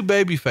got two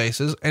baby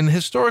faces, and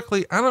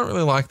historically, I don't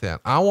really like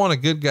that. I want a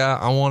good guy.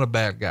 I want a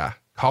bad guy.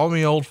 Call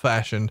me old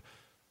fashioned,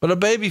 but a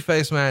baby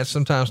face match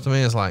sometimes to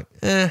me is like,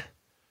 eh.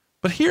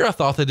 But here I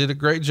thought they did a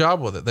great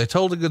job with it. They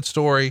told a good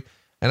story.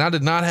 And I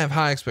did not have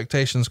high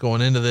expectations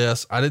going into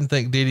this. I didn't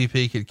think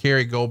DDP could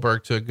carry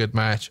Goldberg to a good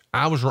match.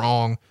 I was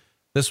wrong.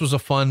 This was a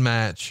fun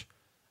match.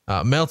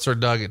 Meltzer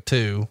dug it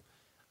too.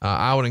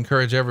 I would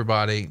encourage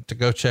everybody to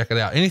go check it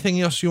out.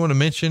 Anything else you want to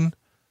mention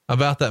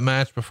about that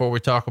match before we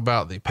talk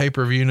about the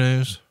pay-per-view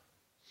news?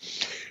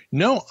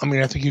 No, I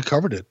mean, I think you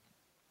covered it.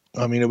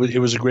 I mean, it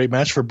was a great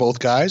match for both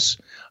guys.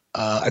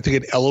 I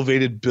think it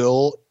elevated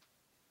Bill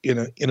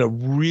in a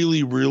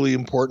really, really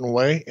important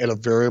way at a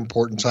very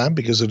important time,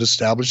 because it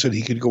established that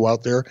he could go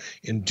out there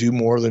and do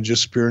more than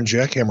just spear and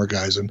jackhammer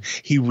guys. And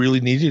he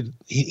really needed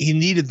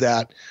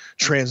that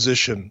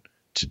transition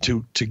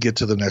to get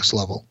to the next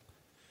level.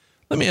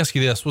 Let me ask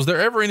you this. Was there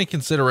ever any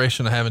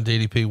consideration of having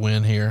DDP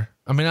win here?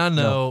 I mean, I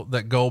know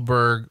that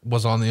Goldberg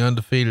was on the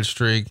undefeated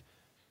streak,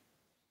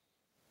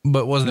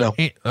 but was there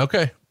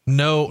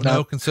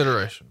no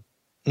consideration?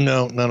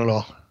 No, none at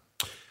all.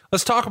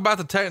 Let's talk about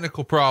the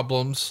technical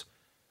problems.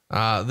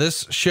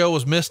 This show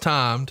was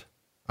mistimed,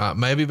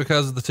 maybe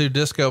because of the 2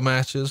 disco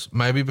matches,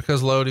 maybe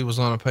because Lodi was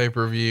on a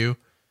pay-per-view.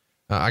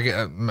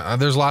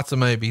 There's lots of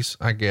maybes,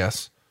 I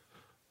guess,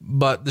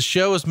 but the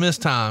show is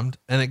mistimed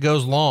and it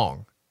goes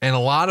long, and a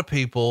lot of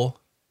people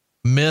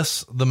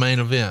miss the main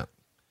event.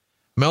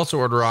 Meltzer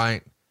would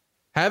write,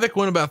 Havoc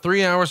went about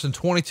 3 hours and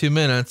 22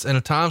 minutes in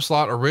a time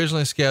slot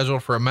originally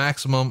scheduled for a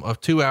maximum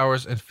of 2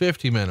 hours and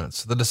 50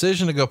 minutes. The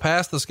decision to go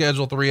past the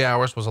scheduled 3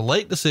 hours was a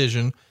late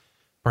decision,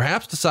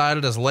 perhaps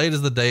decided as late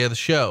as the day of the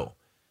show.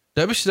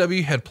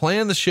 WCW had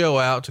planned the show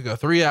out to go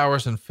 3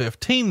 hours and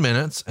 15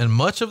 minutes, and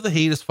much of the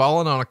heat has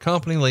fallen on a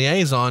company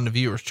liaison to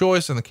Viewer's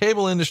Choice in the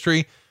cable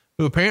industry,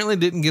 who apparently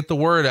didn't get the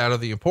word out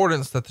of the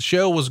importance that the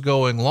show was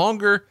going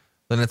longer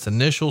than its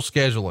initial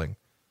scheduling.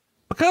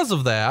 Because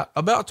of that,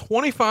 about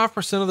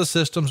 25% of the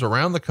systems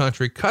around the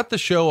country cut the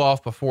show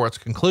off before its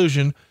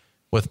conclusion,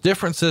 with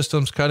different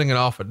systems cutting it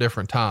off at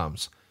different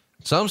times.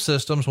 Some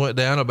systems went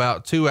down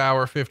about 2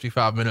 hour,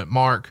 55 minute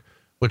mark,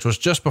 which was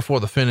just before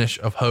the finish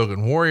of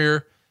Hogan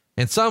Warrior.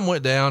 And some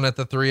went down at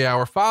the 3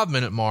 hour, 5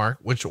 minute mark,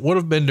 which would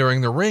have been during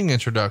the ring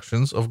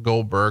introductions of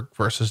Goldberg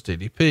versus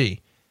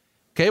DDP.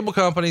 Cable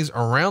companies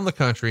around the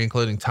country,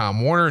 including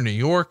Time Warner, New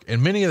York,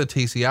 and many of the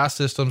TCI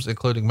systems,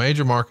 including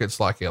major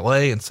markets like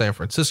LA and San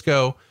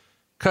Francisco,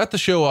 cut the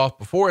show off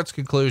before its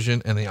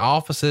conclusion, and the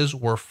offices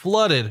were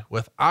flooded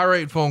with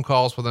irate phone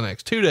calls for the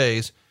next 2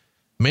 days,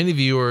 many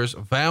viewers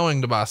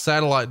vowing to buy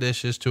satellite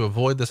dishes to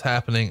avoid this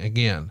happening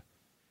again.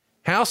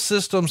 How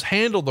systems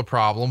handled the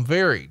problem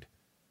varied.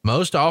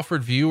 Most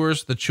offered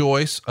viewers the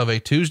choice of a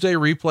Tuesday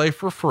replay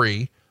for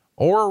free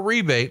or a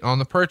rebate on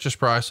the purchase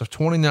price of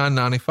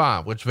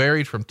 $29.95, which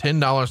varied from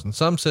 $10 in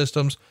some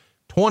systems,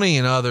 $20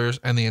 in others,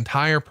 and the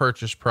entire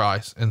purchase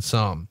price in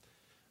some.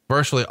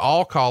 Virtually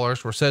all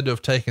callers were said to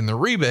have taken the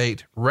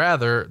rebate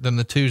rather than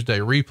the Tuesday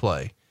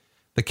replay.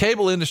 The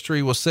cable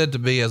industry was said to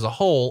be as a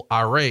whole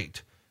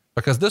irate,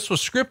 because this was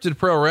scripted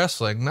pro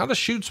wrestling, not a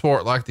shoot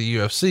sport like the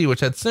UFC, which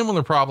had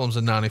similar problems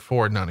in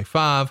 94 and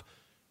 95,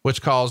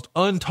 which caused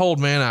untold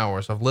man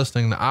hours of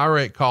listening to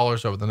irate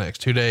callers over the next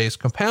 2 days,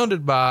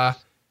 compounded by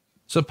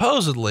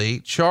supposedly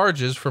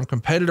charges from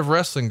competitive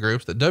wrestling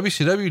groups that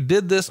WCW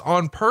did this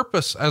on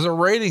purpose as a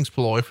ratings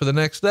ploy for the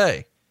next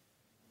day.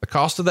 The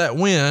cost of that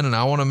win, and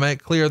I want to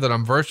make clear that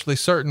I'm virtually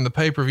certain the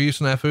pay-per-view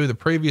snafu the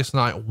previous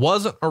night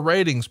wasn't a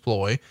ratings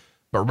ploy,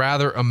 but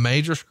rather a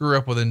major screw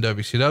up within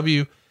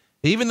WCW.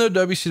 Even though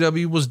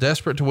WCW was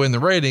desperate to win the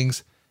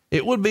ratings,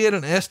 it would be at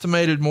an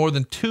estimated more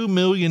than $2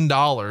 million,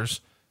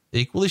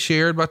 equally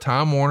shared by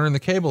Time Warner and the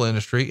cable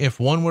industry, if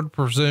one would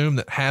presume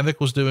that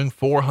Havoc was doing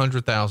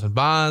 400,000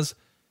 buys,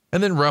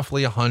 and then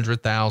roughly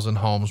 100,000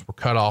 homes were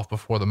cut off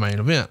before the main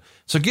event.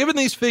 So given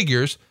these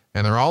figures,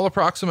 and they're all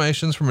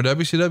approximations from a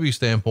WCW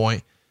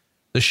standpoint,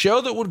 the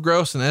show that would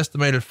gross an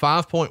estimated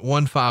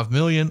 $5.15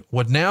 million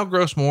would now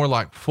gross more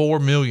like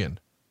 $4 million.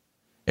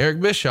 Eric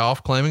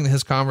Bischoff, claiming that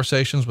his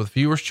conversations with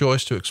Viewer's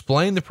Choice to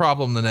explain the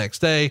problem the next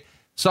day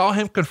saw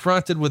him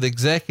confronted with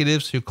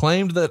executives who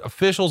claimed that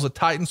officials at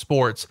Titan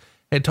Sports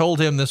had told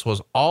him this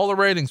was all a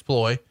ratings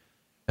ploy,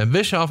 and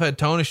Bischoff had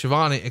Tony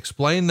Schiavone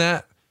explain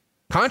that,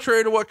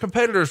 contrary to what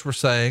competitors were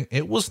saying,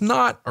 it was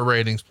not a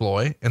ratings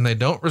ploy, and they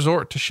don't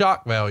resort to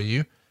shock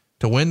value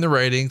to win the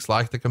ratings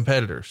like the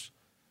competitors.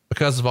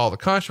 Because of all the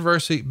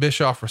controversy,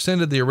 Bischoff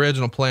rescinded the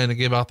original plan to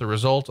give out the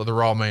result of the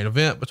Raw main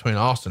event between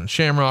Austin and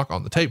Shamrock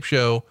on the tape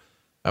show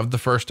of the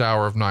first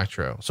hour of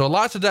Nitro. So a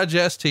lot to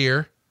digest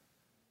here.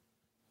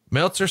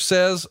 Meltzer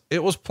says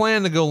it was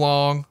planned to go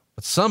long,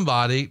 but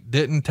somebody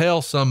didn't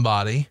tell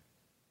somebody.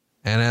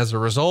 And as a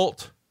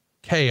result,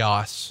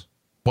 chaos.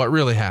 What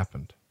really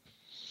happened?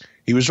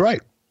 He was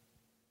right.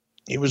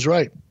 He was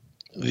right.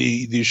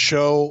 The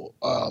show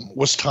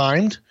was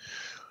timed.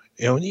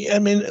 You know, I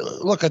mean,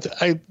 look,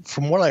 I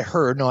from what I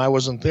heard, no, I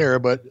wasn't there,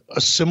 but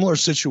a similar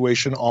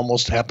situation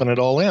almost happened at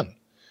All In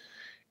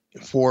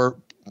for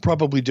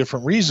probably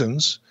different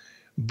reasons.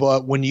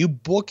 But when you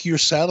book your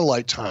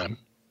satellite time,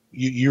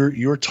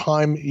 your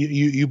time,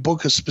 you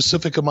book a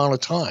specific amount of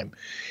time,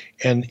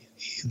 and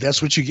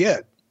that's what you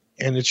get.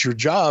 And it's your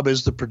job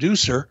as the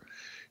producer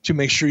to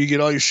make sure you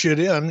get all your shit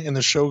in and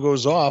the show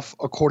goes off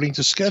according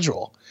to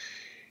schedule.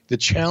 The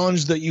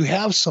challenge that you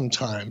have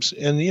sometimes,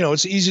 and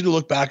it's easy to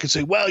look back and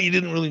say, well, you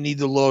didn't really need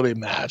the Lode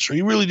match, or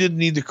you really didn't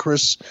need the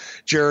Chris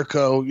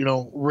Jericho,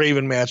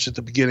 Raven match at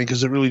the beginning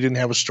because it really didn't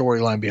have a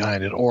storyline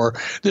behind it, or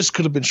this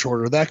could have been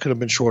shorter, that could have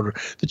been shorter.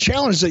 The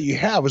challenge that you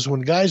have is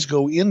when guys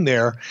go in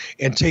there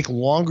and take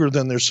longer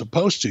than they're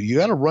supposed to. You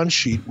got a run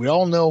sheet. We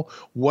all know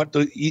what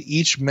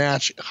each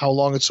match, how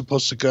long it's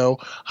supposed to go,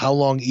 how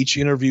long each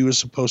interview is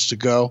supposed to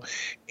go,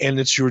 and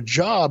it's your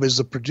job as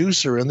the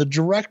producer and the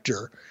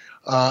director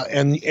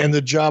and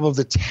the job of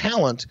the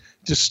talent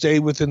to stay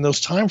within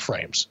those time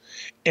frames.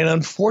 And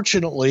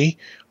unfortunately,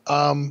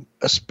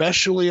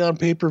 especially on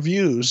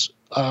pay-per-views,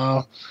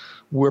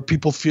 where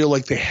people feel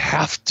like they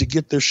have to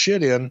get their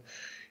shit in,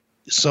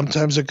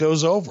 sometimes it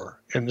goes over.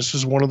 And this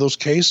is one of those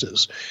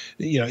cases.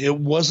 It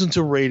wasn't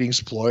a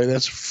ratings ploy.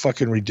 That's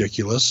fucking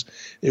ridiculous.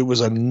 It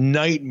was a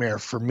nightmare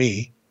for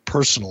me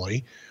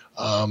personally,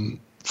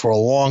 for a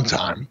long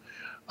time,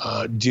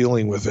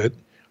 dealing with it.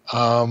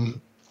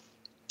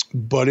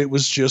 But it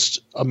was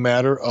just a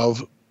matter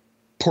of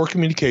poor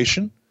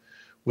communication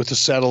with the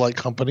satellite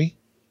company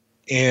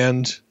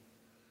and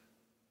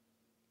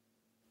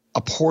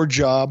a poor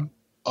job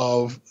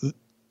of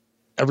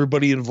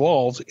everybody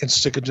involved in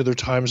sticking to their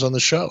times on the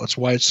show. That's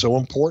why it's so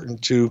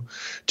important to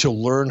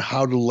learn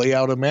how to lay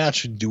out a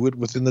match and do it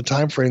within the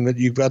time frame that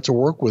you've got to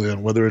work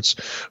within, whether it's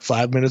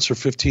 5 minutes or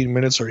 15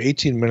 minutes or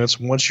 18 minutes.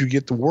 Once you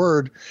get the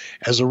word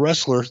as a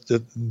wrestler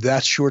that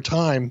that's your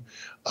time,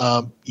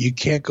 you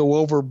can't go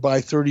over by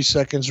 30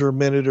 seconds or a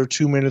minute or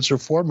 2 minutes or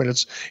 4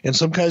 minutes. And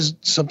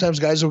sometimes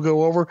guys will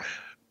go over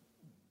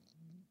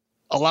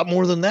a lot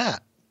more than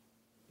that.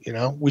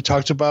 We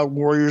talked about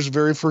Warrior's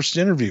very first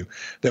interview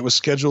that was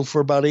scheduled for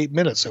about 8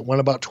 minutes. It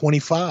went about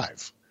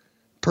 25.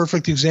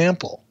 Perfect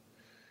example.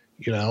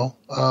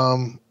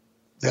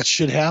 That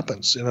shit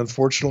happens. And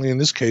unfortunately, in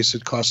this case,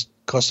 it cost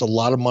a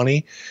lot of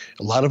money,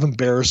 a lot of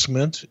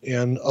embarrassment,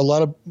 and a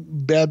lot of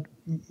bad,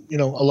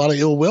 a lot of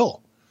ill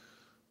will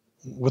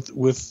with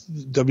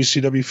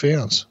WCW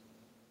fans.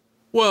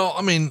 Well,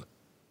 I mean,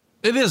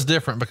 it is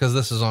different because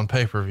this is on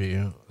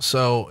pay-per-view.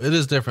 So it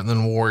is different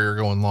than Warrior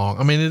going long.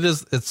 I mean,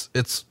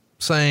 it's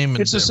same.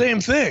 It's the same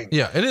thing.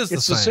 Yeah, it is.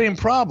 It's the same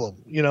problem.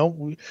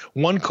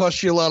 One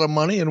costs you a lot of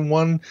money and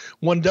one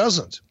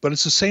doesn't, but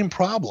it's the same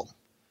problem.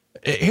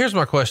 Here's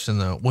my question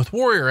though. With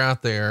Warrior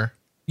out there,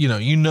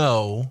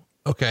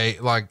 okay,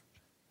 like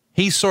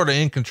he's sort of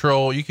in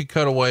control. You could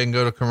cut away and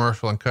go to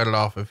commercial and cut it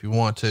off if you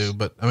want to,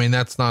 but I mean,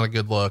 that's not a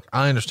good look.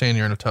 I understand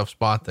you're in a tough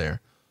spot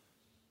there.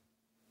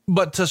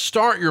 But to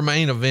start your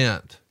main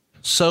event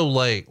so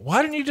late,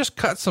 why didn't you just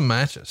cut some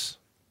matches?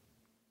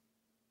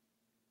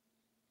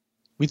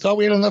 We thought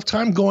we had enough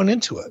time going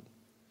into it.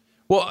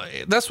 Well,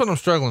 that's what I'm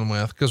struggling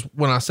with. Because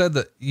when I said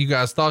that you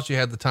guys thought you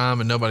had the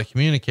time and nobody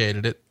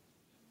communicated it,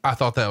 I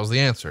thought that was the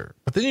answer.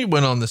 But then you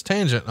went on this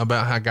tangent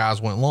about how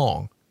guys went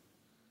long.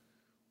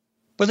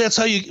 But that's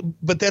how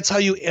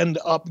you end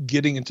up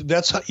getting into,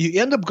 that's how you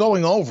end up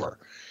going over.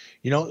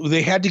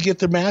 They had to get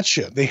their match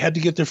in. They had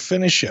to get their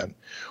finish in.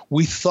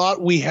 We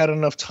thought we had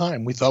enough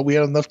time. We thought we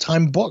had enough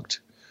time booked.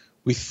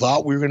 We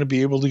thought we were going to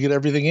be able to get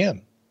everything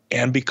in.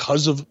 And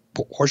because of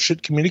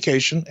horseshit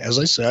communication, as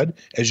I said,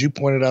 as you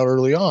pointed out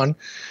early on,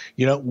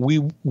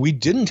 we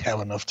didn't have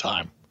enough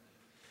time.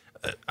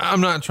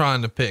 I'm not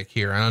trying to pick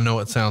here, and I know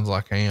it sounds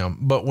like I am,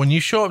 but when you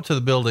show up to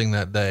the building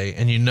that day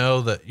and you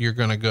know that you're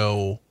going to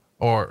go,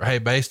 or, hey,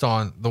 based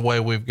on the way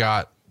we've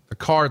got the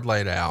card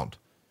laid out,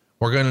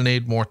 we're going to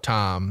need more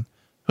time.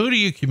 Who do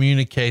you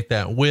communicate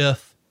that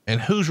with,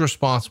 and who's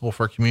responsible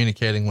for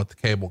communicating with the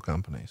cable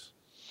companies?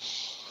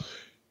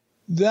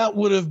 That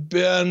would have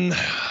been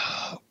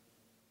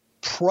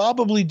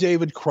probably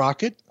David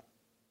Crockett,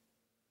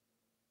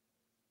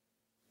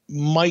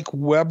 Mike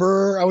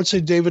Weber. I would say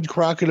David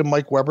Crockett and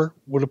Mike Weber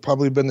would have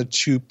probably been the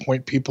 2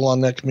 point people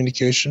on that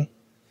communication.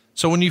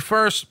 So when you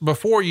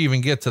before you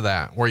even get to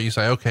that, where you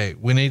say, okay,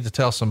 we need to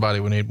tell somebody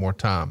we need more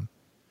time.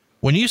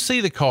 When you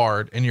see the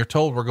card and you're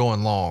told we're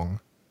going long,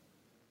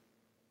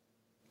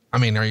 I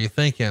mean, are you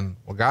thinking,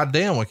 well,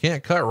 goddamn, we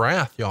can't cut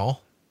Wrath,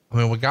 y'all. I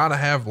mean, we got to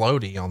have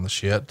Lodi on the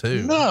shit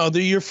too. No,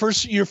 your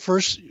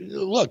first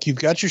look, you've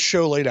got your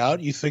show laid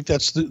out. You think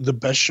that's the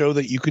best show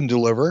that you can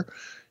deliver.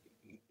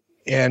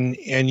 And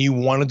you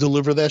want to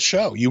deliver that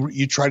show.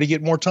 You try to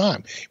get more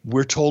time.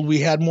 We're told we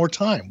had more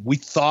time. We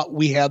thought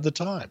we had the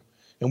time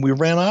and we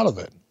ran out of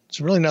it. It's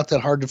really not that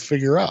hard to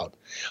figure out.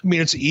 I mean,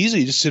 it's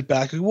easy to sit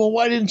back and go, well,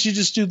 why didn't you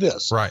just do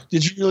this? Right.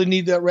 Did you really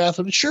need that Wrath?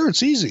 Sure,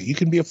 it's easy. You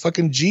can be a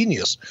fucking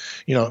genius,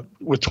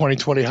 with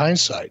 20/20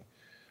 hindsight.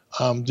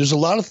 There's a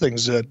lot of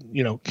things that,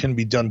 can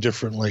be done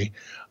differently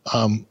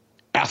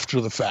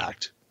after the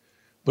fact.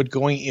 But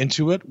going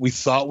into it, we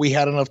thought we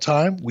had enough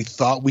time. We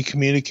thought we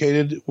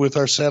communicated with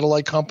our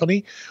satellite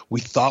company. We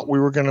thought we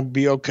were going to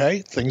be okay.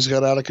 Things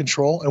got out of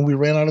control and we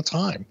ran out of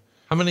time.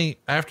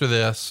 After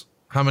this,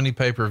 how many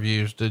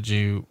pay-per-views did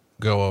you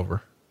go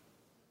over?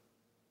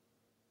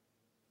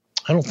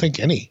 I don't think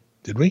any.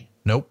 Did we?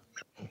 Nope.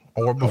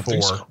 Or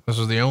before. So. This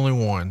was the only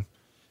one.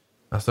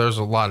 There's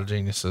a lot of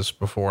geniuses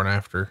before and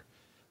after.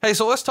 Hey,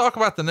 so let's talk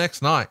about the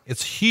next night.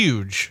 It's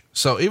huge.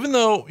 So even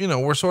though,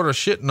 we're sort of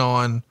shitting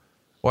on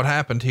what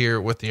happened here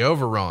with the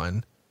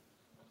overrun,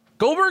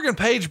 Goldberg and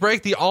Page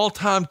break the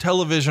all-time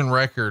television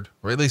record,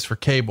 or at least for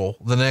cable,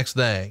 the next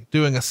day,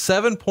 doing a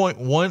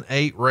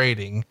 7.18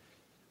 rating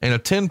and a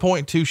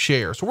 10.2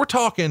 share. So we're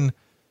talking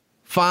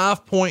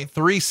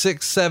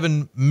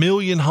 5.367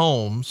 million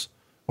homes,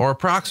 or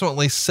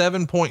approximately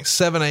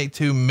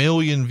 7.782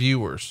 million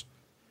viewers.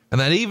 And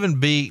that even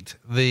beat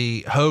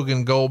the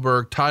Hogan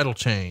Goldberg title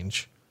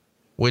change,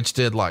 which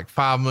did like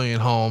 5 million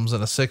homes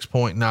and a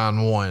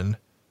 6.91.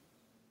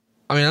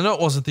 I mean, I know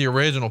it wasn't the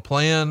original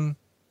plan,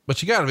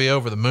 but you got to be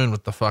over the moon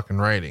with the fucking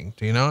rating.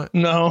 Do you know it?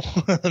 No,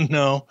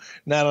 no,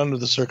 not under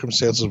the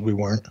circumstances. We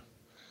weren't.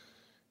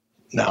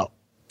 No,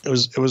 it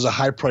was a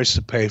high price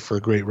to pay for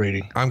a great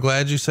rating. I'm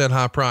glad you said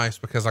high price,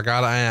 because I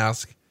got to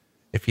ask,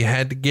 if you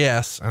had to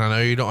guess, and I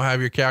know you don't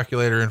have your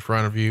calculator in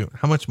front of you,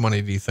 how much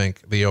money do you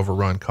think the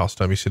overrun cost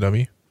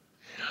WCW?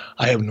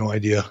 I have no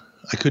idea.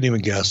 I couldn't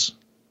even guess.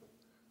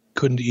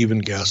 Couldn't even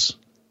guess.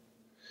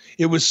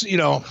 It was,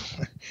 couldn't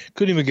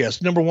even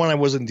guess. Number one, I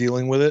wasn't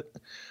dealing with it.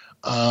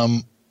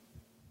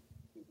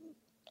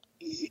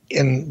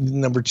 And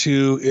number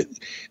two,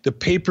 the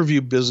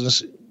pay-per-view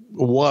business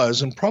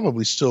was, and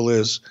probably still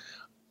is,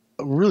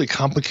 a really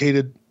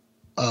complicated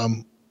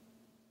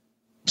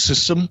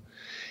system.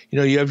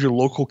 You have your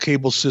local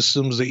cable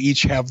systems. They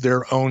each have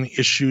their own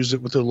issues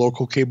with their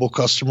local cable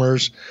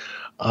customers.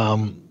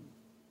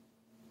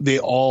 They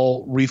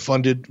all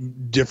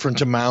refunded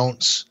different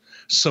amounts.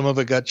 Some of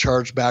it got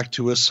charged back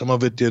to us. Some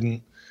of it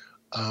didn't.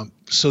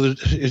 So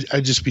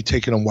I'd just be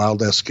taking a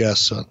wild ass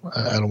guess. So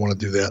I don't want to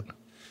do that.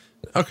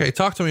 Okay.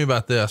 Talk to me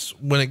about this.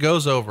 When it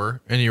goes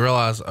over and you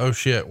realize, oh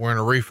shit, we're in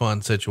a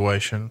refund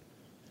situation.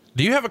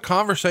 Do you have a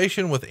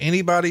conversation with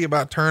anybody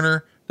about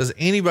Turner? Does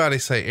anybody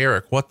say,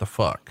 Eric, what the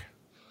fuck?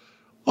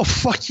 Oh,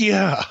 fuck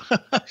yeah.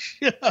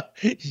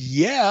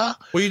 Yeah.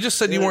 Well, you just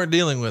said you weren't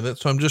dealing with it.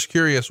 So I'm just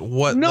curious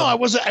what. No, I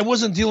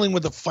wasn't dealing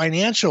with the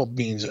financial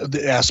means,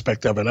 the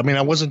aspect of it. I mean,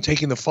 I wasn't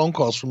taking the phone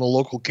calls from the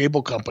local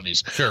cable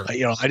companies. Sure.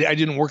 I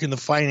didn't work in the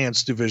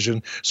finance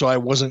division, so I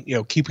wasn't,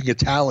 keeping a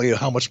tally of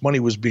how much money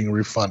was being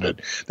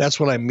refunded. That's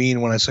what I mean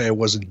when I say I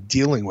wasn't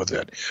dealing with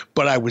it,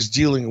 but I was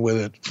dealing with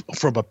it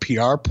from a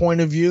PR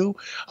point of view.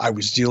 I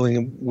was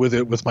dealing with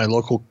it with my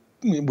local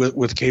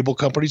with cable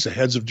companies, the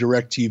heads of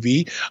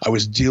DirecTV. I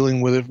was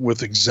dealing with it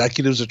with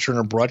executives at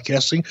Turner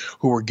Broadcasting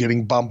who were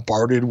getting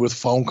bombarded with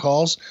phone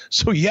calls.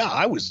 So yeah,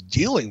 I was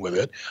dealing with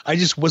it. I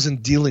just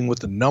wasn't dealing with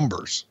the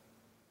numbers.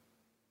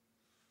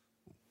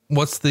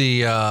 What's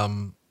the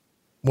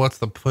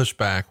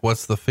pushback?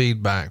 What's the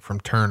feedback from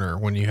Turner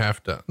when you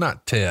have to,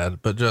 not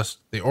Ted, but just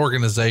the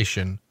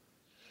organization?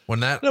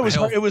 When that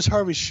it was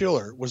Harvey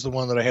Schiller was the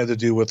one that I had to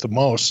deal with the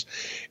most.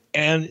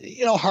 And,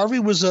 Harvey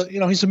was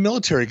he's a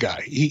military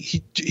guy.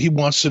 He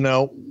wants to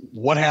know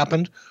what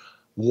happened.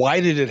 Why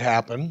did it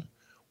happen?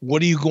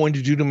 What are you going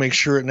to do to make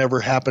sure it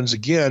never happens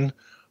again?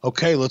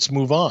 Okay, let's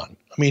move on.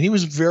 I mean, he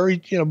was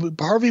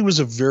Harvey was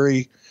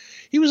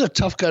he was a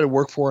tough guy to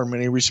work for in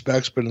many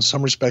respects, but in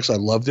some respects I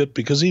loved it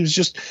because he was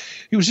just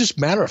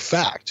matter of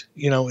fact.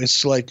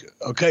 It's like,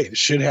 okay,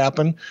 shit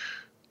happened.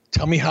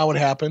 Tell me how it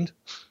happened.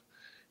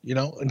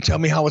 And tell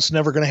me how it's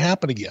never going to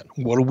happen again.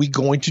 What are we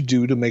going to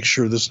do to make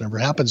sure this never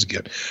happens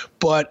again?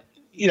 But,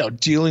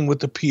 dealing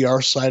with the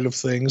PR side of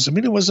things, I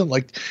mean, it wasn't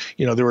like,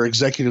 there were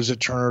executives at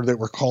Turner that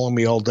were calling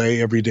me all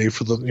day, every day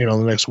for the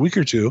next week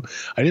or two.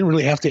 I didn't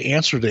really have to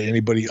answer to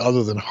anybody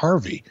other than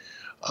Harvey.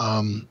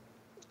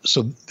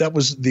 So that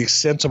was the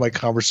extent of my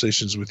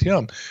conversations with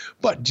him.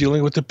 But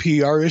dealing with the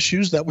PR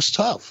issues, that was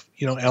tough.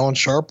 Alan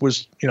Sharp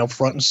was,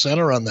 front and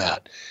center on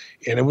that.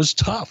 And it was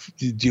tough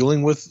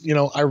dealing with,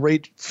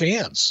 irate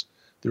fans.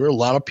 There were a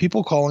lot of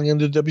people calling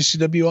into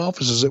WCW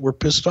offices that were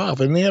pissed off,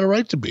 and they had a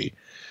right to be.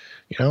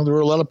 There were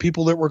a lot of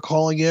people that were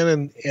calling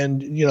in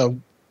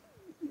and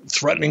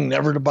threatening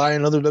never to buy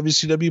another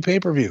WCW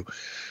pay-per-view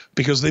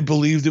because they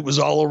believed it was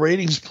all a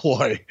ratings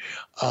ploy.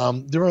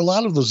 There were a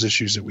lot of those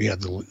issues that we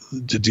had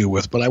to deal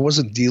with, but I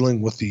wasn't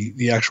dealing with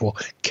the actual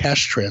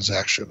cash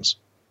transactions.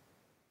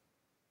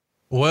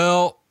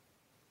 Well,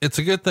 it's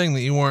a good thing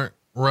that you weren't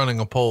running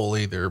a poll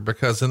either,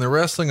 because in the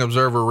Wrestling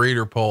Observer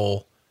reader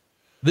poll,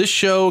 this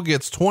show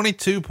gets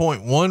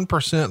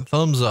 22.1%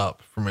 thumbs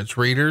up from its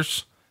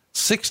readers,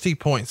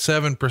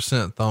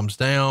 60.7% thumbs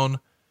down,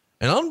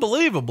 and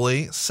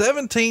unbelievably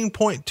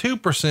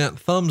 17.2%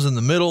 thumbs in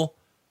the middle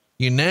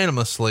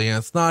unanimously. And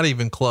it's not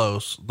even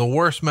close. The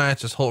worst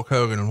match is Hulk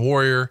Hogan and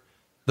Warrior.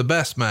 The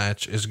best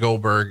match is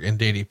Goldberg and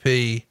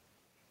DDP.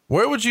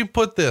 Where would you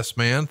put this,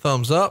 man?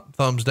 Thumbs up,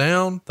 thumbs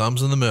down,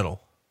 thumbs in the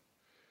middle?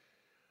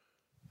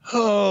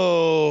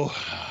 Oh,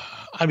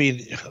 I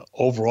mean,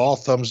 overall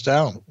thumbs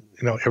down,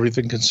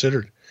 everything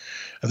considered.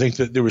 I think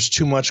that there was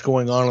too much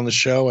going on the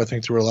show. I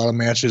think there were a lot of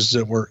matches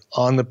that were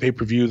on the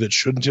pay-per-view that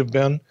shouldn't have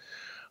been.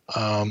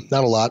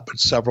 Not a lot, but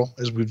several,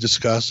 as we've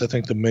discussed. I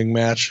think the Ming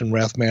match and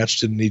Wrath match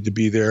didn't need to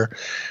be there.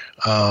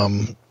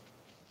 There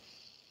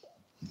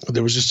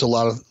was just a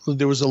lot of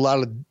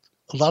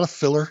lot of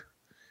filler.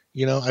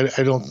 You know,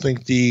 I don't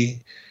think the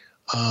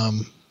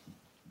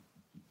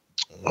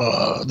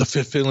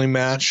fifth Finley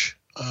match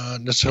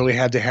necessarily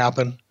had to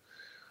happen.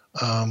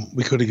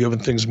 We could have given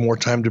things more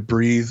time to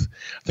breathe.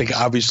 I think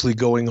obviously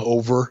going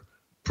over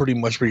pretty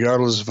much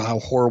regardless of how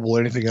horrible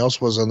anything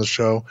else was on the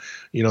show,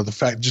 you know,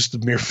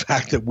 the mere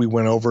fact that we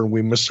went over and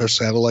we missed our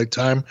satellite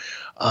time,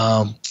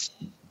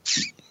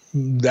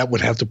 that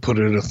would have to put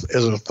it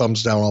as a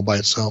thumbs down all by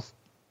itself.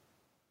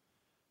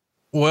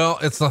 Well,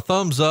 it's a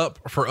thumbs up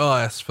for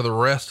us for the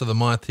rest of the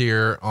month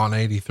here on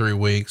 83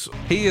 Weeks.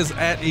 He is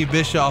at E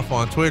Bischoff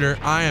on Twitter.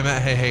 I am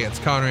at Hey It's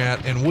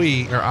Conrad, and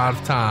we are out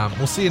of time.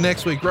 We'll see you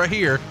next week right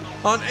here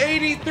on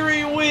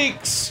 83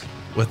 Weeks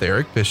with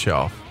Eric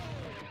Bischoff.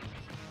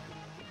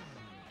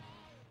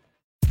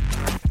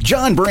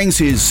 John brings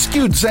his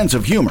skewed sense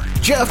of humor.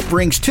 Jeff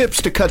brings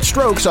tips to cut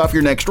strokes off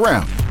your next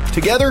round.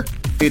 Together,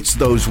 it's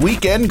those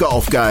weekend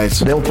golf guys.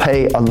 They'll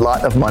pay a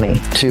lot of money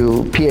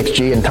to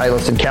PXG and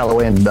Titleist and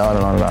Callaway and on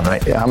and on and on,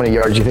 right? How many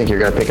yards do you think you're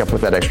going to pick up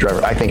with that extra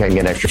driver? I think I can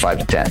get an extra 5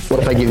 to 10. What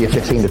if I give you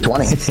 15 to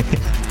 20?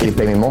 You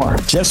pay me more.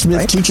 Jeff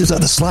Smith teaches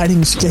on a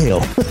sliding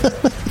scale.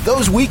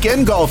 Those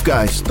Weekend Golf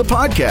Guys, the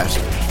podcast,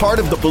 part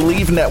of the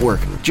Believe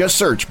Network. Just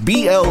search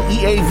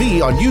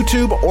BLEAV on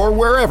YouTube or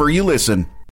wherever you listen.